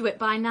be used to it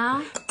by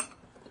now.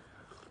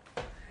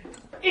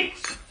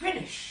 It's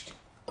finished.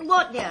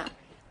 What, dear?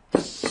 The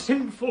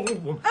Sinful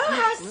Woman. Oh,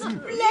 how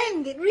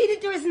splendid. Read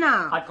it to us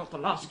now. I've got the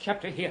last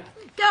chapter here.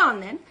 Go on,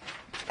 then.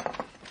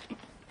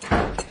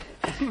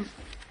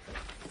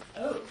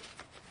 Oh.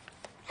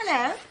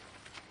 Hello.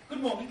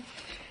 Good morning.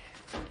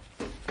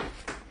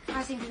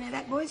 I seem to know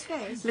that boy's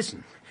face.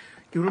 Listen,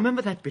 you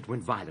remember that bit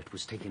when Violet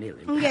was taken ill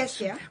in Paris? Yes,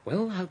 dear.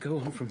 Well, I'll go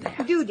on from there.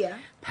 Do, dear.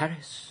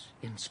 Paris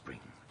in spring,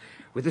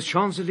 with the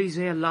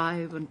Champs-Élysées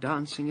alive and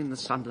dancing in the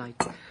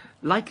sunlight,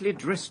 lightly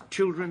dressed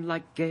children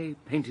like gay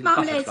painted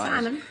Marmalade,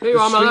 butterflies. Simon. Here you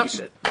are, Mother.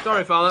 Streets-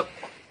 Sorry, Father.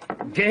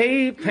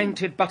 Gay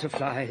painted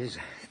butterflies.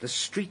 The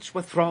streets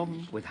were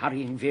thronged with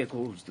hurrying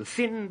vehicles. The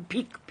thin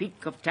peak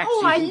of taxis.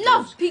 Oh, I and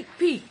love cars Peak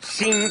Peak.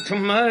 seemed to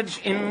merge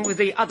in with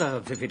the other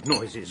vivid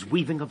noises,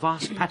 weaving a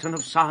vast pattern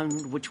of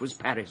sound which was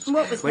Paris.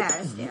 What was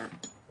Paris, dear?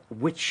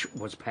 Which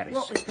was Paris?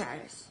 What was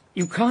Paris?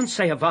 You can't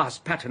say a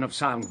vast pattern of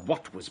sound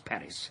what was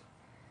Paris.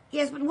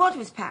 Yes, but what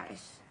was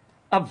Paris?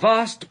 A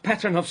vast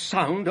pattern of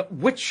sound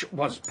which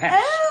was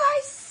Paris. Oh,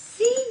 I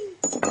see.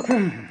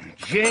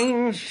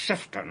 Jane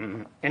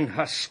Sefton, in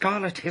her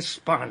scarlet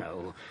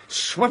Hispano,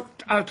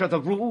 swept out of the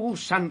Rue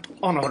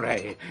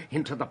Saint-Honoré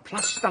into the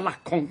Place de la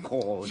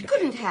Concorde. She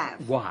couldn't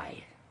have.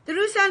 Why? The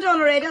Rue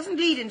Saint-Honoré doesn't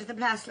lead into the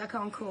Place la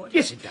Concorde.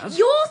 Yes, it does.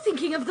 You're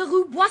thinking of the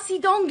Rue Boissy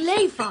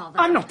d'Anglais, Father.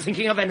 I'm not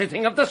thinking of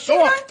anything of the Sit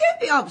sort. down, don't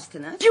be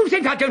obstinate. Do you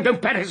think I don't know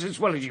Paris as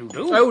well as you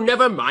do? Oh,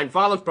 never mind.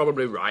 Father's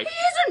probably right.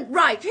 He isn't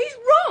right. He's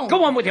wrong.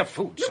 Go on with your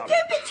food, Look, son.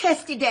 don't be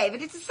testy,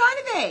 David. It's a sign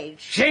of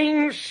age.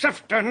 Jane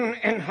Sefton,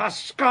 in her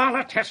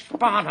scarlet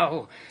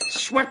Hispano,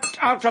 swept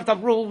out of the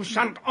Rue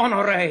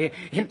Saint-Honoré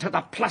into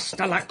the Place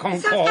de la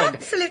Sounds Concorde.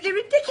 absolutely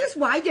ridiculous.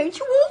 Why don't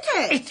you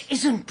alter it? It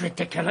isn't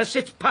ridiculous.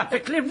 It's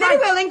perfectly right. Very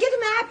well, then get a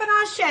map and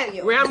I'll show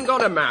you. We haven't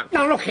got a map.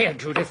 Now, look here,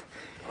 Judith.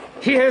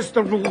 Here's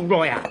the Rue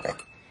Royale.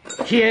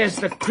 Here's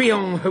the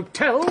Crillon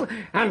Hotel,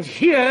 and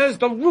here's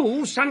the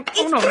Rue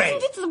Saint-Honoré.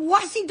 It's the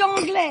Boissy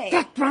d'Anglais.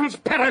 That runs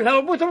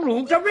parallel with the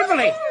Rue de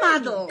Rivoli.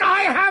 Muddled.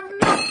 I have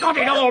not got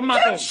it all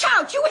muddled. Don't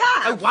shout, you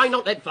Oh, have. why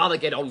not let Father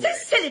get on with So it?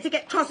 silly to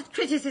get cross at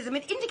criticism.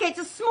 It indicates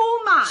a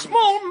small mind.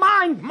 Small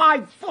mind,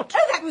 my foot.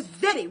 Oh, that was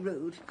very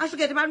rude. I shall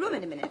go to my room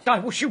in a minute. I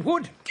wish you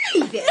would.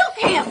 David.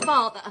 Look here,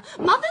 Father.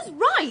 Mother's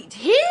right.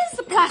 Here's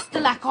the Place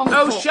de la Concorde.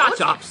 Oh,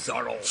 shut up,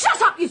 Sorel. Shut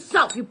up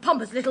yourself, you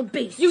pompous little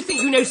beast. You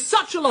think you know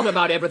such a lot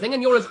about everything,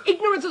 and you're as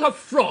ignorant as a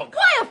frog.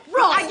 Why a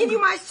frog? I give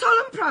you my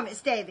solemn promise,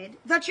 David,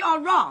 that you're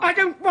wrong. I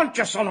don't want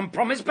your solemn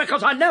promise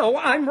because I know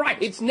I'm right.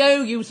 It's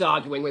no use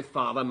arguing with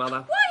Father,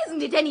 Mother. Why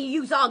isn't it any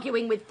use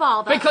arguing with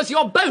Father? Because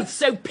you're both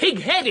so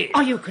pig-headed.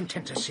 Are you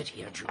content to sit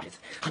here, Judith,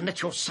 and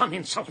let your son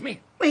insult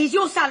me? Well, he's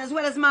your son as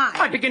well as mine.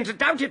 I begin to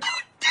doubt it.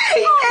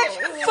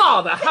 David!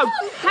 Father, how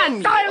can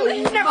you? I'll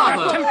never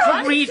Mother.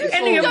 attempt to read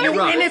any of you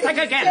Right. anything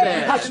again,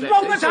 as There.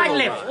 long as I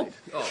live.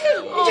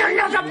 You're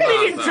not a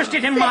bit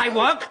interested in my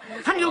work,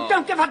 and you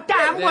don't give a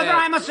damn whether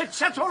I'm a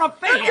success or a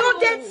failure. You're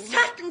dead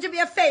certain to be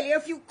a failure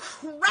if you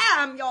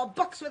cram your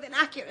books with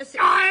inaccuracy.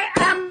 I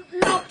am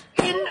not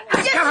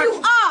inaccurate. Yes,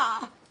 you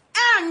are.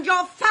 And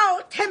you're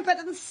foul-tempered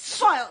and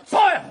spoiled.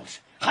 Spoiled.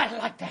 I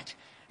like that.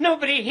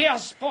 Nobody here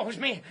spoils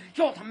me.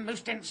 You're the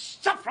most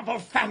insufferable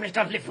family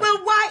to live with. Well,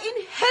 why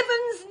in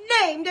heaven's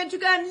name don't you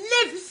go and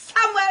live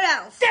somewhere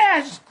else?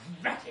 There's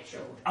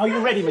gratitude. Are you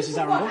ready, Mrs.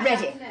 Arundel?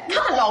 Ready.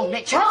 Come along,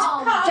 Richard.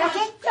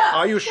 Jackie?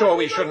 Are you sure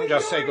we shouldn't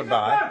just say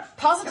goodbye?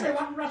 Positive.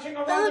 Everyone rushing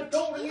around the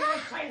door in the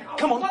insane house.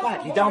 Come on,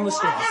 quietly, down the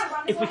stairs.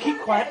 If we keep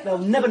quiet, they'll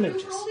never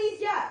notice. All these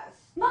years.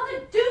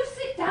 Mother, do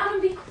sit down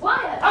and be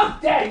quiet. How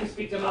dare you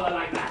speak to Mother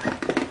like that?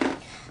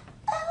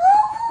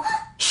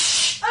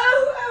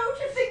 Oh,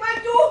 to think my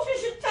daughter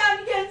should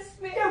turn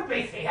against me. Don't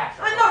be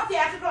theatrical. I'm not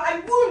theatrical.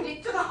 I'm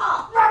wounded to the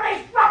heart.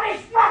 Rubbish,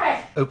 rubbish,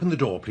 rubbish. Open the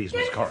door, please,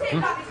 Miss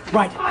Coryton.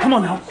 Right, come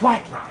on now,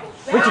 quietly.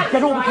 Richard,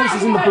 get all the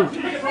pieces in the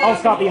boot. I'll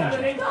start the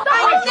engine.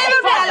 I never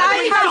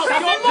realised how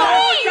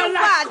small you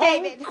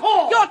were, David.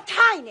 You're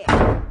tiny.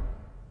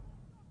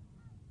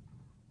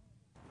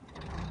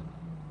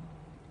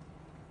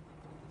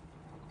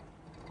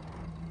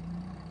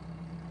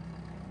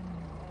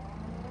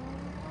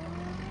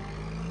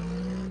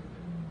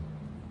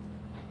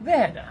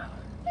 There now.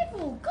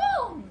 They've all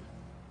gone.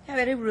 How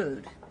very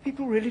rude.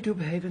 People really do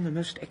behave in the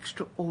most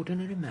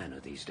extraordinary manner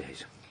these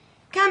days.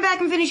 Come back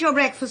and finish your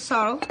breakfast,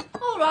 Sorel.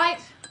 All right.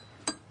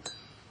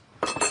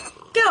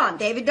 Go on,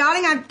 David,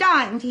 darling. I'm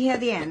dying to hear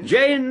the end.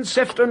 Jane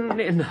Sefton,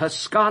 in her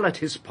scarlet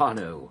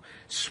Hispano,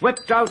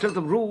 swept out of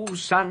the Rue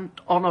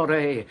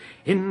Saint-Honoré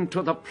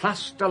into the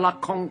Place de la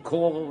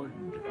Concorde.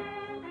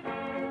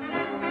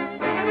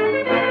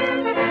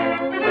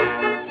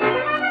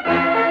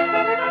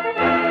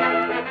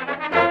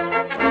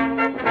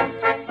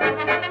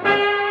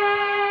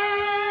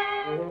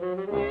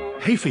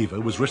 Hay Fever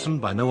was written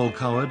by Noel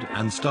Coward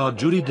and starred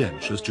Judi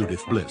Dench as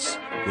Judith Bliss,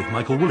 with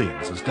Michael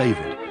Williams as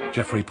David,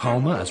 Geoffrey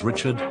Palmer as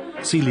Richard,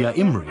 Celia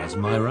Imrie as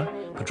Myra,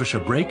 Patricia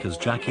Brake as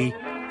Jackie,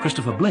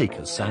 Christopher Blake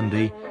as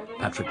Sandy,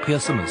 Patrick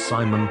Pearson as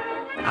Simon,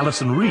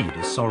 Alison Reid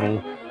as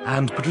Sorel,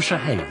 and Patricia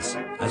Hayes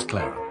as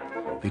Qara.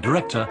 The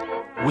director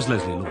was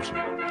Leslie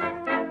Lawton.